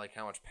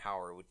how much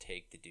power it would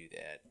take to do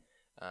that.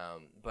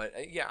 But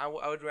I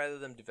would rather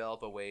them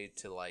develop a way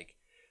to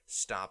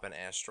stop an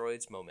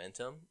asteroid's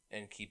momentum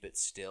and keep it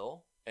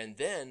still. And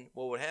then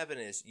what would happen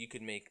is you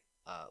could make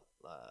what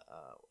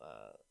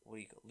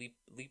do you call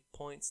leap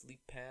points,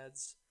 leap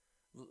pads.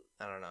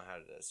 I don't know how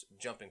it is.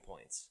 Jumping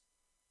points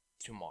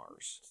to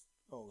Mars.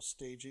 Oh,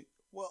 staging.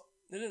 Well,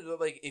 no.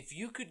 If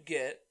you could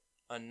get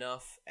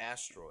enough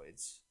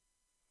asteroids,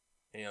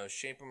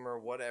 shape them or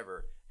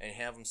whatever, and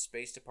have them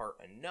spaced apart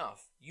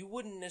enough, you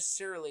wouldn't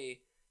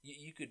necessarily.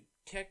 You could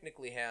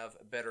technically have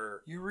a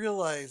better. You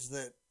realize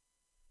that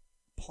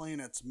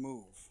planets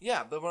move.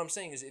 Yeah, but what I'm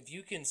saying is, if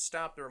you can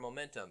stop their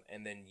momentum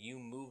and then you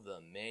move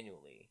them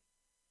manually,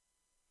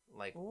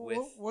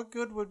 what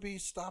good would be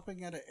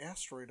stopping at an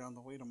asteroid on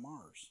the way to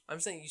Mars? I'm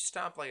saying you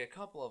stop a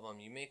couple of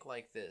them, you make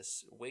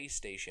this way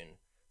station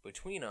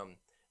between them,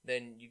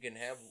 then you can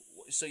have.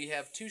 So you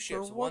have two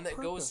ships, For one what that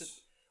purpose?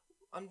 goes.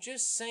 I'm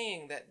just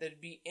saying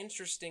that'd be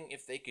interesting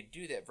if they could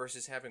do that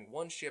versus having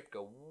one ship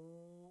go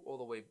all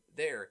the way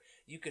there.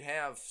 You could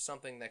have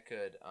something that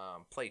could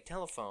play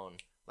telephone,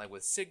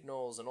 with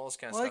signals and all this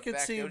kind of stuff. I could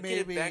back see there.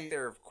 maybe Get it back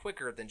there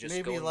quicker than just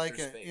maybe going like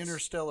through an space.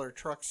 interstellar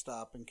truck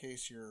stop in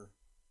case your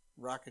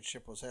rocket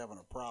ship was having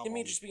a problem. It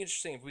may just be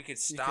interesting if we could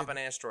stop an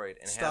asteroid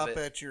and stop have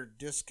it. at your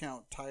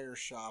discount tire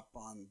shop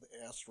on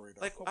the asteroid.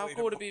 How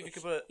cool would it be if you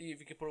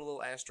could put a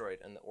little asteroid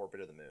in the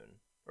orbit of the moon,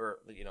 or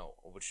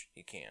which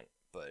you can't,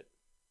 but.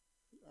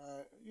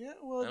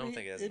 Well, I don't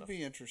think it'd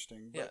be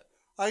interesting. But Yeah.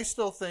 I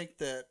still think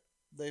that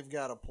they've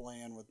got a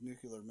plan with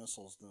nuclear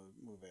missiles to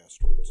move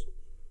asteroids.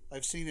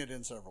 I've seen it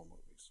in several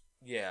movies.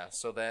 Yeah,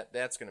 so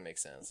that's going to make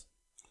sense.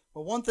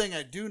 But one thing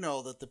I do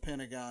know that the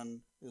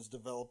Pentagon is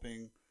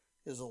developing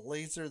is a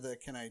laser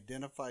that can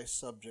identify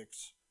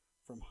subjects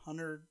from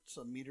hundreds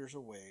of meters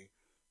away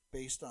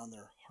based on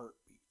their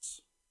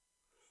heartbeats.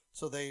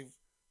 So they're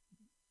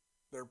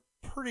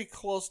pretty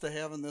close to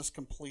having this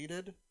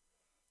completed,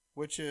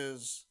 which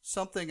is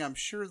something I'm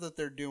sure that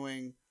they're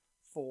doing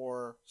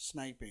for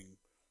sniping,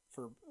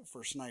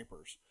 for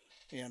snipers,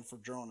 and for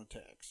drone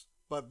attacks.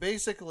 But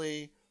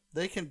basically,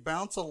 they can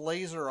bounce a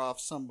laser off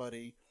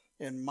somebody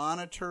and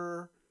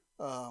monitor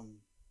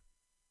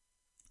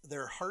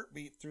their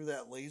heartbeat through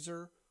that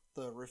laser,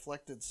 the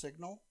reflected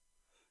signal,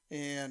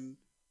 and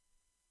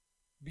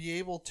be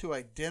able to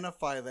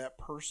identify that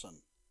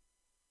person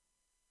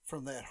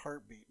from that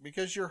heartbeat.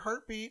 Because your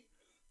heartbeat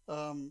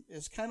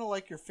is kind of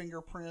like your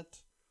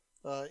fingerprint,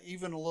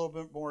 even a little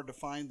bit more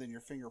defined than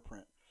your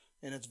fingerprint.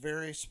 And it's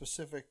very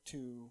specific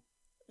to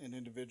an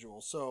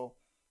individual. So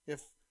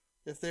if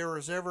there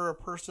was ever a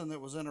person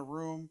that was in a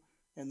room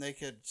and they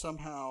could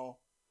somehow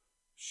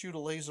shoot a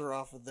laser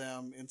off of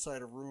them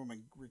inside a room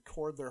and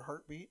record their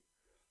heartbeat,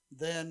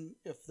 then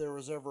if there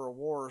was ever a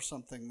war or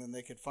something, then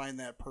they could find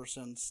that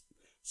person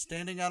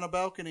standing on a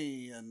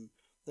balcony and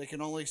they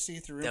can only see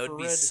through infrared. That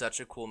would be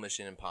such a cool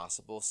Mission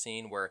Impossible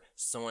scene where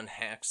someone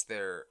hacks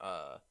their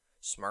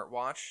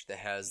smartwatch that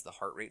has the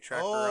heart rate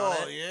tracker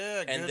on it.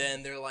 Yeah, and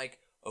then they're like,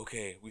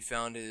 okay, we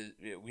found it.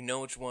 We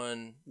know which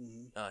one.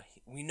 Mm-hmm.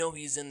 We know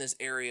he's in this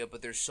area,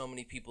 but there's so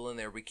many people in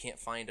there, we can't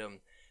find him.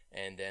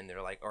 And then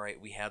they're like, all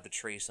right, we have the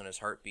trace on his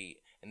heartbeat.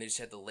 And they just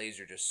had the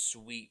laser just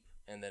sweep,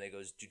 and then it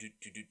goes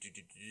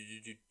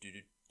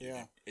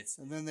yeah. It's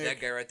and then that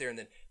guy right there, and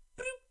then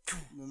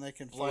they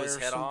can blow fire his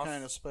head some off.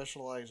 kind of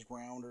specialized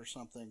round or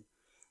something.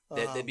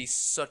 That'd be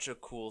such a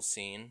cool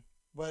scene.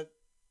 But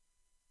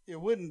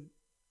it wouldn't.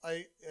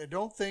 I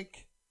don't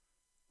think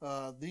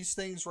these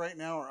things right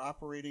now are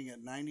operating at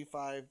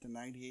 95 to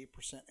 98%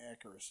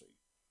 accuracy,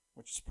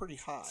 which is pretty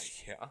high.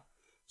 Yeah.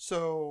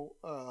 So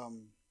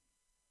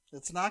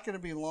It's not going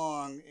to be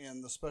long,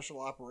 and the special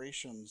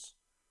operations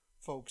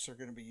folks are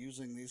going to be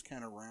using these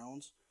kind of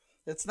rounds.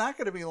 It's not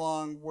going to be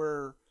long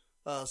where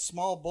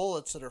small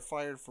bullets that are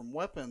fired from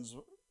weapons,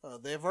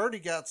 they've already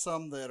got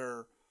some that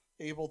are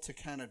able to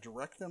kind of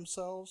direct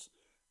themselves.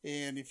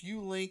 And if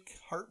you link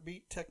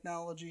heartbeat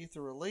technology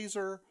through a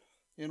laser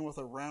in with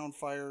a round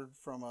fired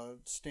from a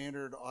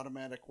standard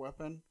automatic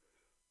weapon,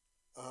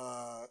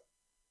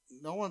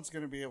 no one's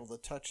going to be able to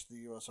touch the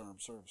U.S.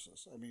 Armed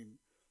Services. I mean,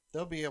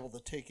 they'll be able to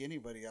take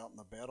anybody out in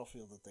the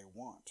battlefield that they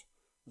want,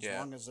 as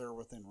long as they're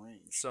within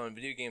range. So in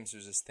video games,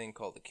 there's this thing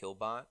called the kill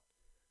bot.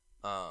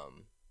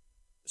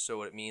 So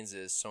what it means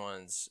is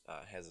someone's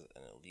has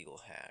an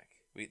illegal hack.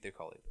 They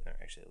call it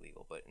actually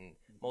illegal, but in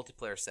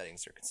multiplayer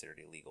settings, they're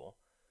considered illegal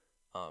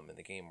in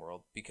the game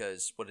world,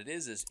 because what it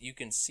is you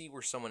can see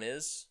where someone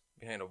is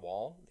behind a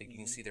wall. You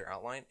can see their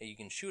outline, and you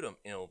can shoot them,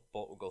 and a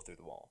bolt will go through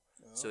the wall.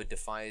 Oh. So it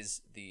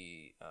defies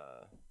the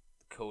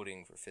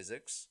coding for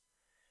physics,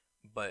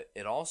 but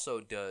it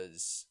also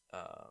does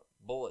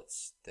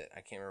bullets that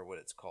I can't remember what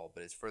it's called,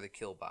 but it's for the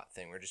kill bot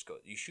thing. Where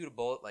you shoot a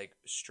bullet like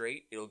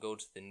straight, it'll go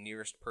to the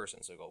nearest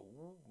person. So it'll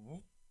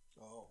go.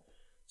 Oh.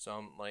 So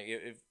I'm like,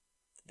 if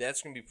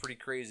that's gonna be pretty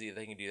crazy if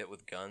they can do that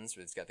with guns.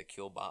 But it's got the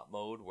kill bot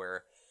mode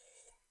where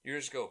you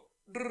just go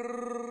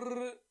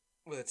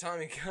with a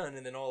Tommy gun,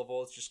 and then all the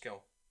bullets just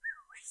go.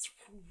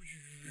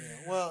 Yeah,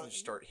 well, just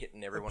start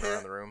hitting everyone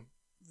around the room.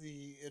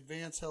 The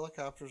advanced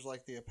helicopters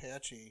like the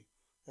Apache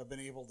have been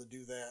able to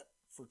do that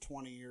for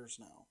 20 years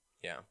now.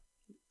 Yeah.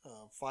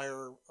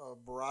 Fire a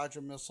barrage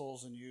of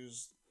missiles and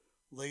use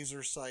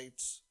laser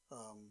sights,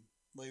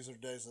 laser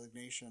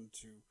designation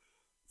to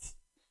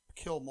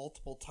kill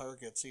multiple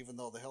targets, even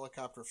though the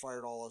helicopter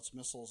fired all its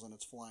missiles and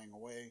it's flying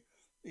away.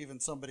 Even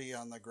somebody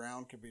on the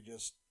ground could be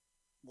just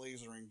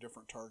lasering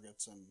different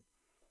targets, and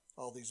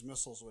all these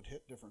missiles would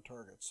hit different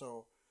targets.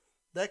 So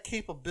that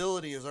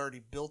capability is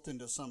already built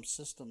into some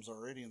systems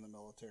already in the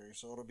military,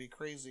 so it'll be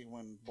crazy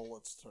when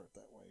bullets start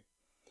that way.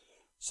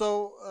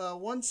 So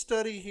one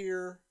study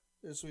here,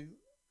 as we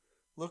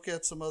look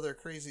at some other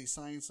crazy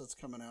science that's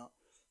coming out,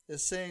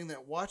 is saying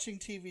that watching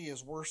TV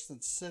is worse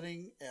than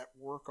sitting at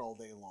work all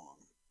day long.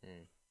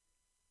 Mm.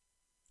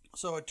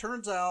 So it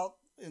turns out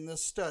in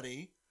this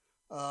study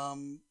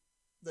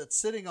that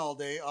sitting all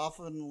day,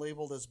 often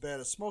labeled as bad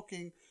as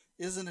smoking,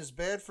 isn't as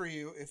bad for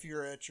you if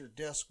you're at your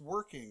desk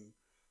working.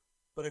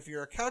 But if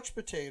you're a couch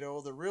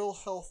potato, the real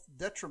health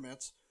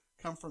detriments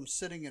come from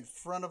sitting in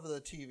front of the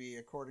TV,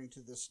 according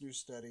to this new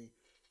study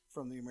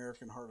from the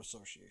American Heart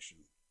Association.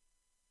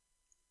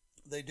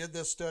 They did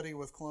this study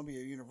with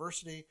Columbia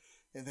University,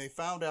 and they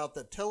found out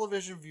that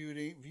television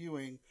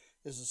viewing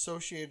is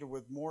associated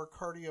with more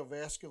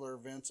cardiovascular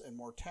events and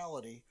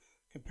mortality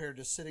compared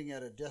to sitting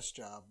at a desk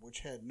job,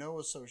 which had no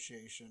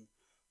association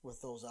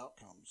with those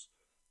outcomes.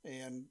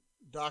 And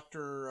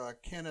Dr.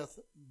 Kenneth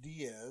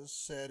Diaz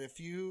said,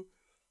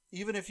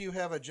 even if you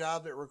have a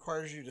job that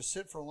requires you to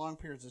sit for long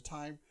periods of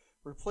time,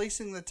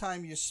 replacing the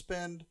time you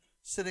spend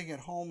sitting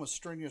at home with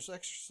strenuous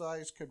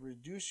exercise could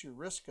reduce your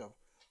risk of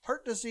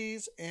heart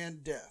disease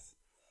and death.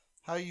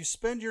 How you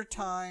spend your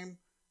time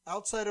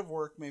outside of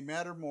work may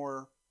matter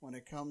more when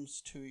it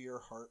comes to your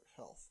heart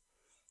health.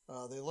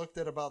 They looked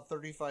at about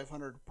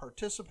 3,500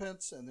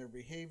 participants and their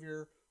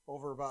behavior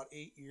over about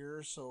 8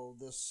 years, so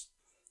this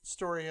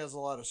story has a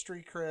lot of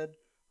street cred,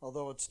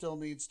 although it still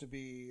needs to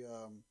be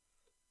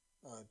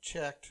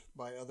checked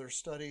by other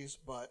studies.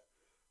 But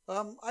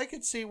I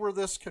could see where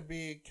this could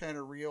be kind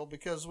of real,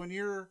 because when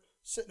you're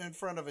sitting in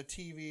front of a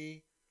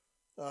TV,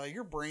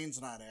 your brain's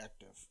not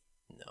active.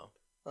 No.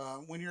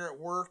 When you're at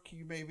work,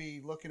 you may be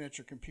looking at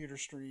your computer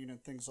screen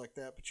and things like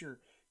that, but you're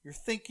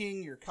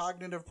thinking, your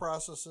cognitive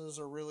processes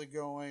are really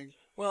going.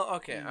 Well,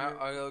 okay,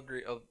 I'll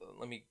agree.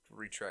 Let me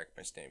retract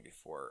my statement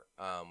before.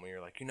 When you're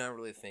like, you're not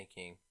really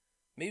thinking.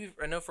 Maybe,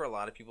 I know for a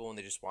lot of people, when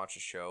they just watch a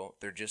show,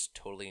 they're just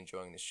totally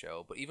enjoying the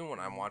show. But even when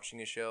I'm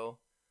watching a show,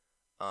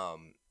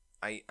 I'm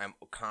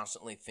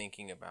constantly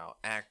thinking about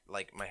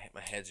like my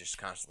head's just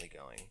constantly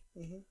going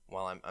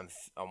while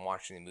I'm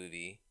watching the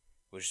movie,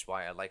 which is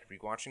why I like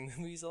rewatching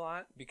movies a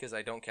lot, because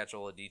I don't catch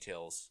all the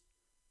details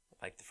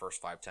like the first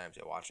 5 times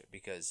I watch it,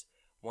 because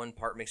one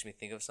part makes me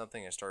think of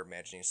something, I start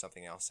imagining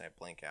something else, and I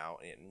blank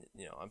out, and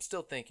I'm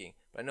still thinking.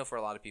 But I know for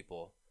a lot of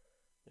people,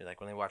 they're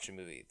like, when they watch a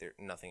movie,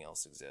 nothing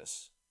else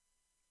exists.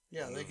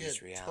 Yeah, they get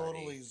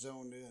totally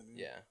zoned in.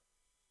 Yeah,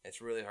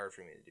 it's really hard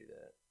for me to do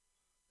that.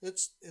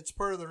 It's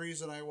part of the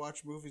reason I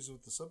watch movies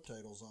with the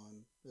subtitles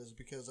on, is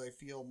because I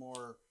feel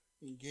more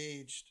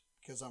engaged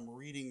because I'm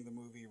reading the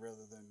movie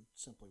rather than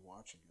simply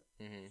watching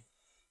it.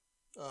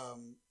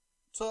 Mm-hmm.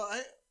 So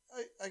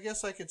I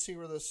guess I could see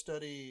where this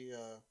study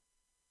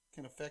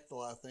can affect a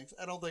lot of things.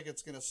 I don't think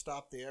it's going to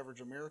stop the average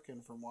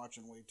American from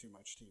watching way too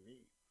much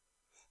TV.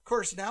 Of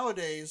course,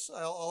 nowadays,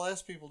 I'll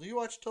ask people, do you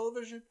watch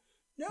television?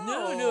 No,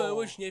 I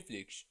watch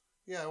Netflix.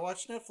 Yeah, I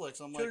watch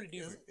Netflix. I'm totally like,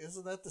 different.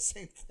 Isn't that the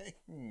same thing?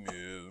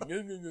 No,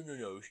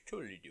 it's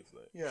totally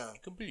different. Yeah.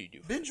 Completely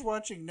different. Binge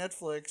watching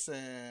Netflix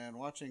and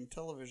watching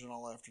television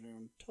all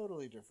afternoon,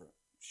 totally different.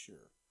 Sure.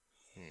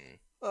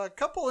 A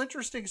couple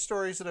interesting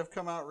stories that have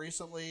come out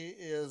recently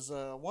is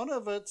one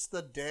of it's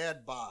the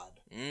dad bod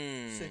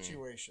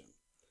situation.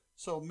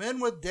 So men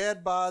with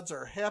dad bods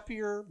are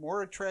happier,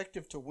 more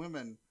attractive to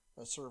women,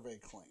 a survey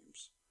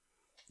claims.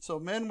 So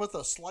men with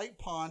a slight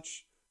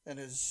paunch and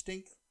a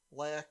distinct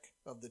lack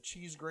of the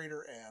cheese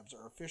grater abs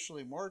are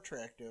officially more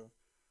attractive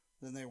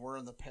than they were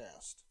in the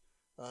past.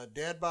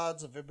 Dad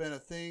bods have been a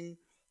thing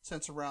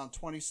since around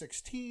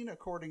 2016,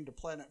 according to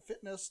Planet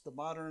Fitness. The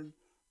modern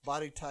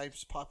body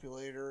type's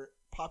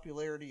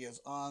popularity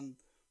is on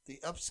the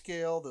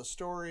upscale. The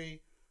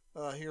story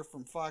here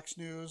from Fox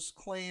News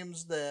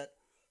claims that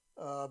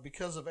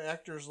because of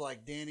actors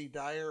like Danny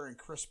Dyer and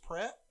Chris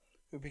Pratt,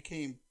 who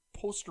became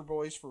poster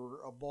boys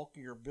for a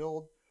bulkier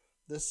build,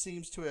 this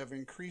seems to have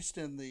increased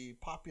in the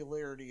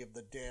popularity of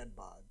the dad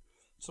bod.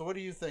 So what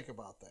do you think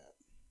about that?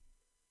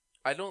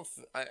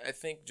 I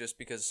think just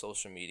because of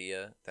social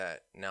media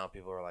that now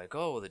people are like,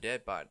 oh, the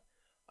dad bod.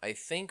 I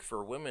think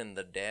for women,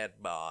 the dad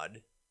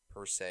bod,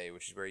 per se,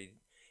 which is where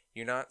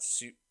you're not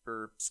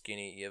super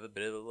skinny, you have a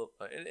bit of a little,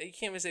 you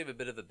can't even say you have a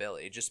bit of a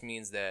belly. It just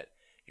means that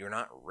you're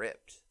not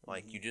ripped.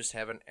 Like, you just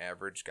have an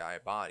average guy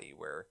body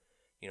where,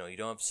 you know, you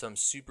don't have some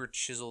super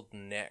chiseled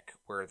neck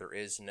where there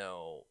is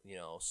no, you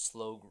know,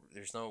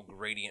 there's no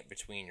gradient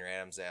between your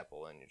Adam's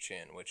apple and your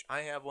chin, which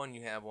I have one,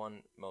 you have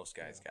one, most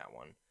guys got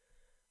one.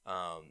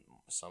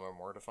 Some are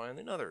more defined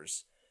than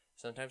others.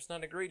 Sometimes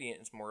not a gradient,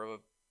 it's more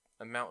of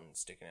a mountain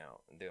sticking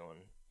out and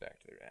doing back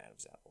to their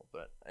Adam's apple.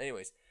 But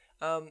anyways,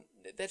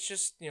 that's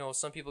just, you know,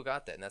 some people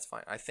got that, and that's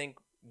fine. I think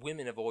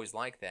women have always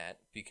liked that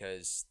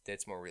because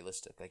that's more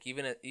realistic. Like,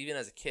 even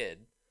as a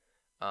kid,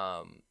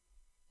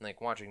 like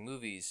watching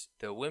movies,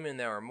 the women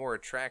that were more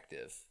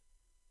attractive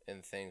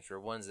and things were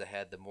ones that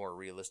had the more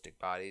realistic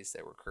bodies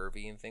that were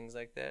curvy and things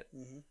like that.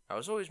 I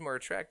was always more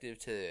attractive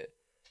to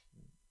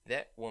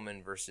that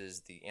woman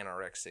versus the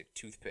anorexic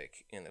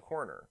toothpick in the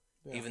corner.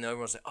 Yeah. Even though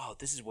everyone's like, oh,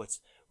 this is what's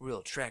real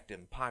attractive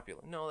and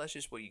popular. No, that's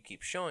just what you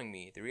keep showing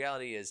me. The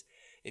reality is,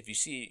 if you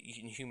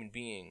see a human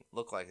being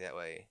look like that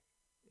way,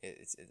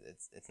 it's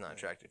not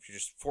attractive. You're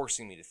just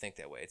forcing me to think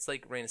that way. It's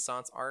like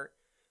Renaissance art.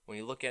 When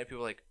you look at it,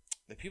 people are like,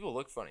 the people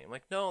look funny. I'm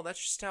like, no,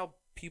 that's just how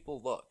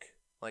people look.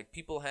 Like,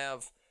 people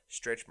have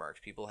stretch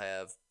marks. People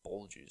have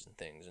bulges and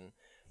things. And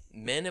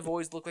men have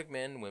always looked like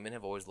men. Women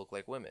have always looked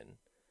like women.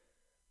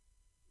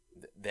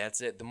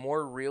 That's it. The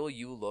more real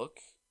you look,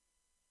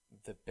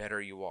 the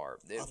better you are.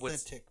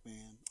 Authentic,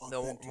 man.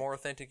 Authentic. The more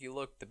authentic you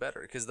look, the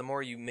better. Because the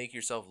more you make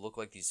yourself look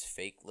like these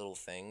fake little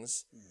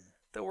things,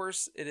 the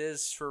worse it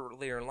is for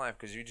later in life.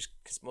 Because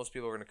most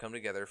people are going to come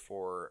together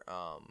for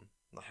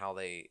how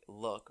they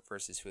look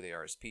versus who they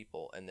are as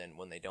people. And then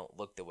when they don't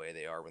look the way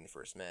they are when they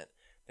first met,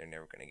 they're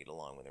never going to get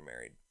along when they're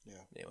married. Yeah,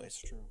 anyways.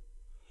 That's true.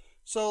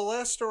 So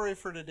last story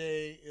for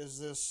today is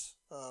this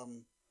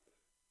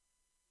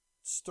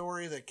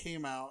story that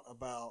came out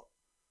about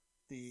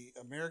the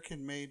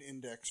American Made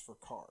Index for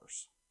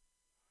cars.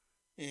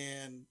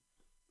 And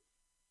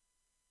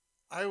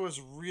I was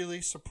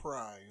really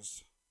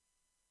surprised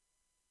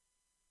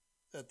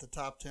at the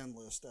top 10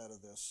 list out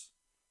of this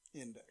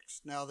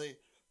index. Now, the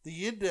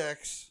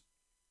index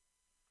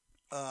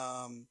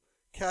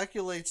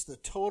calculates the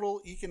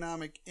total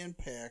economic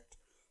impact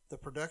the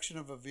production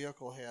of a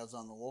vehicle has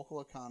on the local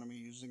economy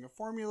using a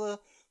formula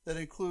that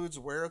includes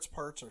where its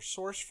parts are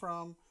sourced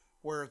from,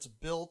 where it's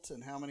built,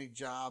 and how many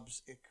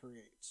jobs it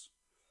creates.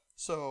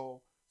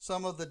 So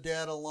some of the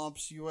data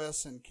lumps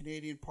U.S. and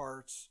Canadian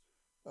parts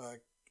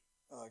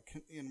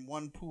in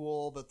one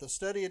pool, but the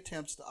study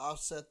attempts to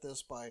offset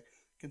this by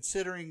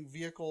considering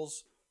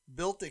vehicles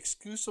built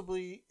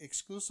exclusively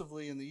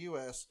in the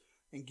U.S.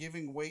 and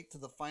giving weight to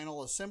the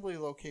final assembly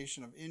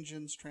location of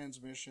engines,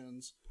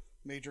 transmissions,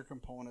 major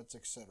components,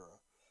 etc.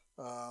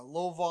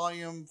 Low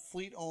volume,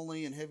 fleet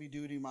only, and heavy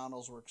duty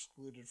models were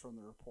excluded from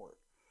the report.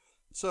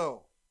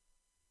 So,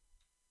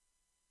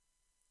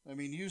 I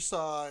mean, you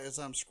saw as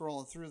I'm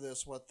scrolling through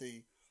this what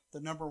the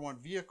number one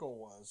vehicle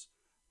was.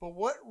 But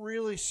what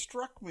really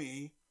struck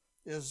me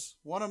is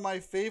one of my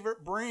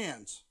favorite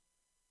brands,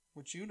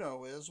 which you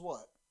know is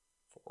what?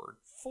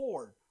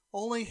 Ford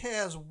only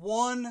has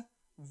one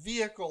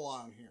vehicle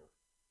on here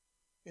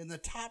in the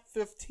top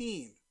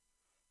 15.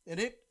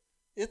 And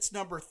it's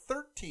number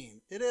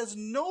 13. It has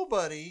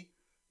nobody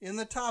in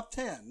the top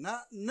 10.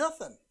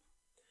 Nothing.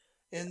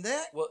 And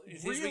that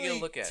really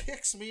look at.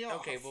 Ticks me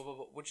off. Okay,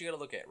 well, what you got to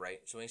look at, right?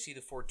 So when you see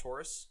the Ford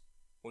Taurus,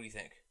 what do you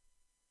think?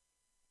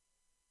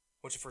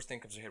 What's the first thing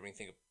that comes to your head when you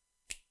think of,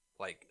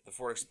 like, the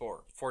Ford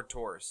Explorer, Ford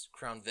Taurus,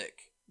 Crown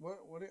Vic? What?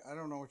 I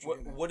don't know what you're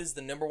getting at. What is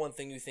the number one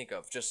thing you think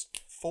of?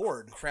 Just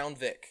Ford. Crown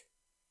Vic.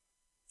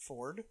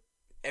 Ford?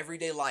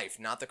 Everyday life,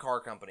 not the car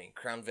company.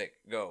 Crown Vic.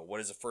 Go.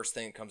 What is the first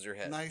thing that comes to your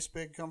head? Nice,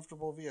 big,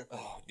 comfortable vehicle.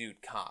 Oh,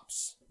 dude,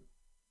 cops.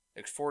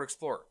 Ford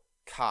Explorer,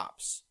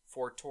 cops.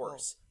 Ford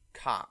Taurus.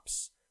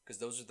 Cops, because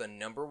those are the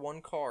number one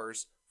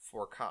cars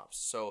for cops.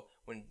 So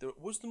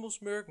what's the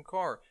most American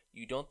car?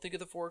 You don't think of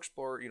the Ford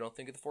Explorer, you don't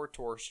think of the Ford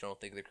Taurus, you don't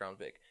think of the Crown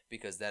Vic,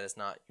 because that is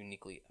not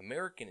uniquely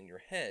American in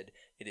your head.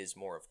 It is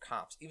more of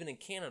cops. Even in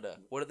Canada,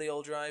 what do they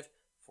all drive?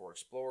 Ford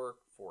Explorer,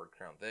 Ford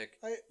Crown Vic,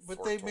 but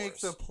Ford they Taurus. make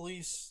the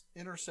police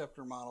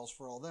Interceptor models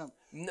for all them.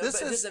 No, but it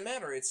doesn't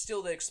matter. It's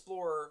still the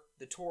Explorer,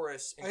 the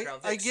Taurus, and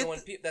Crown Vic. So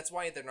that's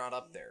why they're not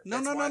up there.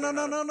 No.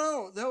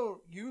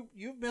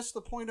 You missed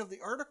the point of the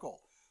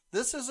article.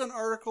 This is an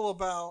article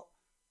about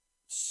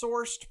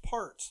sourced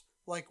parts.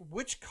 Like,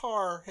 which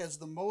car has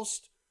the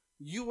most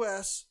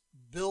U.S.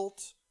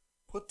 built,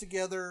 put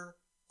together,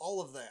 all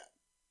of that.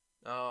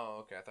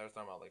 Oh, okay. I thought I was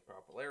talking about like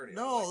popularity.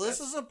 No, this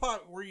isn't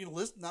Were you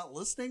not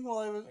listening while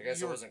I was? I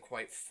guess I wasn't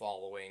quite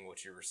following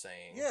what you were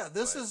saying. Yeah,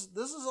 this is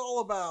all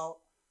about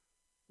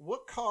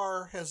what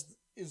car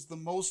is the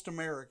most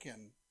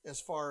American as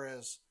far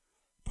as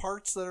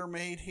parts that are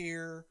made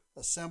here,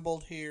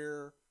 assembled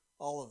here,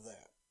 all of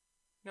that.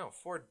 No,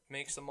 Ford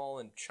makes them all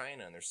in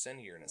China and they're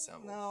sent here and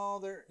assembled. No,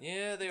 they are.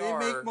 They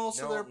make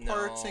most of their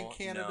parts in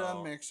Canada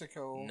and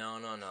Mexico. No,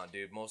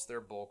 dude. Most of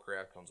their bull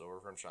crap comes over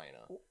from China.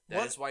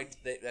 That's why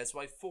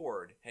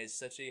Ford has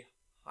such a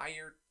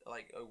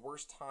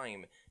worse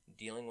time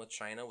dealing with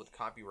China with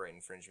copyright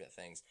infringement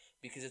things,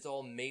 because it's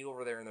all made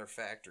over there in their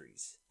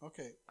factories.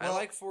 Okay. Well, I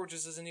like Ford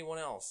just as anyone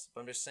else,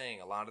 but I'm just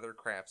saying a lot of their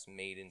crap's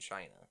made in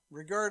China.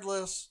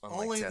 Regardless,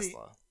 unlike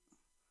Tesla.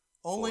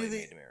 Only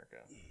made in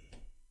America.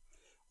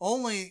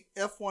 Only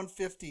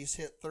F-150s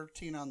hit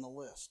 13 on the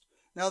list.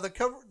 Now, the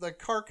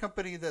car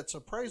company that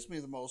surprised me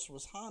the most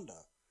was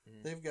Honda.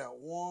 Mm-hmm. They've got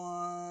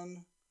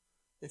one,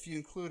 if you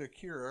include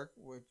Acura,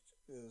 which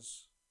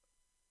is...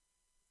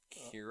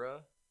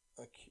 Acura?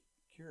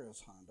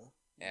 Acura's Honda.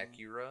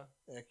 Acura?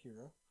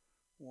 Acura.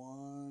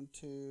 1,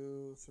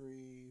 2,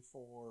 3,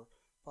 4,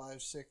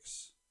 5,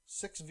 6.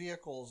 6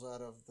 vehicles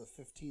out of the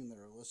 15 that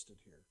are listed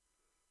here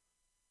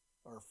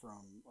are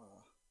from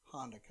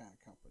Honda kind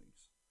of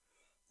companies.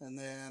 And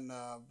then,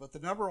 but the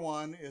number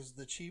one is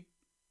the cheap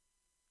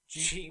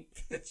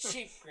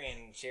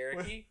Grand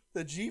Cherokee.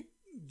 The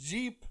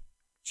Jeep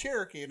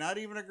Cherokee, not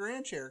even a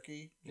Grand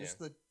Cherokee, just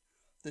the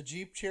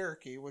Jeep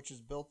Cherokee, which is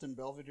built in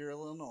Belvidere,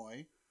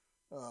 Illinois.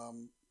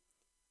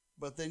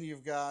 But then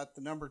you've got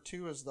the number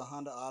 2 is the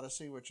Honda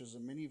Odyssey, which is a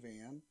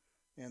minivan,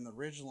 and the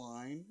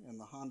Ridgeline and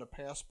the Honda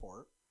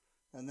Passport.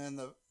 And then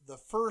the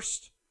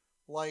first,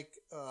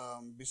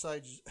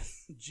 besides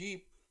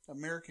Jeep,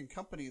 American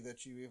company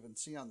that you even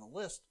see on the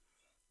list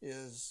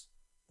is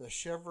the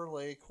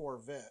Chevrolet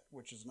Corvette,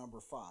 which is number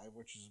 5,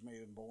 which is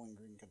made in Bowling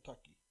Green,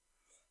 Kentucky.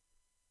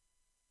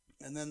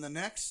 And then the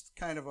next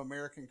kind of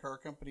American car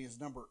company is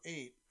number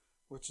 8,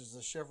 which is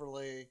the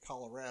Chevrolet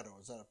Colorado.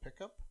 Is that a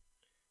pickup?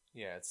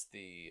 Yeah, it's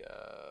the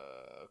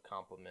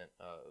complement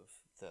of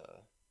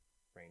the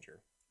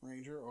Ranger.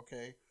 Ranger,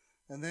 okay.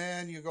 And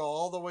then you go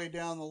all the way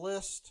down the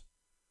list,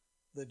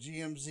 the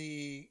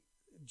GMC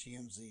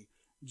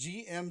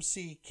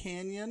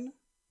Canyon,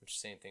 which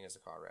is the same thing as the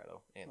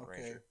Colorado and the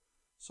Ranger.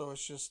 So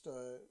it's just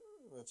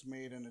it's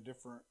made in a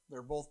different.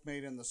 They're both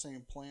made in the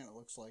same plant. It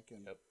looks like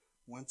in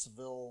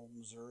Wentzville,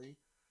 Missouri.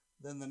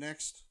 Then the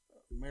next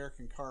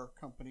American car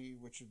company,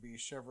 which would be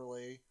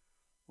Chevrolet,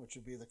 which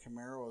would be the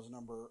Camaro, is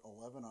number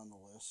 11 on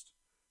the list,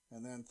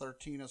 and then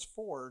 13 is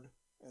Ford,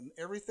 and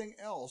everything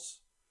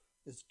else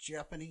is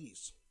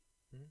Japanese.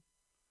 Mm-hmm.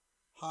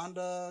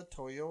 Honda,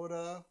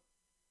 Toyota.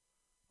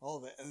 All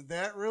of it. And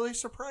that really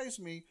surprised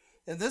me.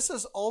 And this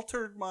has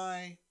altered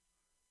my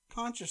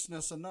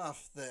consciousness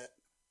enough that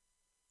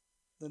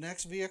the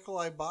next vehicle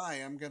I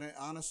buy, I'm going to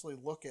honestly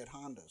look at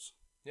Hondas.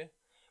 Yeah.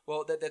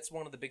 Well, that's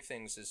one of the big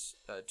things is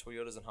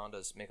Toyotas and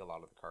Hondas make a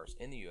lot of the cars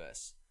in the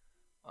U.S.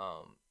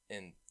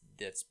 And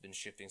that's been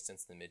shifting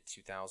since the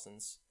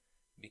mid-2000s.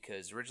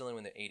 Because originally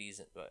when the 80s,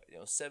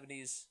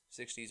 70s,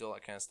 60s, all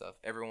that kind of stuff,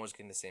 everyone was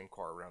getting the same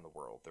car around the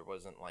world. There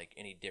wasn't like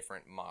any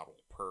different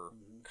model per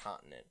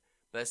continent.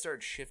 But that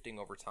started shifting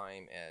over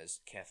time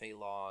as cafe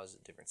laws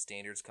and different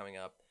standards coming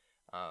up.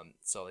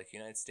 So like the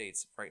United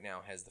States right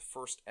now has the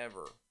first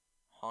ever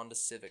Honda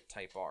Civic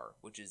Type R,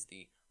 which is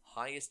the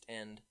highest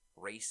end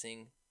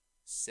racing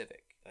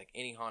Civic. Like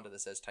any Honda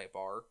that says Type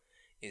R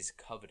is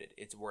coveted.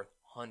 It's worth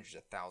hundreds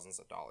of thousands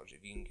of dollars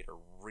if you can get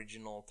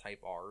original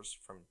Type Rs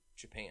from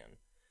Japan.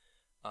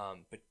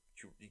 But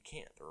you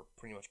can't. They're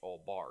pretty much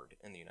all barred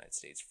in the United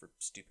States for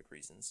stupid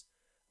reasons.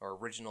 Or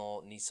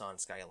original Nissan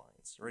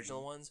Skylines.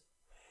 Original ones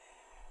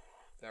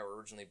that were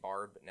originally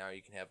barred, but now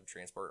you can have them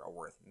transported, are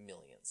worth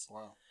millions.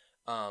 Wow.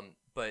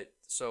 But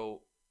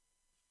so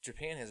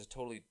Japan has a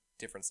totally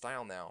different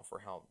style now for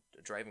how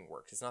driving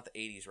works. It's not the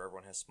 80s where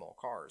everyone has small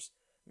cars.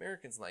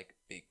 Americans like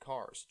big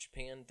cars.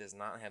 Japan does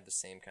not have the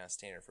same kind of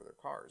standard for their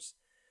cars.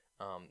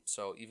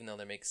 So even though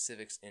they make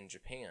Civics in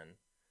Japan,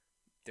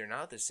 they're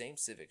not the same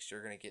Civics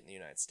you're going to get in the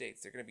United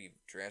States. They're going to be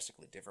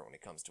drastically different when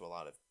it comes to a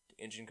lot of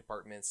engine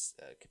compartments,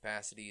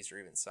 capacities, or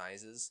even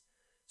sizes.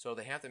 So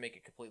they have to make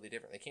it completely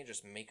different. They can't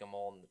just make them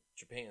all in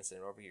Japan and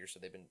send it over here. So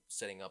they've been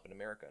setting up in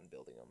America and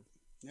building them.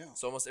 Yeah.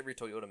 So almost every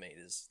Toyota made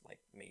is like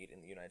made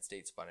in the United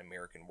States by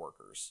American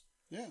workers.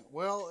 Yeah.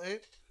 Well,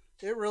 it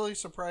really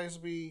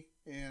surprised me,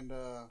 and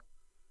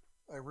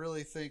I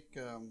really think,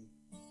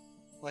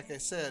 like I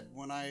said,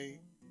 when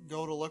I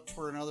go to look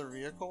for another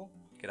vehicle,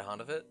 get a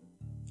Honda Fit.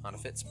 Honda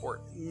Fit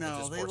Sport.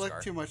 No, they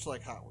look too much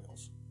like Hot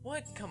Wheels.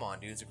 What? Come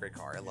on, dude. It's a great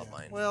car. I love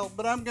mine. Well,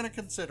 but I'm going to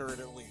consider it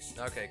at least.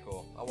 Okay,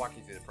 cool. I'll walk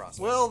you through the process.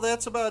 Well,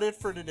 that's about it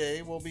for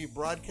today. We'll be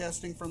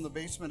broadcasting from the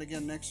basement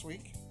again next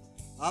week.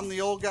 I'm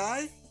the old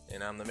guy.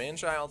 And I'm the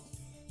man-child.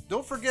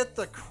 Don't forget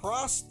to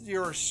cross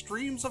your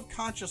streams of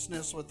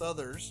consciousness with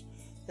others,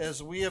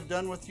 as we have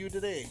done with you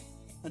today.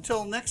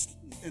 Until next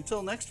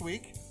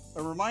week,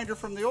 a reminder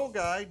from the old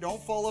guy,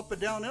 don't fall up a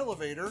down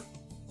elevator.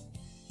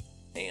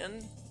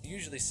 And, you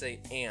usually say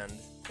and.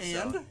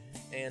 And? So,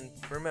 and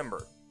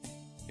remember,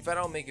 if I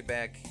don't make it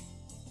back,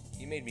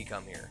 you made me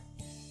come here.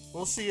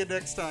 We'll see you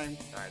next time.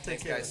 All right,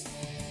 Take thanks, care.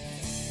 guys.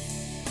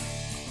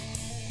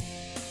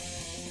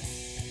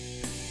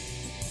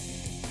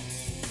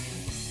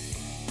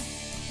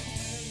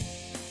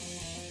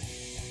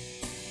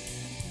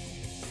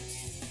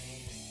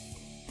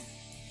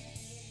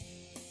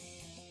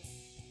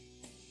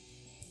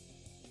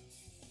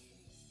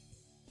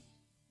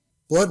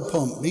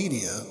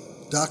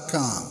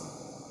 BloodPumpMedia.com